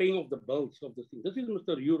as the paying of the bills of the thing, this is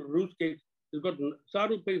Mr. Ru's case. He's got,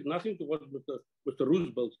 SARU pays nothing towards Mr.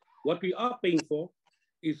 Ru's bills. What we are paying for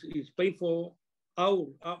is paying for our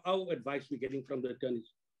advice we're getting from the attorneys.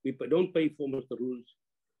 We don't pay for Mr. Ru's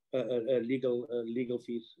legal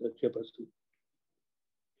fees, Chairperson.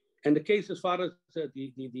 And the case, as far as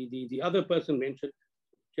the other person mentioned,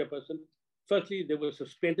 Chairperson, firstly, they were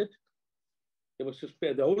suspended.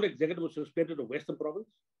 The whole executive was suspended of Western Province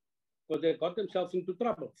because they got themselves into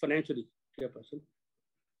trouble financially, Chairperson.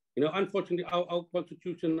 You know, unfortunately, our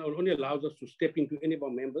constitution only allows us to step into any of our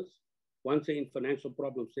members once they're in financial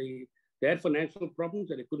problems. They had financial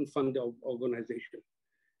problems and they couldn't fund their organization.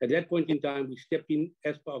 At that point in time, we stepped in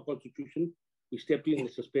as per our constitution. We stepped in and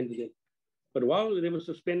suspended them. But while they were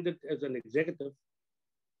suspended as an executive,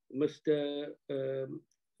 the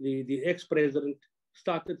ex-president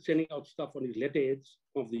started sending out stuff on his letterheads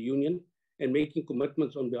of the union and making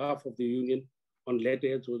commitments on behalf of the union on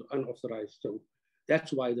letterheads was unauthorized. So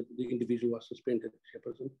that's why the individual was suspended,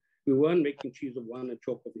 Chairperson. We weren't making cheese of one and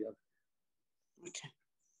chalk of the other. Okay.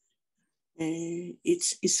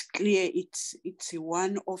 It's clear it's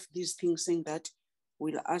one of these things saying that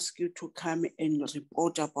we'll ask you to come and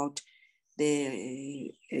report about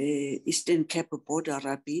the Eastern Cape border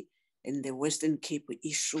rugby and the Western Cape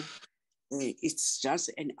issue. It's just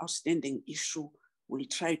an outstanding issue. We'll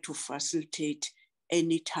try to facilitate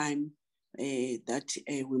any time that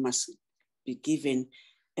we must be given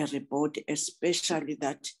a report, especially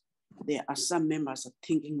that there are some members are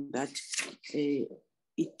thinking that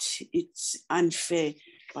it's unfair,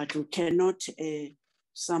 but we cannot,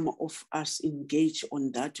 some of us engage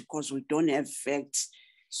on that because we don't have facts.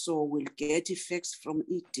 So we'll get facts from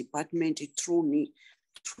each department through me,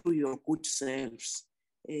 through your good selves.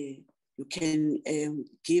 You can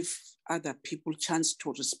give other people chance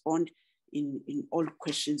to respond in all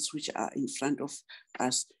questions which are in front of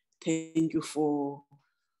us. Thank you for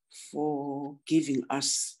giving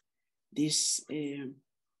us this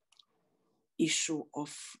issue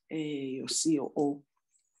of your COO.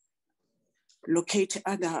 Locate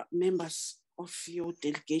other members of your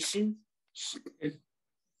delegation.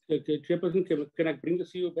 Chairperson, can I bring the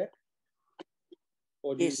CEO back?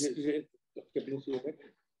 Or yes. Bring the CEO back?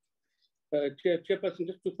 Chairperson,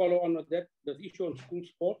 just to follow on with that, the issue on school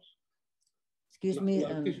sports. Excuse me,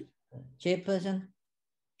 Chairperson.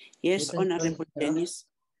 Yes, Honorable Dennis.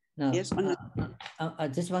 No, yes, I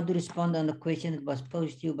just want to respond on the question that was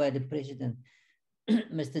posed to you by the President.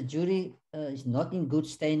 Mr. Jury is not in good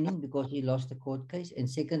standing because he lost the court case. And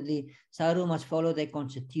secondly, SARU must follow their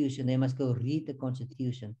constitution. They must go read the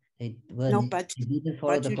constitution. They didn't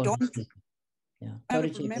follow the constitution. Yeah.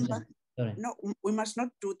 Sorry, remember, no, we must not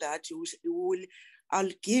do that. I'll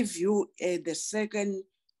give you the second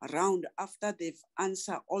round after they've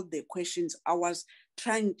answered all the questions. I was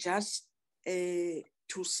trying just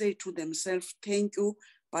to say to themselves, thank you.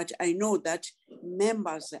 But I know that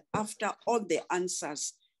members, after all the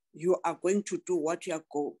answers, you are going to do what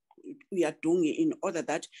we are doing in order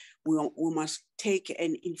that we must take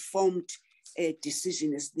an informed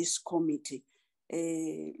decision as this committee.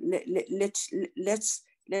 Let's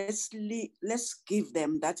give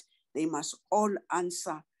them that they must all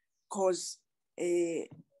answer, because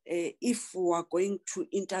if we are going to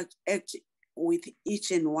interact with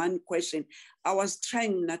each and one question, I was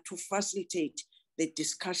trying not to facilitate the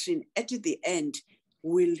discussion. At the end,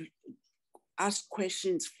 we'll ask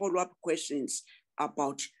questions, follow-up questions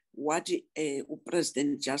about what the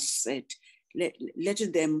President just said.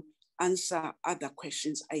 Let them answer other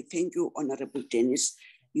questions. I thank you, Honorable Dennis.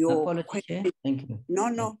 Your question, thank you.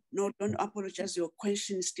 No, don't apologize. Your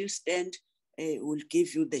questions still stand. We'll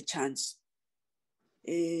give you the chance.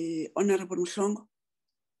 Honorable Mhlongo.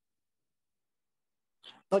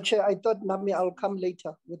 No, Chair, I thought, Nami, I'll come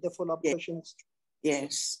later with the follow-up questions.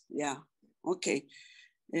 Yes, yeah, okay.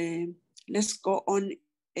 Let's go on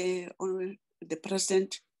the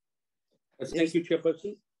President. Thank you,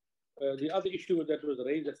 Chairperson. The other issue that was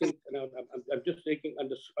raised, I think, and I'm just taking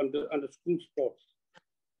under school sports.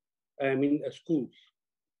 I mean, schools.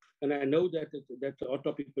 And I know that that's our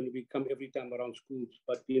topic when we come every time around schools.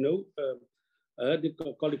 But, you know, I heard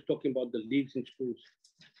the colleagues talking about the leagues in schools.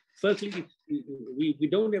 Firstly, we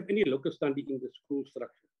don't have any locus standi in the school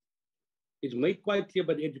structure. It's made quite clear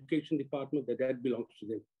by the education department that belongs to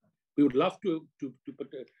them. We would love to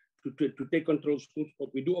take control of school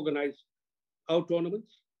sport. We do organize our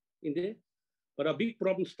tournaments in there, but our big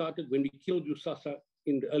problem started when we killed USASA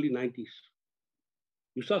in the early 90s.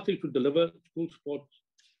 USASA used to deliver school sports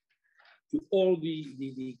to all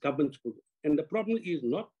the government schools. And the problem is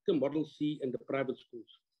not the Model C and the private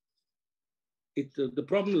schools. The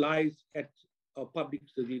problem lies at our public,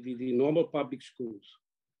 the normal public schools.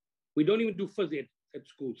 We don't even do phys ed at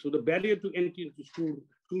school. So the barrier to entry into school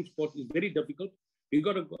sport is very difficult. We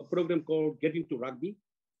got a program called Get Into Rugby,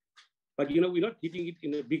 but we're not hitting it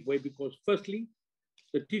in a big way because firstly,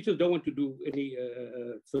 the teachers don't want to do any,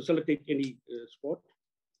 facilitate any sport.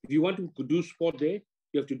 If you want to do sport there,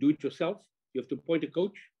 you have to do it yourself. You have to appoint a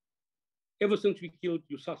coach. Ever since we killed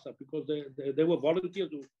USASA, because they were volunteers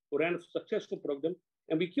who ran a successful program,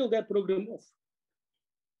 and we killed that program off.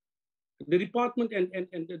 The department and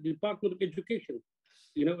the Department of Education,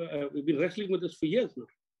 we've been wrestling with this for years now.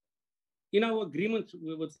 In our agreements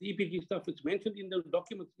with EPG stuff, it's mentioned in the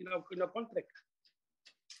documents in our contract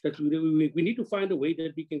that we need to find a way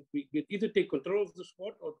that we can either take control of the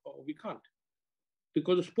sport or we can't.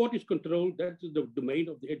 Because the sport is controlled, that's the domain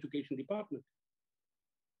of the education department.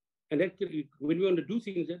 And that, when we want to do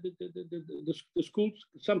things, the schools,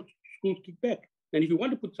 some schools kick back. And if you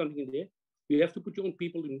want to put something in there, you have to put your own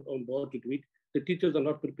people on board to do it. The teachers are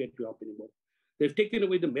not prepared to help anymore. They've taken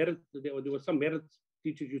away the merits. There were some merits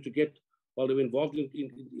teachers used to get while they were involved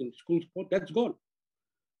in school sport. That's gone.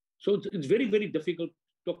 So it's very, very difficult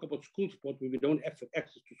to talk about school sport when we don't have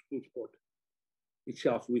access to school sport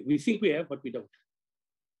itself. We think we have, but we don't.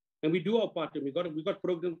 And we do our part, and we got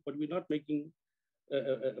programs, but we're not making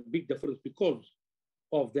a big difference because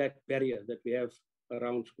of that barrier that we have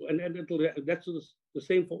around school. And that's the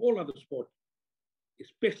same for all other sports,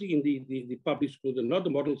 especially in the public schools and not the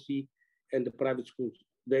Model C and the private schools.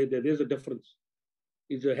 There's a difference.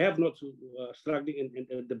 Is a have-nots struggling,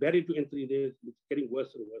 and the barrier to entry there is getting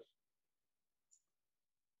worse and worse.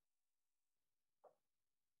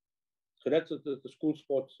 So that's the school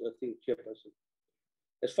sports thing, Chairperson.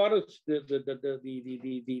 As far as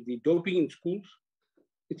the doping in schools,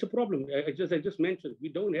 it's a problem. I just mentioned, we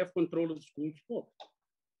don't have control of school sport.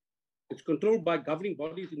 It's controlled by governing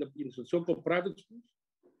bodies in the so-called private schools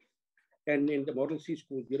and in the Model C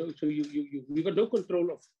schools. So we got no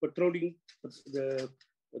control of controlling the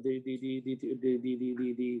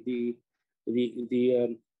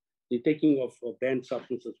taking of banned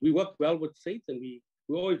substances. We work well with SAIDs, and we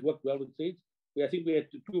always work well with SAIDs. I think we had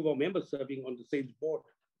two of our members serving on the SAIDs board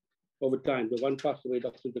over time. The one passed away,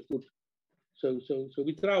 Dr. Dakut. So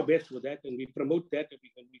we try our best with that, and we promote that, and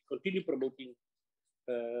we continue promoting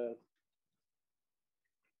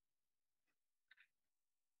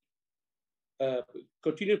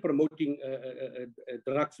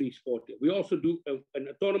drug-free sport. We also do in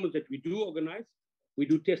a tournament that we do organize. We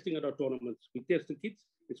do testing at our tournaments. We test the kids.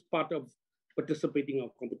 It's part of participating in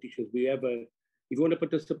our competitions. We have if you want to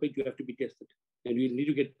participate, you have to be tested, and you need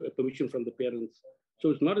to get permission from the parents. So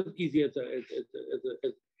it's not as easy as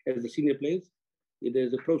the senior players.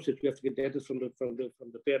 There's a process. You have to get data from the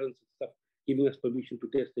parents and stuff, giving us permission to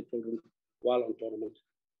test the children while on tournament.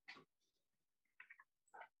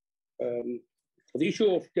 The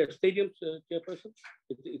issue of stadiums, Chairperson,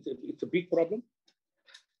 it's a big problem,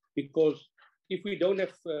 because if we don't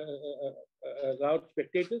have allowed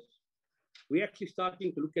spectators, we're actually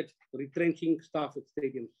starting to look at retrenching staff at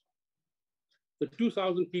stadiums. The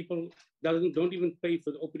 2,000 people don't even pay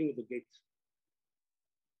for the opening of the gates.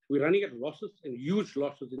 We're running at losses, and huge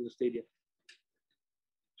losses in the stadium.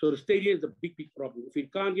 So the stadium is a big, big problem. If we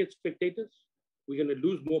can't get spectators, we're going to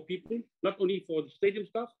lose more people, not only for the stadium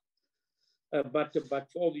staff, but for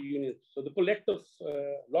all the unions. So the collective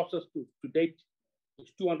losses to date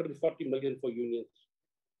is 240 million for unions.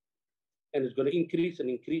 And it's going to increase and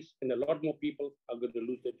increase, and a lot more people are going to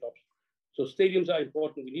lose their jobs. So stadiums are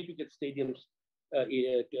important. We need to get stadiums,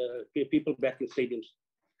 people back in stadiums.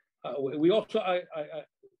 We also,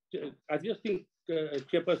 I just think,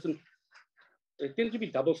 Chairperson, there tends to be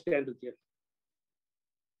double standards here.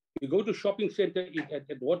 You go to shopping center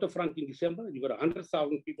at Waterfront in December, you've got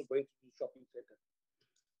 100,000 people going to the shopping center.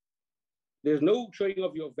 There's no showing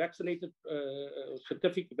of your vaccinated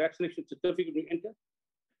vaccination certificate when you enter.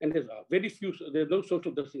 And there's very few, there's no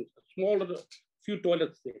social distancing, smaller, few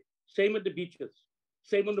toilets there. Same at the beaches,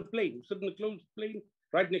 same on the plane. You sit in the closed plane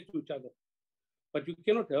right next to each other. But you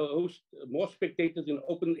cannot host more spectators in an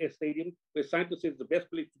open air stadium, where scientists say it's the best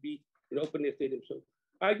place to be in an open air stadium. So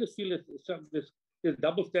I just feel that there's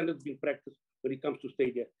double standards being practiced when it comes to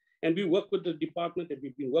stadia. And we work with the department, and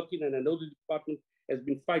we've been working, and I know the department has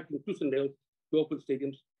been fighting tooth and nail to open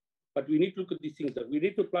stadiums. But we need to look at these things. We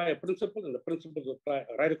need to apply a principle, and the principles apply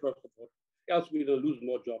right across the board. Else we will lose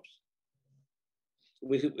more jobs. The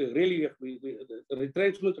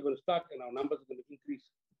retrenchments are going to start, and our numbers are going to increase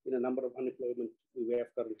in the number of unemployment we have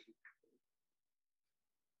currently.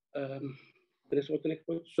 What's the next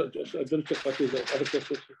point? So I don't check what is the other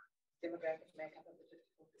question. Demographic makeup of the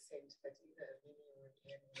 54%, but either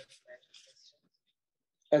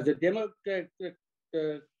as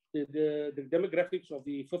the demographics of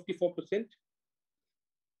the 54%,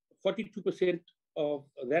 42% of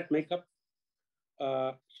that makeup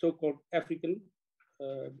are so-called African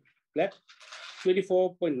Black,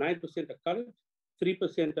 24.9% are colored,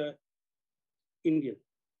 3% are Indian,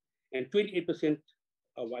 and 28%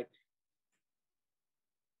 are white.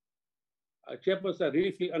 Chairperson, I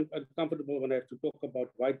really feel uncomfortable when I have to talk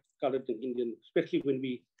about white, colored, and Indian, especially when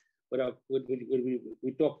we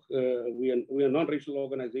talk. We are a non-racial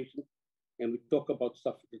organization, and we talk about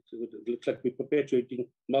stuff. It looks like we're perpetuating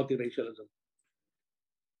multiracialism.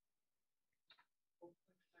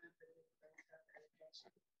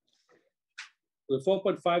 The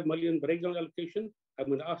 4.5 million breakdown allocation, I'm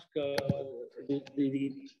going to ask the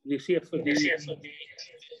CFO.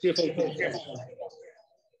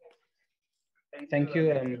 Thank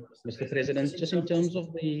you, Mr. President. Just in terms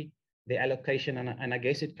of the allocation, and I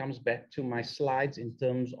guess it comes back to my slides in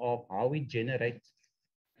terms of how we generate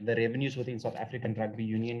the revenues within South African Rugby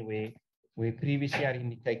Union, where previously I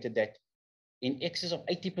indicated that in excess of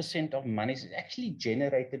 80% of money is actually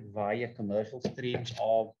generated via commercial streams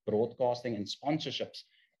of broadcasting and sponsorships.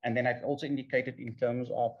 And then I've also indicated in terms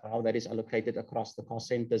of how that is allocated across the cost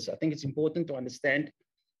centers. I think it's important to understand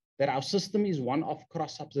that our system is one of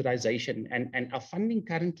cross-subsidization, and our funding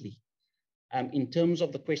currently, in terms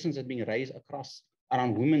of the questions that are being raised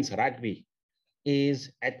around women's rugby,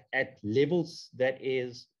 is at levels that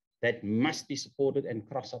must be supported and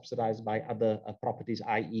cross-subsidized by other properties,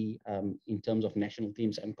 i.e. In terms of national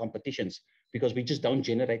teams and competitions, because we just don't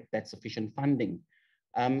generate that sufficient funding.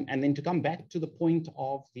 And then to come back to the point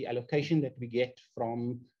of the allocation that we get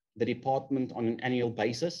from the department on an annual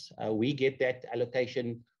basis, we get that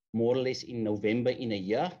allocation more or less in November in a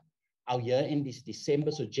year. Our year end is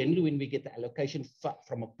December, so generally when we get the allocation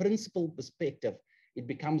from a principal perspective, it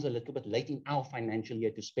becomes a little bit late in our financial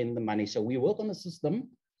year to spend the money. So we work on a system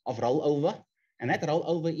of rollover, and that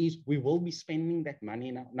rollover is we will be spending that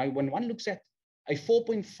money now. Now, when one looks at a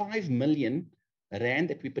 4.5 million rand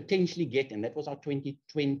that we potentially get, and that was our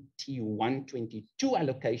 2021-22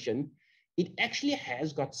 allocation, it actually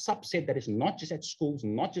has got subset that is not just at schools,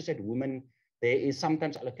 not just at women. There is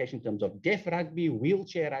sometimes allocation in terms of deaf rugby,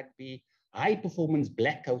 wheelchair rugby, high performance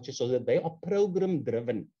black coaches, so that they are program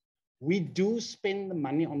driven. We do spend the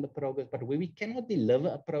money on the programs, but where we cannot deliver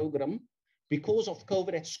a program because of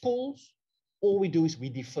COVID at schools, all we do is we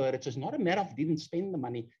defer it. So it's not a matter of didn't spend the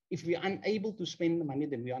money. If we're unable to spend the money,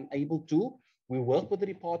 then we're unable to. We work with the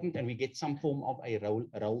department and we get some form of a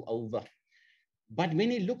rollover. But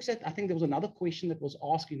when he looks at, I think there was another question that was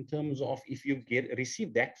asked in terms of if you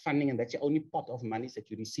receive that funding and that's the only pot of monies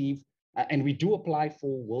that you receive, and we do apply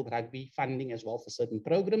for World Rugby funding as well for certain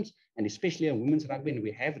programs, and especially on women's rugby, and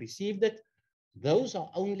we have received it. Those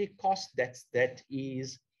are only costs that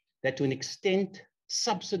to an extent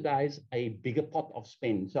subsidize a bigger pot of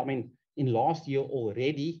spend. So I mean, in last year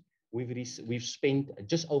already, we've spent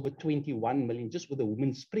just over 21 million just with the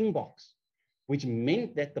women's Springboks, which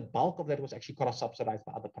meant that the bulk of that was actually cross-subsidized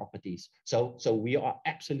by other properties. So we are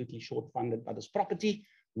absolutely short-funded by this property.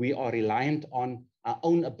 We are reliant on our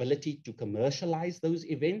own ability to commercialize those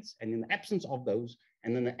events. And in the absence of those,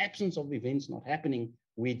 and in the absence of events not happening,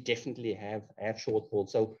 we definitely have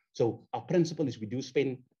shortfalls. So our principle is we do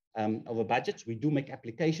spend over budgets. We do make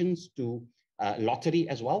applications to lottery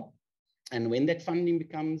as well. And when that funding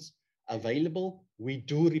becomes available, we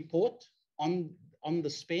do report on the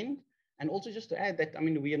spend. And also just to add that, I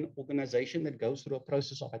mean, we're an organization that goes through a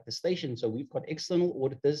process of attestation. So we've got external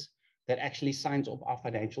auditors that actually signs off our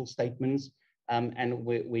financial statements. And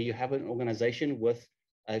where you have an organization with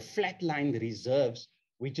flatlined reserves,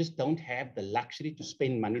 we just don't have the luxury to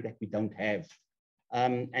spend money that we don't have.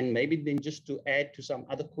 And maybe then just to add to some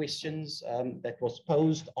other questions that was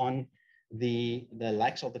posed on the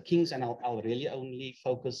likes of the Kings, and I'll really only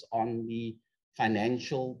focus on the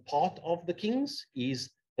financial part of the Kings,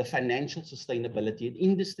 is the financial sustainability. An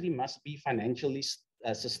industry must be financially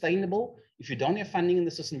sustainable. If you don't have funding in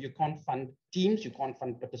the system, you can't fund teams, you can't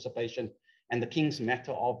fund participation. And the King's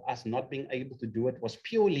matter of us not being able to do it was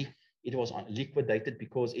purely, it was liquidated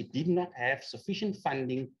because it did not have sufficient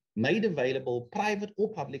funding made available, private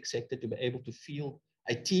or public sector, to be able to field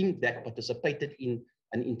a team that participated in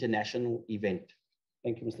an international event.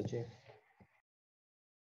 Thank you, Mr. Chair.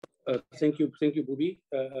 Thank you, Bubi.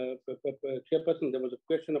 Chairperson, there was a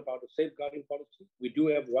question about a safeguarding policy. We do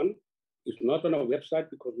have one. It's not on our website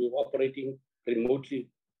because we're operating remotely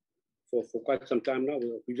for quite some time now.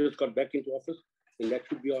 We just got back into office. and that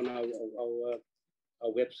should be on our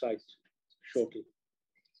website shortly.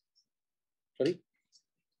 Sorry?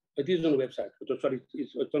 It is on the website. Sorry,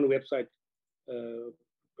 it's on the website.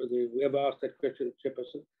 Whoever asked that question,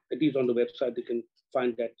 Chairperson, it is on the website. They can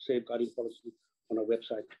find that safeguarding policy on our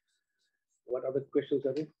website. What other questions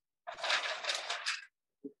are there?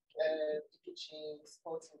 Teaching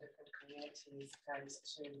sports in different communities and to the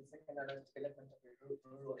secondary development of the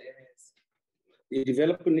rural areas. The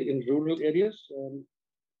development in rural areas.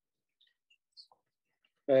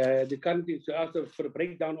 The country is asked for a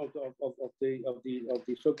breakdown of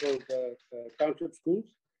the so-called township schools.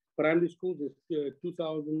 Primary schools is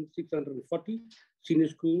 2,640. Senior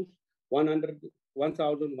schools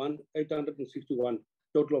 1,861.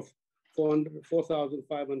 Total of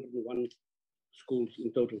 4,501 schools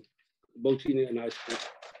in total, both senior and high school.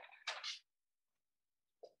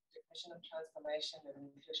 Definition of transformation and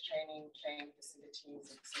includes training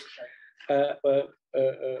facilities, etc.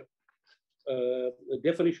 The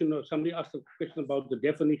definition of, somebody asked a question about the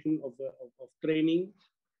definition of training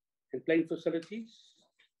and playing facilities.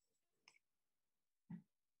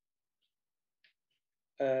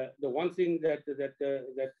 The one thing that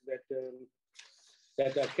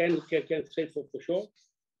I can say for sure,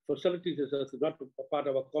 facilities is not a part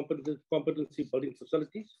of our competency building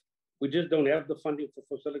facilities. We just don't have the funding for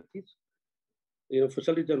facilities. You know,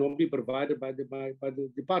 facilities are normally provided by the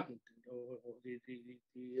department or the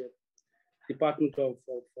Department of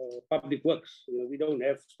Public Works. You know, we don't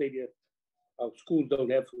have stadium. Our schools don't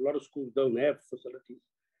have. A lot of schools don't have facilities,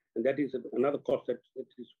 and that is another cost that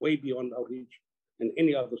is way beyond our reach and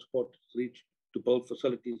any other sport's reach to build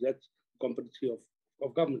facilities. That's competency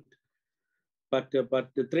of government. But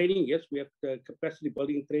the training, yes, we have capacity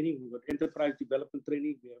building training. We've got enterprise development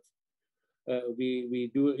training. We have we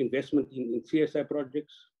do investment in CSI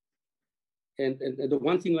projects. And the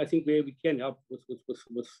one thing I think where we can help with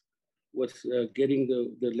getting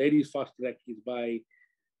the ladies fast track is by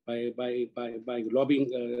lobbying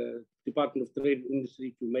Department of Trade and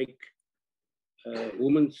Industry to make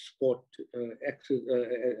women's sport access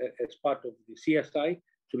as part of the CSI,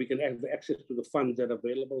 so we can have access to the funds that are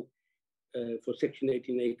available for Section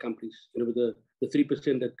 18A companies. You know, the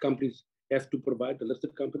 3% that companies have to provide, the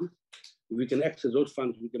listed companies. If we can access those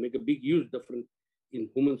funds, we can make a big huge difference in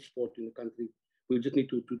women's sport in the country. We just need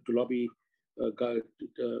to lobby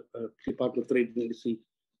Department of Trade and Industry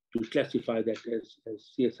to classify that as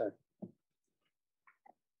CSI.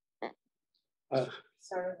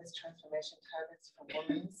 SARU has transformation targets for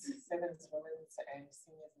women's, sevens, women's, and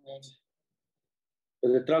seniors men.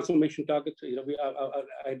 The transformation targets, you know,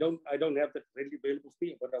 I don't have that readily available for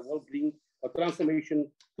you, but I will bring a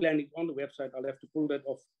transformation planning on the website. I'll have to pull that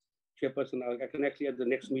off, Chairperson. I can actually at the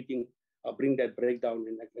next meeting, I'll bring that breakdown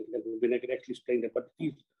and I can actually explain that. But it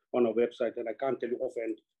is on our website, and I can't tell you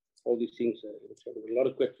offhand all these things. A lot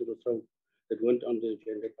of questions were thrown that weren't on the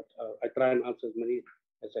agenda, but I try and answer as many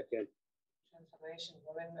as I can. Transformation,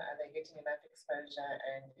 women, are they getting enough exposure,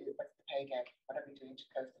 and what's the pay gap? What are we doing to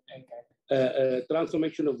close the pay gap?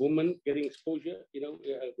 Transformation of women getting exposure. You know,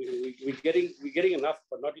 we're getting enough,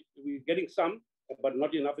 but not we're getting some, but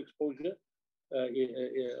not enough exposure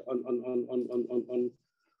on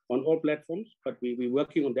all platforms. But we're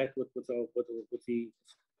working on that with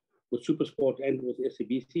SuperSport and with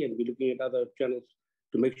SABC, and we're looking at other channels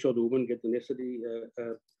to make sure the women get the necessary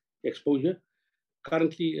exposure.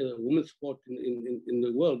 Currently, women's sport in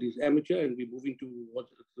the world is amateur, and we're moving to what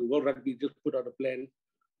the World Rugby just put out a plan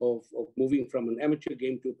of moving from an amateur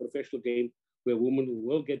game to a professional game where women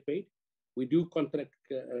will get paid. We do contract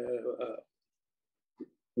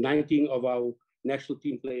 19 of our national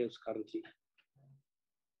team players currently.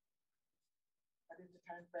 What is the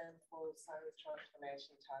time frame for SARU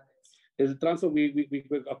transformation targets? There's a transfer.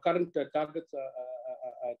 Our current targets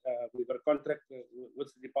we've got a contract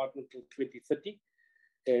with the department till 2030,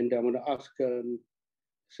 and I'm going to ask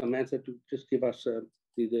Samantha to just give us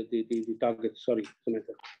the targets. Sorry,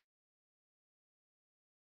 Samantha.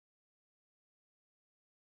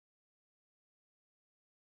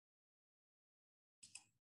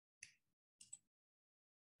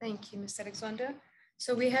 Thank you, Mr. Alexander.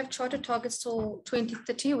 So we have charter targets till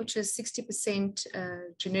 2030, which is 60%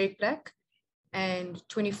 generic Black and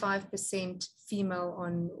 25% female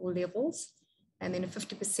on all levels, and then a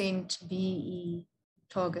 50% BE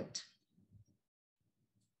target.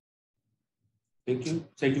 Thank you.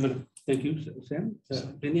 Thank you, Sam.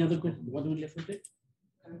 Any other questions? What do we left with it?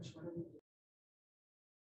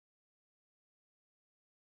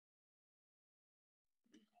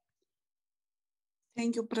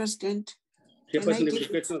 Thank you, President. Chairperson, there was a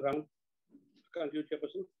question around. Can't you,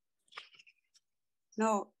 Chairperson?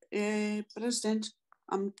 No, President,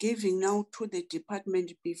 I'm giving now to the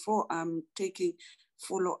department before I'm taking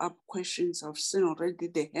follow-up questions. I've seen already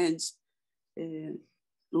the hands.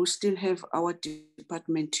 We still have our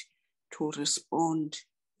department to respond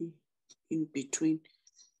in between,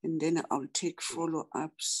 and then I'll take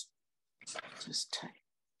follow-ups. Just type.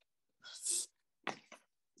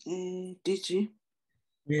 DG?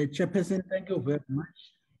 Yeah, Chairperson, thank you very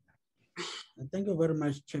much. Thank you very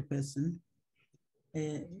much, Chairperson.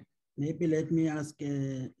 Maybe let me ask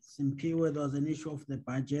Simpiwe, there was an issue of the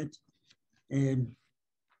budget.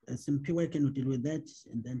 Simpiwe, can you deal with that?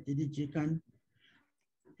 And then DDG can.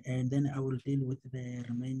 And then I will deal with the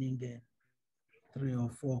remaining 3 or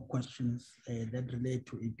 4 questions that relate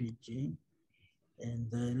to EPG. And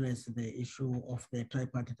then there's the issue of the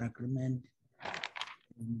tripartite agreement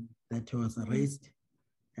that was raised.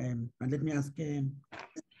 And let me ask, can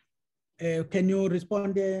you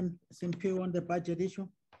respond, Simpiwe, on the budget issue?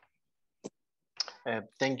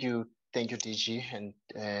 Thank you, DG, and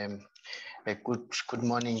a good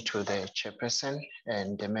morning to the chairperson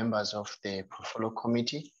and the members of the portfolio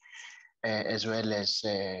committee, as well as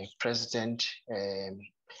president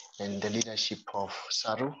and the leadership of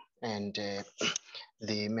SARU and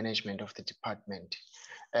the management of the department.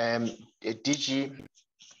 DG,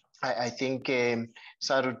 I think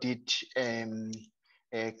SARU did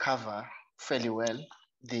cover fairly well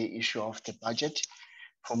the issue of the budget.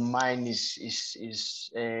 For mine is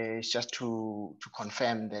just to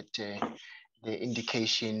confirm that the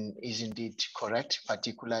indication is indeed correct,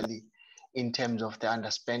 particularly in terms of the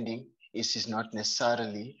underspending. This is not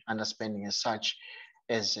necessarily underspending as such,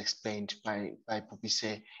 as explained by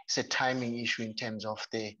Pupise. It's a timing issue in terms of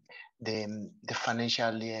the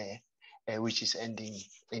financial year, which is ending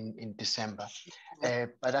in December.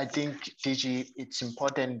 But I think, DG, it's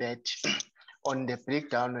important that on the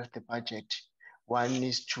breakdown of the budget, one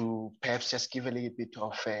needs to perhaps just give a little bit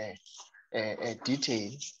of a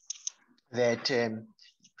detail that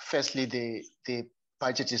firstly, the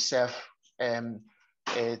budget itself,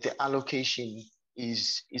 the allocation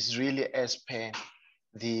is really as per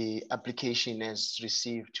the application as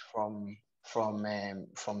received from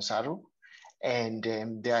SARU. And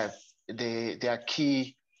there are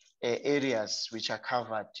key areas which are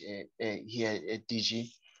covered here at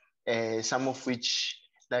DG, some of which,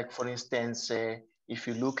 like for instance, if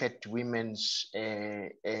you look at women's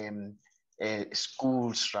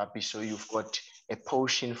schools rugby, so you've got a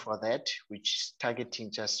portion for that, which is targeting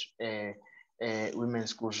just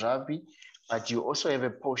women's schools rugby, but you also have a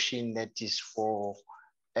portion that is for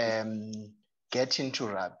Get Into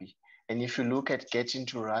Rugby. And if you look at Get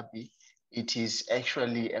Into Rugby, it is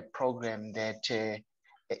actually a program that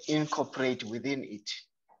incorporate within it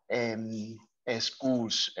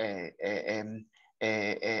schools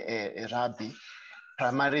rugby,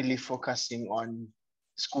 primarily focusing on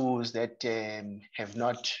schools that have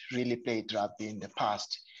not really played rugby in the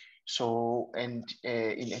past. So, and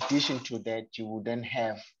in addition to that, you would then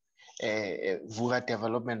have Vuga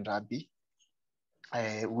Development Rugby,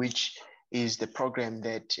 which is the program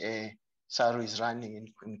that SARU is running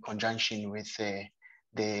in conjunction with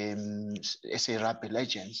the SA Rugby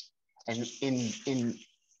Legends. And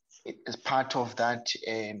as part of that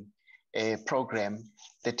program,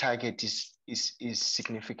 the target is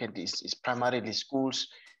significant, is primarily schools,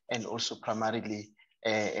 and also primarily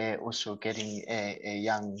also getting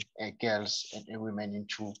young girls and women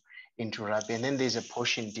into rugby. And then there's a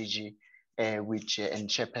portion, DG, which and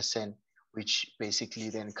chairperson, which basically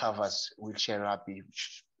then covers wheelchair rugby,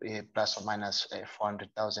 plus or minus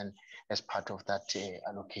 400,000 as part of that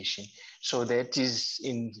allocation. So that is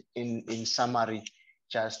in summary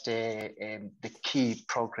just the key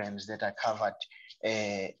programs that are covered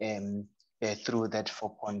through that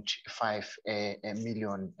 4.5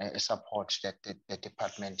 million support that the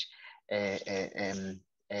department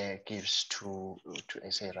gives to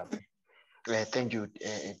SA Rugby. Thank you,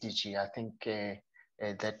 DG. I think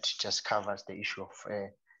that just covers the issue of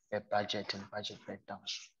budget and budget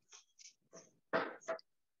breakdowns.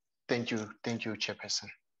 Thank you, Chairperson.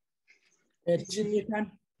 Thanks.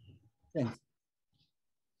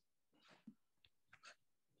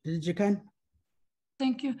 DG.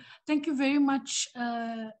 Thank you very much,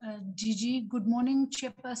 DG. Good morning,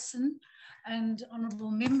 Chairperson and honorable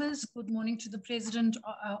members. Good morning to the President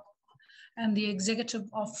and the Executive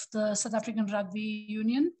of the South African Rugby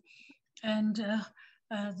Union and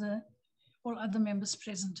all other members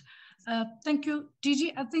present. Thank you,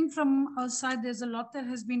 DG. I think from our side, there's a lot that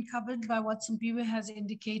has been covered by what Simpiwe has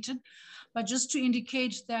indicated, but just to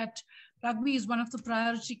indicate that Rugby is one of the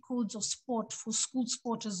priority codes of sport for school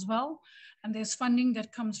sport as well. And there's funding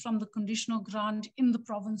that comes from the conditional grant in the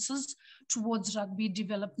provinces towards rugby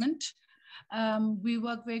development. We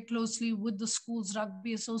work very closely with the Schools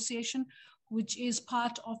Rugby Association, which is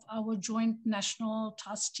part of our joint national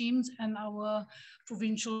task teams and our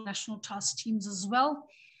provincial national task teams as well,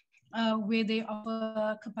 where they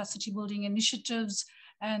offer capacity building initiatives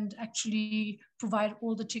and actually provide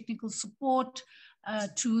all the technical support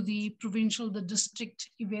to the provincial, the district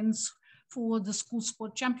events for the school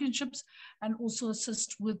sport championships, and also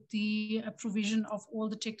assist with the provision of all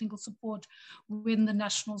the technical support when the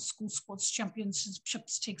national school sports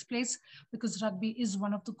championships takes place, because rugby is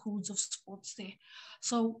one of the codes of sports there.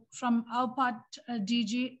 So from our part,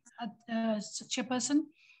 DG, Chairperson,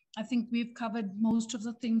 I think we've covered most of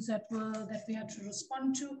the things that we had to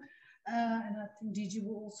respond to. And I think DG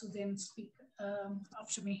will also then speak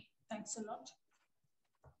after me. Thanks a lot.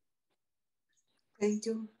 Thank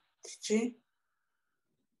you, DG.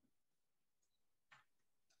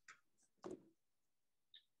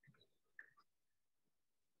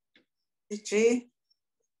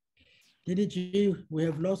 DG, we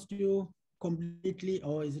have lost you completely,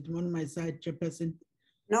 or is it on my side, Chairperson?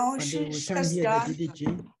 No, but she can't has hear done. the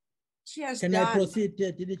DG. She has Can done. I proceed,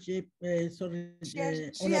 DG? Sorry,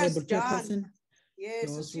 Honorable Chairperson.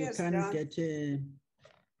 Yes, because she we has can't done. get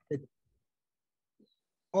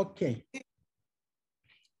okay.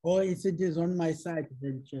 Or is it is on my side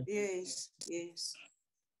then, Chair? Yes, yes.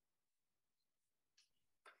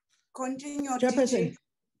 Continue, Chairperson,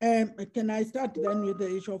 DG. can I start then with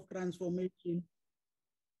the issue of transformation?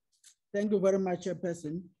 Thank you very much,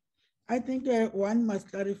 Chairperson. I think one must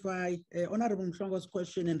clarify Honorable Mshongo's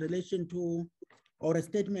question in relation to, or a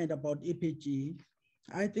statement about EPG.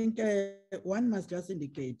 I think one must just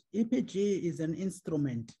indicate EPG is an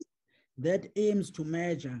instrument that aims to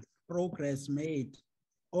measure progress made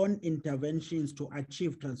on interventions to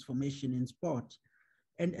achieve transformation in sport.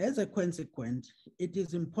 And as a consequence, it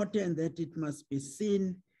is important that it must be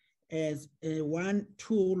seen as one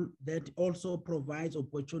tool that also provides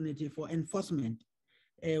opportunity for enforcement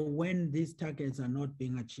when these targets are not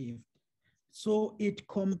being achieved. So it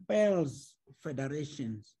compels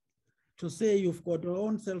federations to say you've got your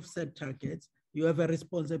own self-set targets, you have a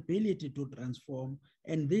responsibility to transform,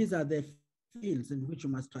 and these are the fields in which you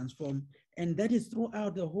must transform. And that is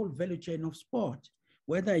throughout the whole value chain of sport,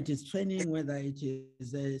 whether it is training, whether it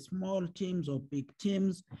is small teams or big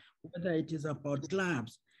teams, whether it is about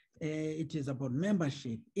clubs, it is about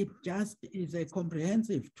membership. It just is a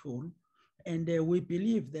comprehensive tool. And we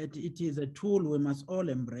believe that it is a tool we must all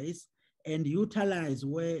embrace and utilize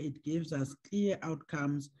where it gives us clear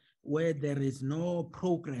outcomes, where there is no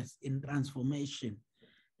progress in transformation.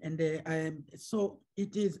 And so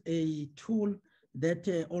it is a tool that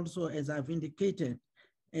also, as I've indicated,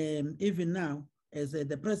 even now, as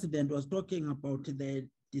the president was talking about the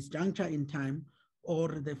disjuncture in time,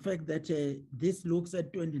 or the fact that this looks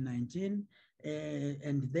at 2019,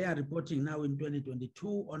 and they are reporting now in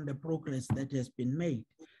 2022 on the progress that has been made.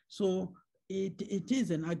 So it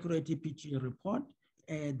is an accurate EPG report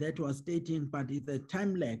that was stating, but it's a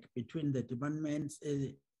time lag between the departments,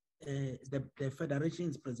 the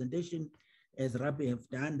federation's presentation, as Rugby have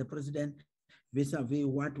done, the president, vis-a-vis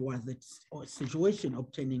what was the situation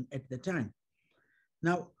obtaining at the time.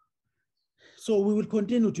 Now, so we will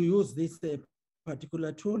continue to use this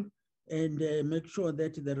particular tool and make sure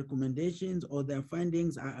that the recommendations or their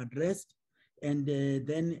findings are addressed, and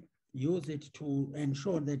then use it to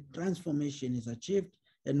ensure that transformation is achieved,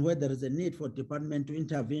 and where there is a need for department to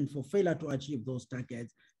intervene for failure to achieve those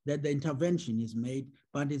targets, that the intervention is made,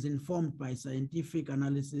 but is informed by scientific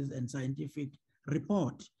analysis and scientific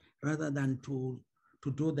report, rather than to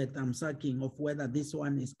do the thumb-sucking of whether this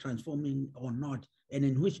one is transforming or not, and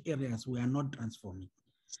in which areas we are not transforming.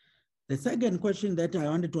 The second question that I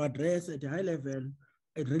wanted to address at a high level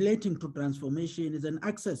relating to transformation is an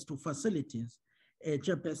access to facilities,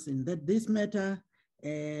 Chairperson, that this matter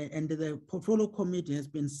and the portfolio committee has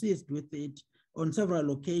been seized with it on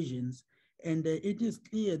several occasions. And it is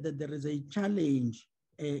clear that there is a challenge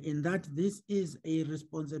in that this is a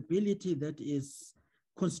responsibility that is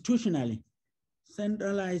constitutionally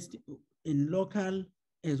centralized in local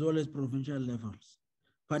as well as provincial levels,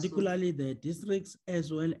 particularly the districts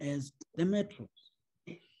as well as the metros.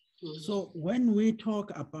 So when we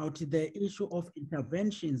talk about the issue of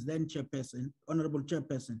interventions, then Chairperson, Honorable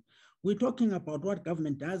Chairperson, we're talking about what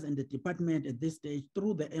government does and the department at this stage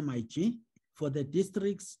through the MIG for the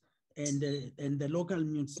districts and the local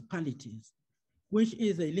municipalities, which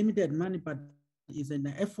is a limited money, but is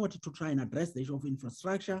an effort to try and address the issue of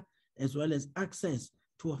infrastructure as well as access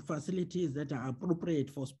to facilities that are appropriate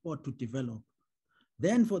for sport to develop.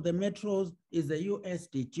 Then for the metros is the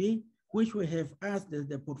USDG, which we have asked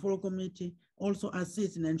the portfolio committee also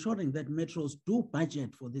assist in ensuring that metros do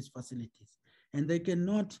budget for these facilities. And they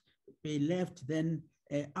cannot be left then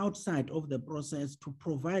outside of the process to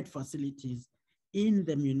provide facilities in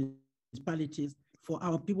the municipalities for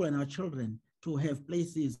our people and our children to have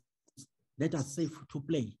places that are safe to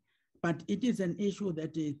play. But it is an issue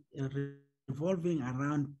that is revolving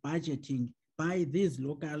around budgeting by these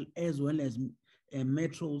local as well as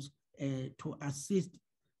metros to assist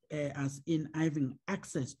us in having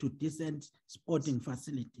access to decent sporting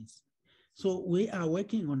facilities. So we are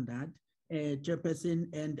working on that,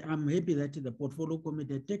 Chairperson, and I'm happy that the portfolio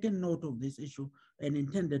committee had taken note of this issue and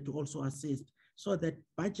intended to also assist so that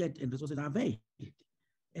budget and resources are available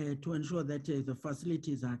to ensure that the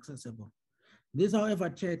facilities are accessible. This, however,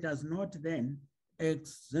 Chair, does not then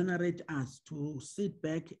exonerate us to sit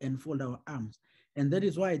back and fold our arms. And that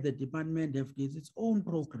is why the department has its own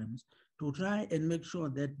programs to try and make sure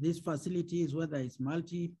that these facilities, whether it's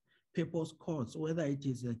multi-purpose courts, whether it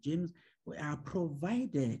is gyms, are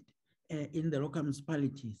provided in the local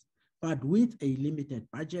municipalities, but with a limited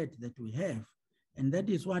budget that we have. And that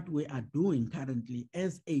is what we are doing currently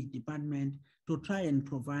as a department to try and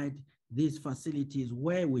provide these facilities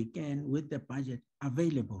where we can with the budget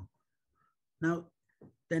available. Now,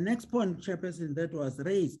 the next point, Chairperson, that was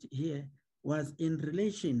raised here was in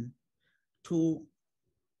relation to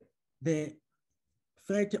the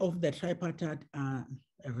fact of the tripartite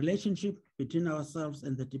relationship between ourselves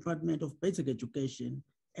and the Department of Basic Education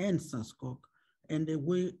and SASCOC. And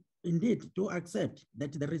we indeed do accept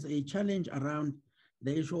that there is a challenge around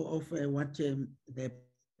the issue of what the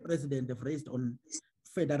President have raised on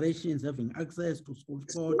federations having access to school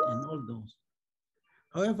sport and all those.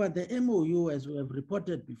 However, the MOU, as we have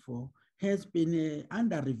reported before, has been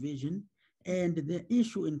under revision, and the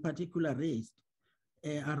issue in particular raised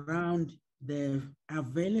around the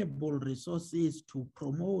available resources to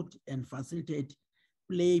promote and facilitate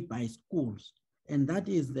play by schools. And that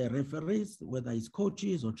is the referees, whether it's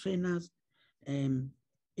coaches or trainers,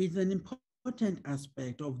 is an important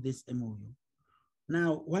aspect of this MOU.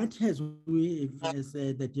 Now, what has we, as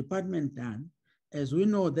the department done, as we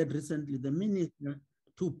know that recently the minister,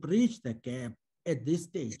 to bridge the gap at this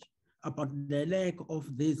stage about the lack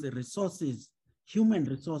of these resources, human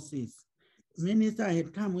resources, Minister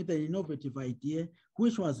had come with an innovative idea,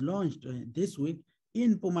 which was launched this week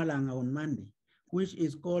in Mpumalanga on Monday, which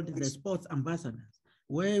is called the Sports Ambassadors,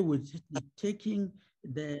 where we're taking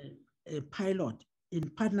the pilot in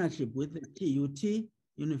partnership with the TUT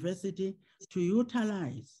University to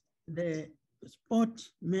utilize the sport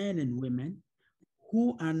men and women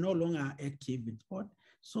who are no longer active in sport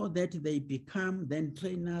so that they become then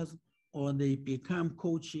trainers or they become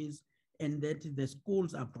coaches, and that the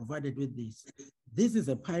schools are provided with this. This is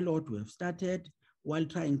a pilot we have started while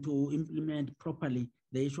trying to implement properly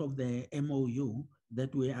the issue of the MOU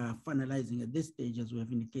that we are finalizing at this stage, as we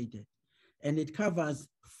have indicated. And it covers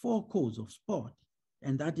 4 codes of sport,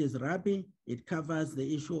 and that is rugby, it covers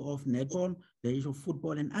the issue of netball, the issue of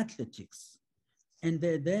football and athletics. And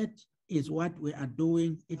that is what we are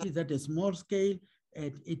doing. It is at a small scale,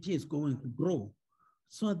 and it is going to grow.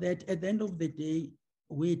 So that at the end of the day,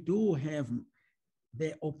 we do have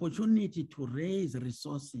the opportunity to raise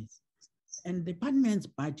resources. And the department's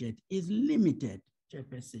budget is limited,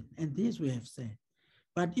 Chairperson, and this we have said.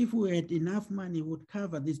 But if we had enough money, we would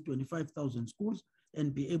cover these 25,000 schools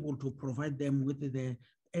and be able to provide them with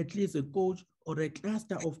at least a coach or a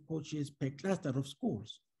cluster of coaches per cluster of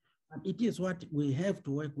schools. But it is what we have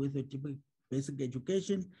to work with the basic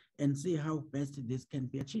education and see how best this can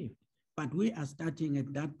be achieved. But we are starting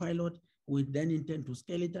at that pilot. We then intend to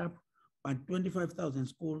scale it up, but 25,000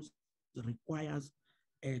 schools requires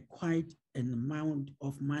quite an amount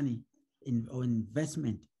of money or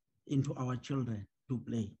investment into our children to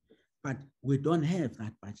play. But we don't have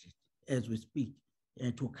that budget as we speak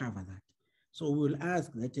to cover that. So we'll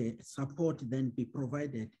ask that support then be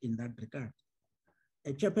provided in that regard.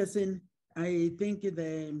 Chairperson, I think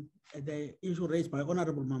the issue raised by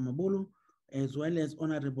Honorable Mamabulu, as well as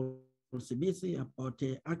Honorable Sibisi about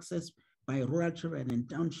access by rural children and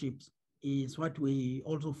townships is what we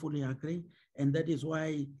also fully agree. And that is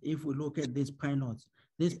why if we look at these pilots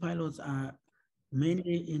are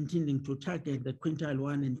mainly intending to target the quintile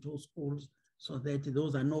 1 and 2 schools so that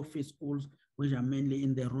those are no-fee schools, which are mainly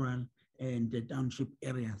in the rural and the township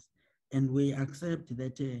areas. And we accept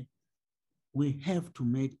that we have to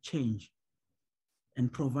make change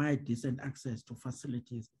and provide decent access to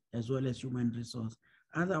facilities as well as human resource.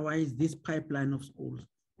 Otherwise, this pipeline of schools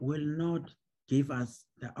will not give us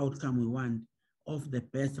the outcome we want of the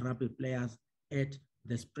best rugby players at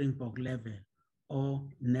the Springbok level or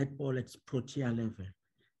netball at Protea level.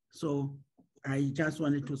 So I just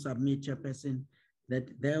wanted to submit, Chairperson, that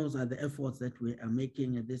those are the efforts that we are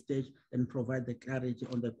making at this stage and provide the clarity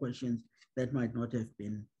on the questions that might not have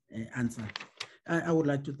been answered. I would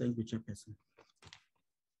like to thank you, Chairperson.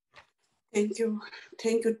 Thank you,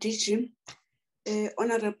 DG.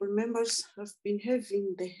 Honorable members have been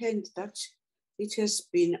having the hand that it has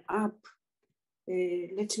been up.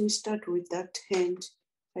 Let me start with that hand.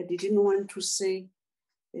 I didn't want to say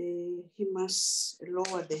he must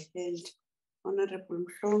lower the hand. Honorable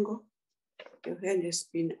Mhlongo, your hand has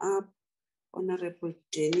been up. Honorable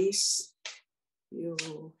Dennis, your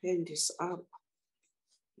hand is up.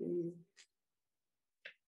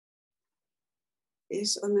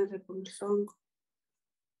 Yes, Honorable Mhlongo.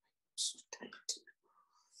 So tight.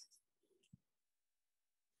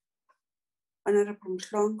 Honorable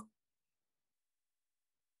Mhlongo.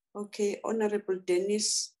 Okay, Honorable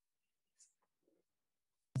Dennis.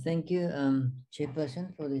 Thank you,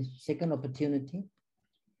 Chairperson, for the second opportunity.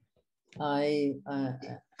 I've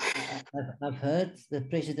heard the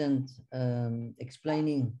President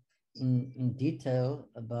explaining in detail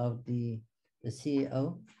about the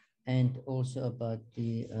CEO and also about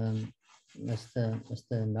the Mr.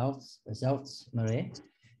 Zeltz Murray.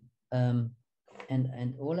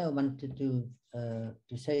 And all I wanted to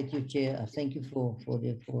say to you, Chair, thank you for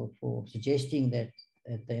suggesting that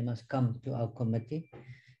they must come to our committee.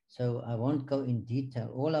 So I won't go in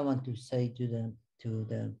detail. All I want to say to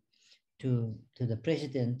the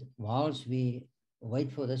President, whilst we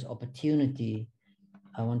wait for this opportunity,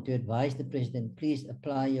 I want to advise the President, please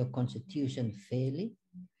apply your constitution fairly.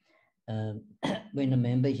 When a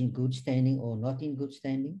member is in good standing or not in good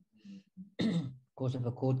standing, because of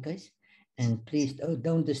a court case. And please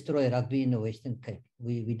don't destroy rugby in the Western Cape.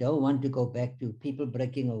 We don't want to go back to people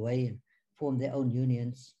breaking away and form their own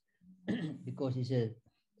unions because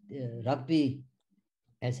rugby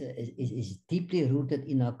is deeply rooted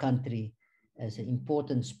in our country as an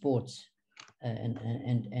important sports, and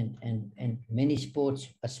many sports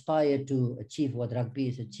aspire to achieve what rugby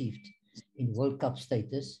has achieved in World Cup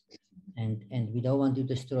status, and we don't want to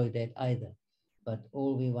destroy that either. But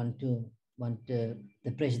all we want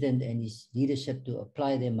the President and his leadership to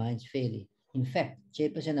apply their minds fairly. In fact,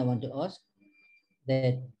 Chairperson, I want to ask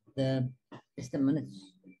that just a minute.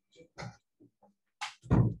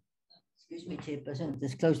 Excuse me, Chairperson,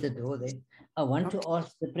 just close the door there. I want to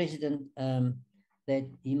ask the President that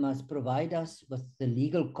he must provide us with the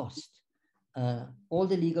legal cost. All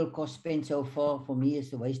the legal costs spent so far for me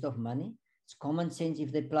is a waste of money. It's common sense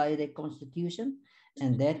if they apply their constitution,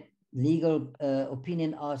 and that legal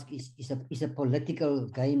opinion ask is a political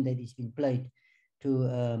game that is being played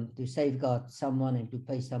to safeguard someone and to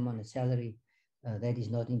pay someone a salary that is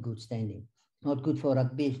not in good standing. Not good for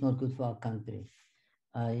rugby, it's not good for our country.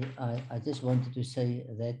 I just wanted to say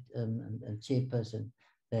that, Chairperson,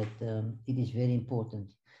 that it is very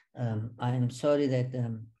important. I am sorry that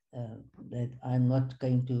I'm not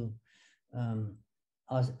going to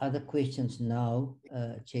ask other questions now,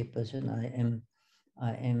 Chairperson.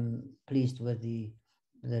 I am pleased with the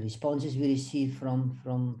responses we received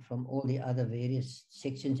from all the other various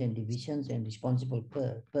sections and divisions and responsible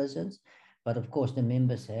persons. But of course, the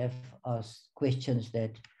members have asked questions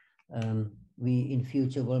that we in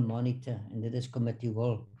future will monitor, and that this committee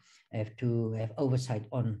will have to have oversight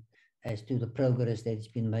on as to the progress that has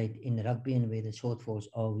been made in rugby, and where the shortfalls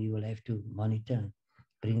are, we will have to monitor,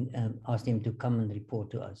 ask them to come and report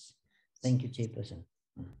to us. Thank you, Chairperson.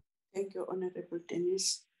 Thank you, Honorable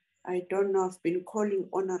Dennis. I don't know, I've been calling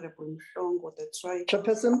Honorable Mhlongo, that's right.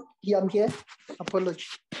 Chairperson, I'm here. Apology.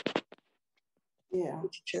 Yeah.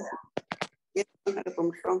 Chair. Yes,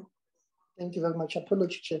 Honorable Mhlongo. Thank you very much.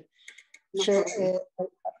 Apology, Chair. No Chair, problem.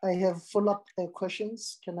 I have follow-up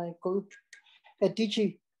questions. Can I go?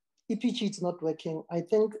 DG, EPG is not working. I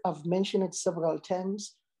think I've mentioned it several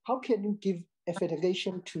times. How can you give a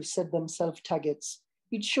federation to set themselves targets?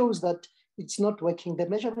 It shows that it's not working. The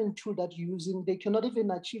measurement tool that you're using, they cannot even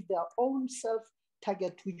achieve their own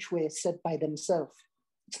self-target, which were set by themselves.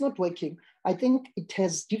 It's not working. I think it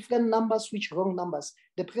has different numbers, which wrong numbers.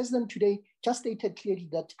 The President today just stated clearly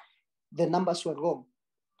that the numbers were wrong.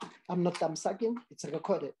 I'm sucking, it's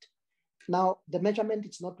recorded. Now, the measurement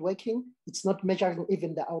is not working. It's not measuring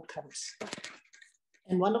even the outcomes.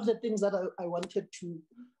 And one of the things that I wanted to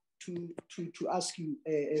ask you,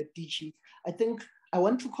 DG, I think I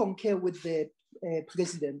want to concur with the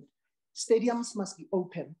President. Stadiums must be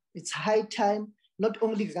open. It's high time, not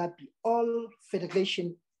only rugby, all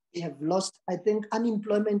federation We have lost, I think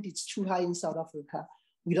unemployment is too high in South Africa.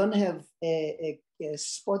 We don't have a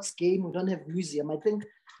sports game, we don't have museum. I think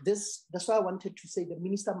that's why I wanted to say the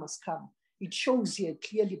minister must come. It shows here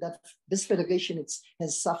clearly that this federation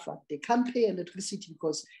has suffered. They can't pay electricity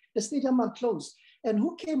because the stadium are closed. And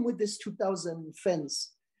who came with this 2,000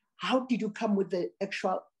 fans? How did you come with the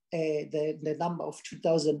actual, the number of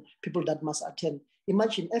 2,000 people that must attend?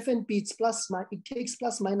 Imagine FNP, it takes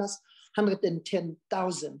plus minus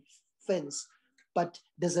 110,000 fans, but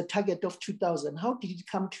there's a target of 2,000. How did it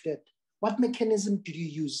come to that? What mechanism did you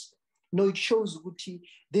use? No, it shows Guti,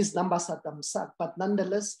 these numbers are damsak, but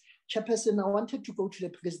nonetheless, Chairperson, I wanted to go to the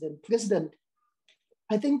president. President,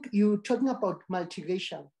 I think you're talking about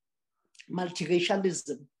multiracialism,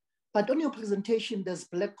 but on your presentation, there's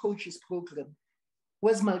Black Coaches Program.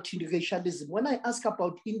 Where's multiracialism? When I ask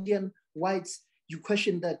about Indian whites, you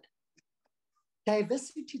question that.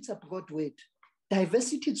 Diversity is a broad word.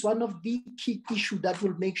 Diversity is one of the key issues that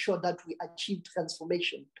will make sure that we achieve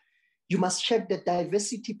transformation. You must check the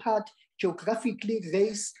diversity part, geographically,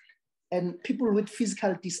 race, and people with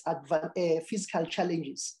physical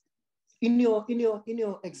challenges. In your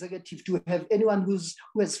executive, do you have anyone who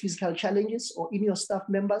has physical challenges, or in your staff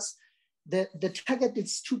members? The target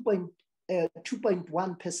is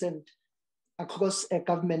 2.1% across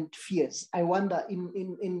government fears. I wonder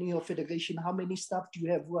in your federation, how many staff do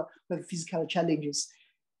you have who have physical challenges?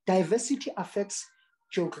 Diversity affects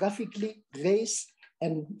geographically, race,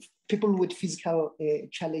 and people with physical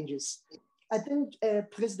challenges. I think,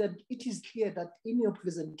 President, it is clear that in your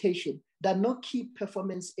presentation, there are no key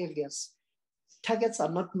performance areas. Targets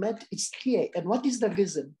are not met, it's clear. And what is the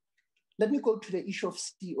reason? Let me go to the issue of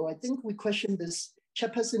CEO. I think we questioned this.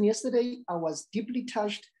 Chairperson, yesterday, I was deeply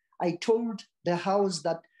touched. I told the House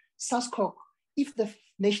that SASCOC, if the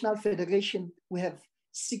National Federation, we have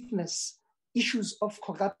sickness, issues of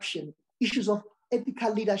corruption, issues of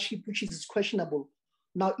ethical leadership, which is questionable.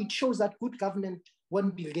 Now it shows that good governance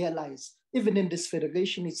won't be realized. Even in this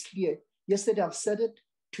federation, it's clear. Yesterday I've said it,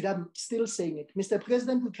 today I'm still saying it. Mr.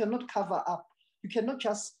 President, we cannot cover up. You cannot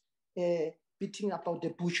just beating about the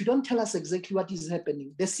bush. You don't tell us exactly what is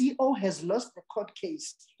happening. The CEO has lost the court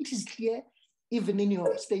case. It is clear, even in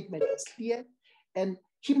your statement, it's clear. And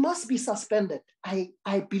he must be suspended. I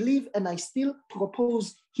believe, and I still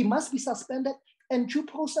propose, he must be suspended and due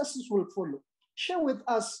processes will follow. Share with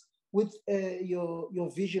us with your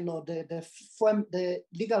vision, or the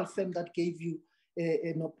legal firm that gave you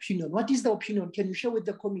an opinion. What is the opinion? Can you share with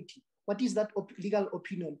the committee? What is that legal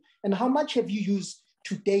opinion? And how much have you used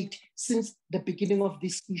to date since the beginning of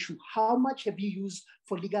this issue? How much have you used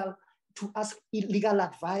to ask legal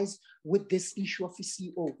advice with this issue of the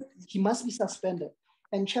CEO? He must be suspended.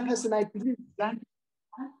 And Chairperson, I believe that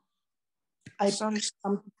I'm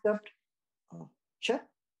disturbed. Oh, Chair?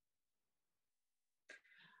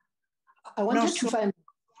 I wanted to find.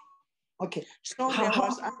 Okay.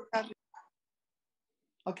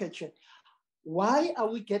 Okay, Chair. Why are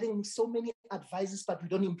we getting so many advices, but we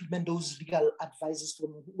don't implement those legal advices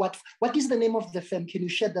from what is the name of the firm? Can you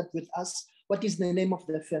share that with us? What is the name of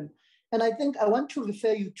the firm? And I think I want to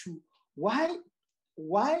refer you to why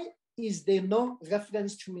is there no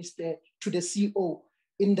reference to the CEO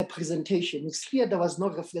in the presentation? It's clear there was no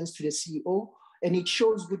reference to the CEO, and it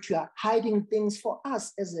shows that you are hiding things for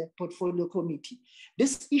us as a portfolio committee.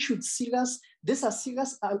 This issue is serious. These are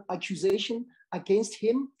serious accusations against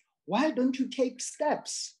him. Why don't you take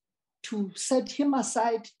steps to set him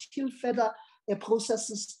aside till further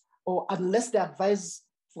processes, or unless the advice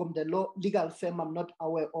from the legal firm I'm not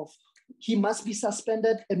aware of? He must be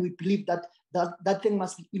suspended, and we believe that thing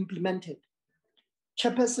must be implemented.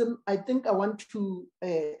 Chairperson, I think I want to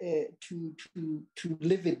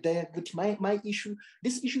leave it there with my issue.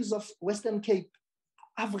 These issues of Western Cape,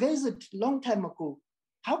 I've raised it a long time ago.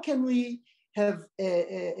 How can we have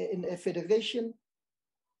a federation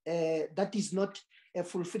that is not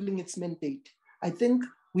fulfilling its mandate? I think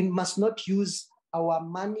we must not use our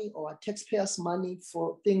money or our taxpayers' money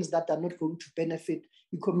for things that are not going to benefit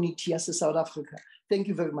the community as a South Africa. Thank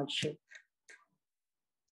you very much, Chair.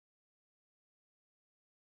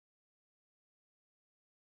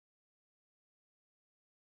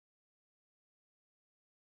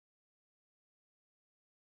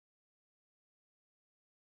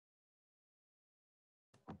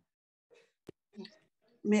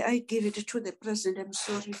 May I give it to the President? I'm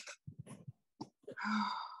sorry.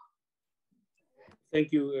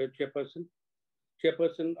 Thank you, Chairperson.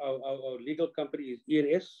 Chairperson, our legal company is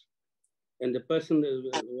ENS, and the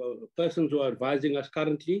persons who are advising us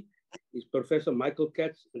currently is Professor Michael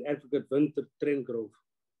Katz and Advocate Winter Trengrove.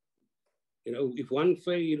 You know, if one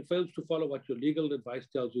fails to follow what your legal advice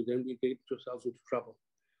tells you, then you get yourselves into trouble.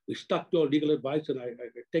 We stuck to our legal advice, and I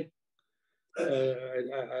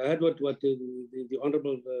heard what the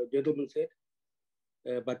honourable gentleman said,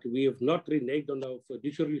 but we have not reneged on our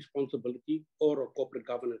fiduciary responsibility or our corporate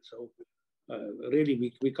governance. So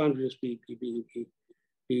really, we can't just be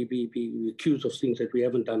accused of things that we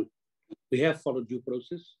haven't done. We have followed due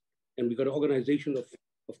process, and we've got an organization of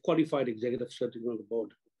qualified executives sitting on the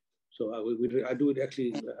board. So I do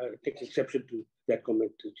actually take exception to that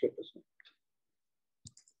comment, Chairperson.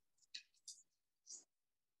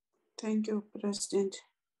 Thank you, President.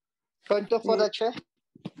 Point of order, Chair.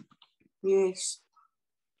 Yes.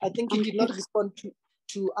 I think you did not respond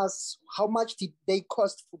to us. How much did they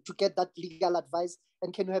cost to get that legal advice?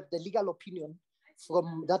 And can you have the legal opinion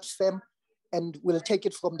from that firm? And we'll take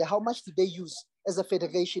it from there. How much did they use as a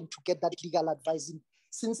federation to get that legal advice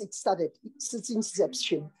since it started, since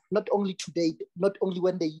inception, not only today, not only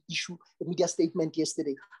when they issue a media statement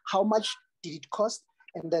yesterday? How much did it cost?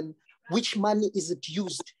 And then which money is it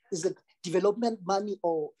used? Is it development money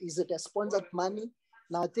or is it a sponsored money?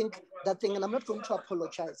 Now I think that thing, and I'm not going to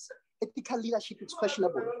apologize. Ethical leadership is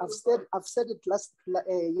questionable. I've said it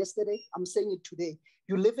yesterday. I'm saying it today.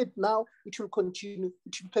 You leave it now, it will continue.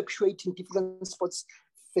 It will perpetuate in different sports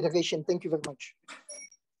federation. Thank you very much.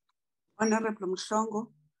 Honorable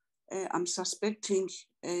Mhlongo, I'm suspecting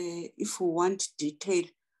if we want detail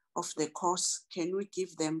of the course, can we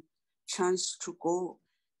give them chance to go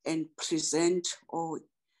and present or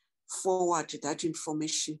forward that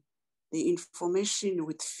information? The information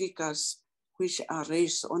with figures which are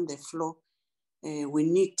raised on the floor, we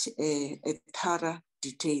need a thorough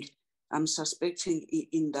detail. I'm suspecting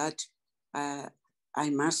in that I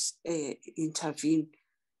must intervene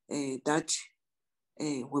that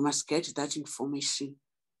we must get that information.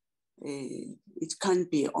 It can't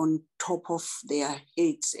be on top of their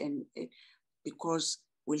heads, and because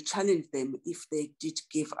we'll challenge them if they did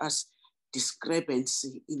give us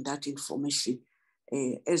discrepancy in that information.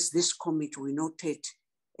 As this committee, we noted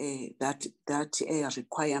that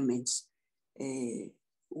requirements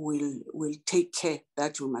will take care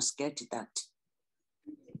that we must get that.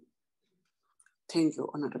 Thank you,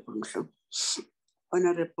 Honorable Mhlongo.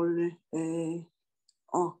 Honorable,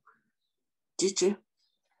 DJ.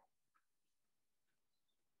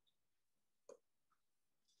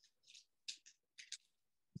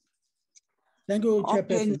 Thank you,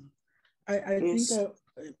 Chairperson. I think,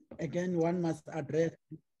 again, one must address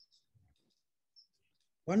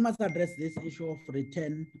this issue of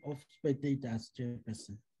return of spectators,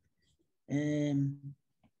 Chairperson.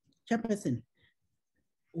 Chairperson,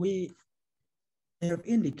 we have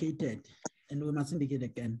indicated, and we must indicate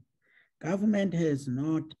again, government has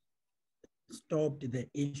not stopped the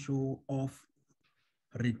issue of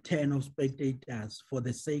return of spectators for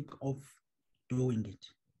the sake of doing it.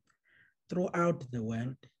 Throughout the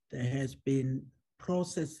world, there has been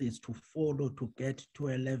processes to follow to get to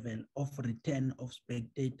a level of return of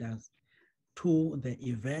spectators to the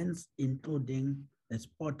events, including the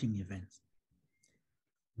sporting events.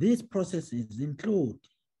 These processes include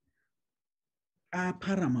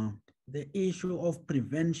paramount, the issue of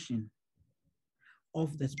prevention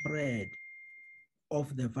of the spread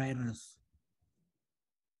of the virus.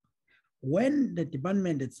 When the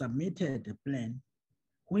department had submitted a plan,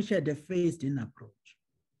 which had a phased-in approach,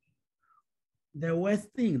 the worst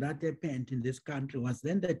thing that happened in this country was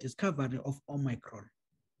then the discovery of Omicron,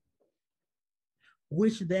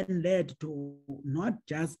 which then led to not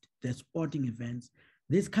just the sporting events.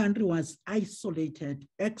 This country was isolated,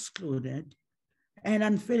 excluded, and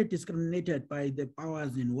unfairly discriminated by the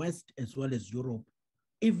powers in West as well as Europe,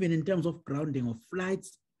 even in terms of grounding of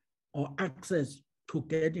flights or access to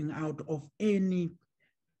getting out of any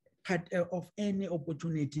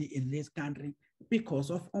opportunity in this country because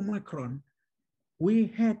of Omicron.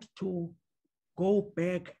 We had to go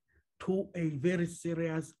back to a very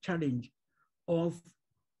serious challenge of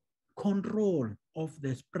control of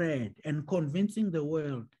the spread and convincing the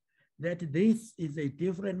world that this is a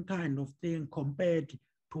different kind of thing compared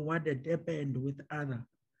to what had happened with other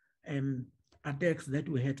attacks that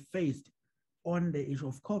we had faced on the issue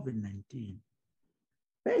of COVID-19.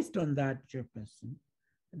 Based on that, Chairperson,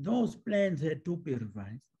 those plans had to be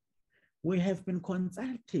revised. We have been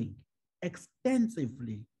consulting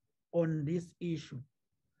extensively on this issue.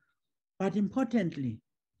 But importantly,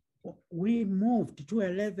 we moved to a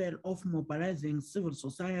level of mobilizing civil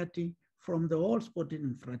society from the whole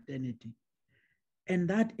sporting fraternity. And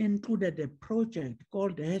that included a project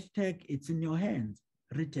called #It's in Your Hands,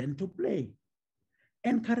 Return to Play,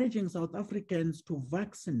 encouraging South Africans to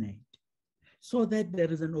vaccinate, so that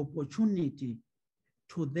there is an opportunity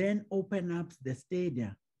to then open up the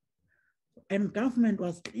stadium. And government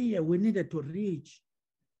was clear we needed to reach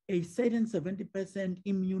a certain 70%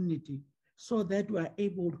 immunity so that we are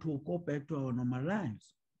able to go back to our normal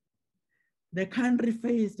lives. The country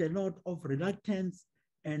faced a lot of reluctance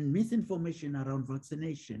and misinformation around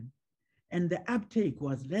vaccination, and the uptake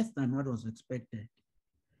was less than what was expected.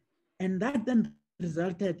 And that then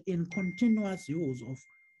resulted in continuous use of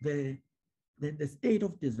the state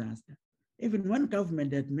of disaster. Even when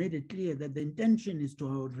government had made it clear that the intention is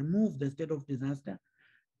to remove the state of disaster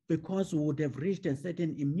because we would have reached a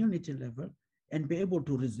certain immunity level and be able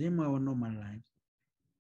to resume our normal lives.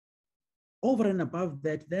 Over and above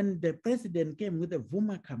that, then the president came with a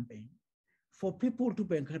VUMA campaign for people to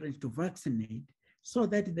be encouraged to vaccinate so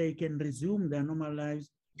that they can resume their normal lives,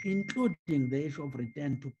 including the issue of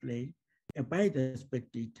return to play by the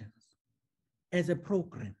spectators as a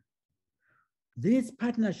program. This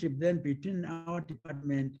partnership then between our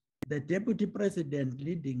department, the deputy president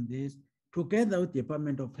leading this, together with the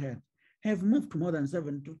Department of Health, have moved more than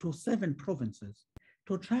 7 provinces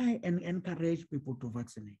to try and encourage people to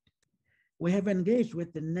vaccinate. We have engaged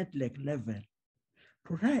with the network level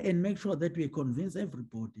to try and make sure that we convince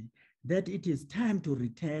everybody that it is time to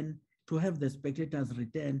return, to have the spectators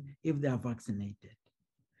return if they are vaccinated.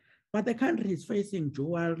 But the country is facing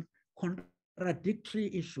dual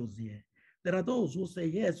contradictory issues here. There are those who say,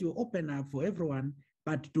 yes, you open up for everyone,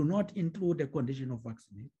 but do not include a condition of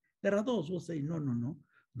vaccination. There are those who say, no, no, no,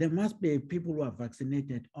 there must be people who are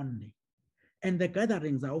vaccinated only. And the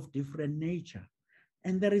gatherings are of different nature.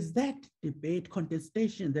 And there is that debate,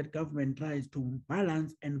 contestation that government tries to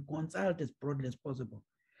balance and consult as broadly as possible.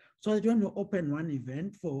 So that when you open one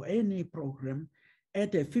event for any program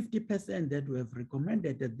at a 50% that we have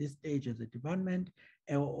recommended at this stage as a department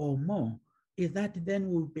or more, is that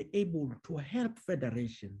then we'll be able to help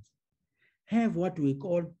federations have what we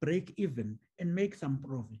call break even and make some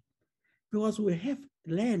profit. Because we have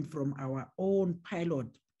learned from our own pilot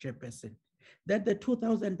chairperson that the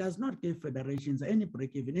 2000 does not give federations any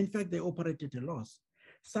break even. In fact, they operated a loss.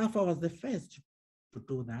 SAFA was the first to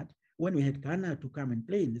do that when we had Ghana to come and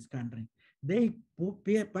play in this country. They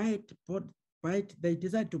decided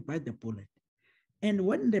to bite the bullet. And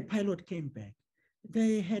when the pilot came back,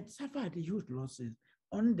 they had suffered huge losses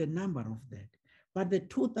on the number of that. But the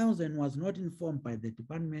 2000 was not informed by the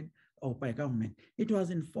department or by government. It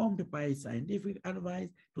was informed by scientific advice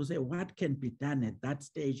to say what can be done at that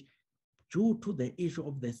stage due to the issue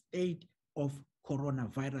of the state of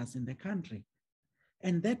coronavirus in the country.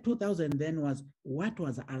 And that 2000 then was what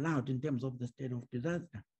was allowed in terms of the state of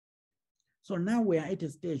disaster. So now we are at a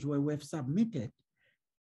stage where we've submitted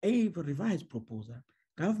a revised proposal.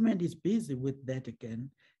 Government is busy with that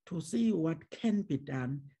again to see what can be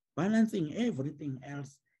done, balancing everything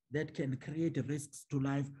else that can create risks to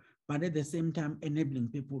life, but at the same time enabling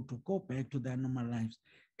people to go back to their normal lives.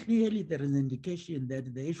 Clearly, there is an indication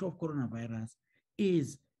that the issue of coronavirus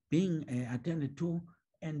is being attended to,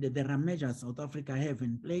 and there are measures South Africa have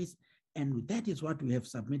in place, and that is what we have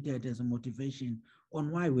submitted as a motivation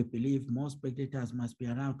on why we believe more spectators must be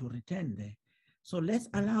allowed to return there. So let's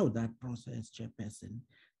allow that process, Chairperson,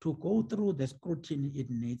 to go through the scrutiny it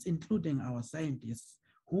needs, including our scientists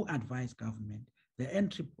who advise government, the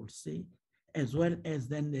NCCC, as well as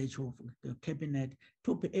then the issue of the cabinet,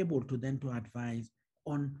 to be able to then to advise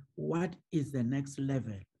on what is the next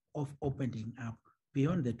level of opening up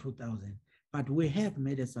beyond the 2000. But we have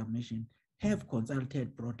made a submission, have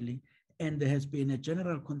consulted broadly, and there has been a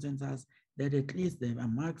general consensus that at least the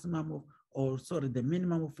maximum of, the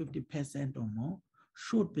minimum of 50% or more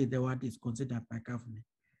should be the what is considered by government.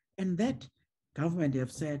 And that government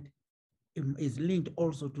have said is linked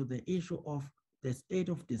also to the issue of the state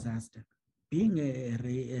of disaster being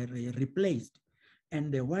replaced.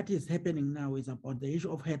 And what is happening now is about the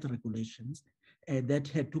issue of health regulations that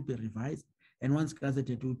had to be revised, and once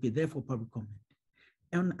gazetted will be there for public comment.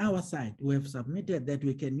 On our side, we have submitted that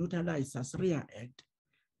we can utilize SARU Act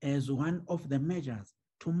as one of the measures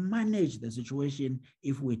to manage the situation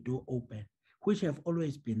if we do open, which have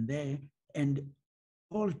always been there, and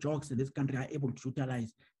all jokes in this country are able to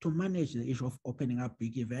utilize to manage the issue of opening up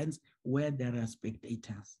big events where there are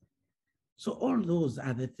spectators. So all those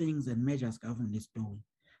are the things and measures government is doing.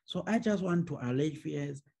 So I just want to allay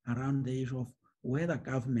fears around the issue of whether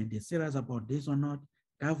government is serious about this or not.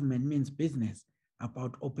 Government means business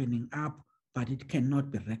about opening up, but it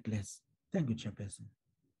cannot be reckless. Thank you, Chairperson.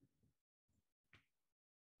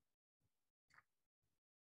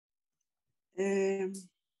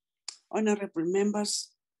 Honorable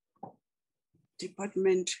members,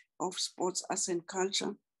 Department of Sports, Arts and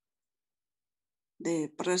Culture, the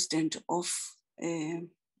president of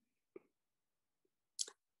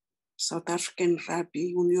South African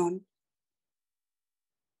Rugby Union,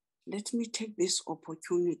 let me take this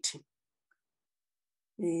opportunity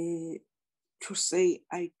to say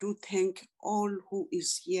I do thank all who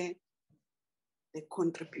is here, the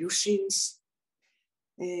contributions,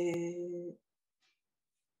 the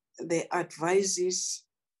advices.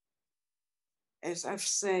 As I've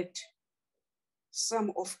said,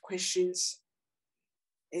 some of questions,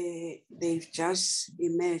 they've just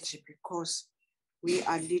emerged because we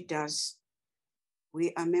are leaders,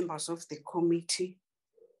 we are members of the committee.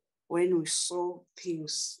 When we saw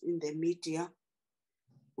things in the media,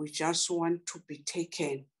 we just want to be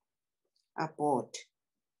taken aboard.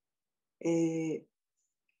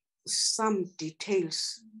 Some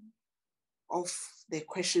details of the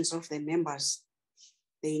questions of the members,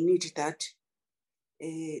 they need that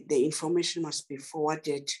the information must be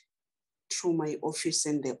forwarded through my office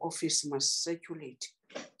and the office must circulate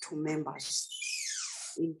to members.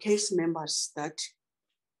 In case members that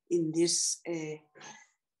in this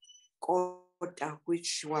quarter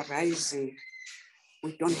which were rising,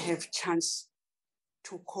 we don't have chance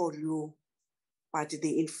to call you, but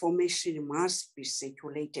the information must be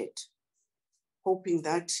circulated, hoping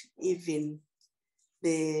that even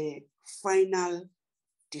the final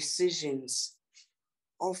decisions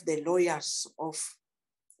of the lawyers of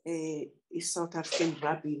South African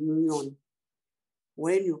Rugby Union,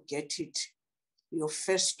 when you get it, your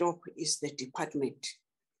first stop is the department.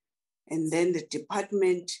 And then the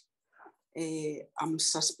department, I'm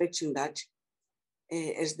suspecting that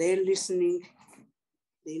as they're listening,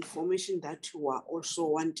 the information that you are also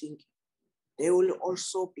wanting, they will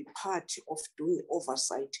also be part of doing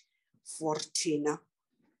oversight for Tina,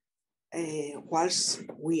 whilst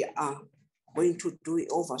we are going to do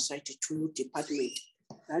oversight to your department,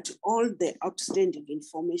 that all the outstanding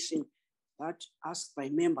information that asked by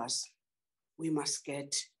members, we must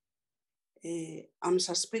get. I'm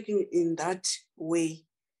suspecting in that way,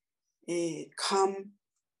 come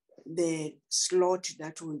the slot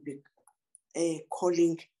that will be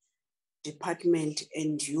calling department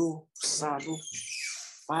and you, SARU,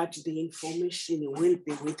 but the information will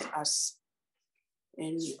be with us.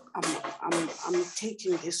 And I'm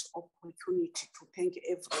taking this opportunity to thank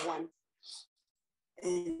everyone.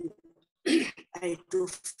 And I do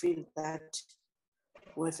feel that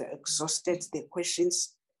we've exhausted the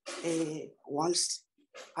questions, whilst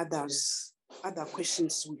other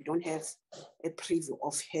questions we don't have a preview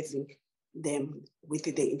of having them with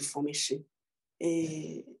the information.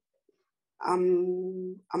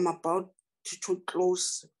 I'm about to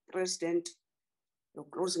close, President, your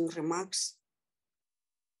closing remarks.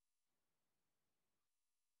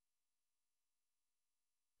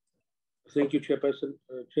 Thank you, Chairperson.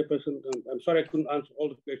 Chairperson, I'm sorry I couldn't answer all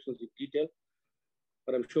the questions in detail,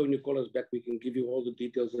 but I'm sure when you call us back, we can give you all the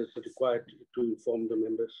details that's required to inform the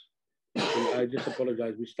members. And I just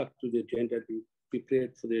apologize. We stuck to the agenda. We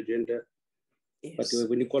prepared for the agenda. Yes. But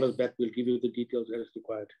when you call us back, we'll give you the details as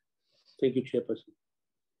required. Thank you, Chairperson.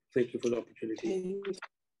 Thank you for the opportunity.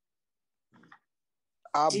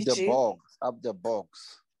 Up the box, up the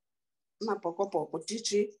box.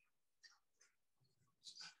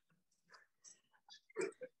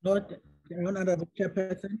 Not Honorable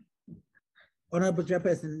Chairperson. Honorable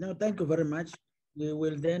Chairperson, no, thank you very much. We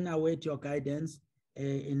will then await your guidance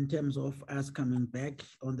in terms of us coming back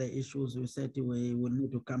on the issues. We said we will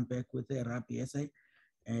need to come back with a Rugby essay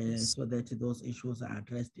so that those issues are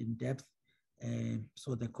addressed in depth.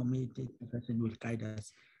 So the committee person will guide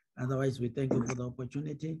us. Otherwise, we thank you for the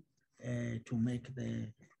opportunity to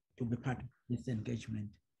be part of this engagement.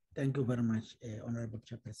 Thank you very much, Honorable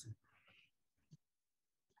Chairperson.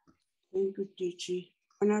 Thank you, DG.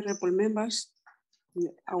 Honorable members,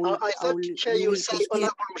 I thought, Chair, you say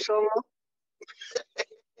Honorable Mshongo.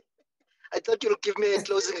 I thought you'll give me a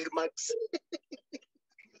closing remarks.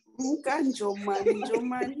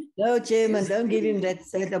 No, Chairman, don't give him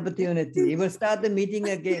that opportunity. He will start the meeting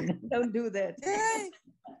again. Don't do that.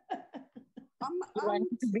 I'm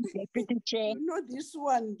to be deputy chair. You know this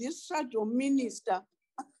one, this shadow minister.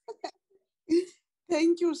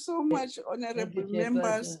 Thank you so much, honorable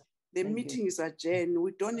members. The meeting is adjourned.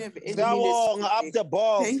 We don't have any minutes. Up the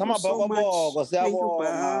box. Thank you so much. Thank you,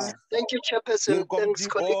 bye. Thank you, Chairperson. Thanks,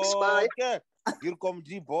 colleagues. Bye. Here come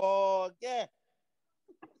the box.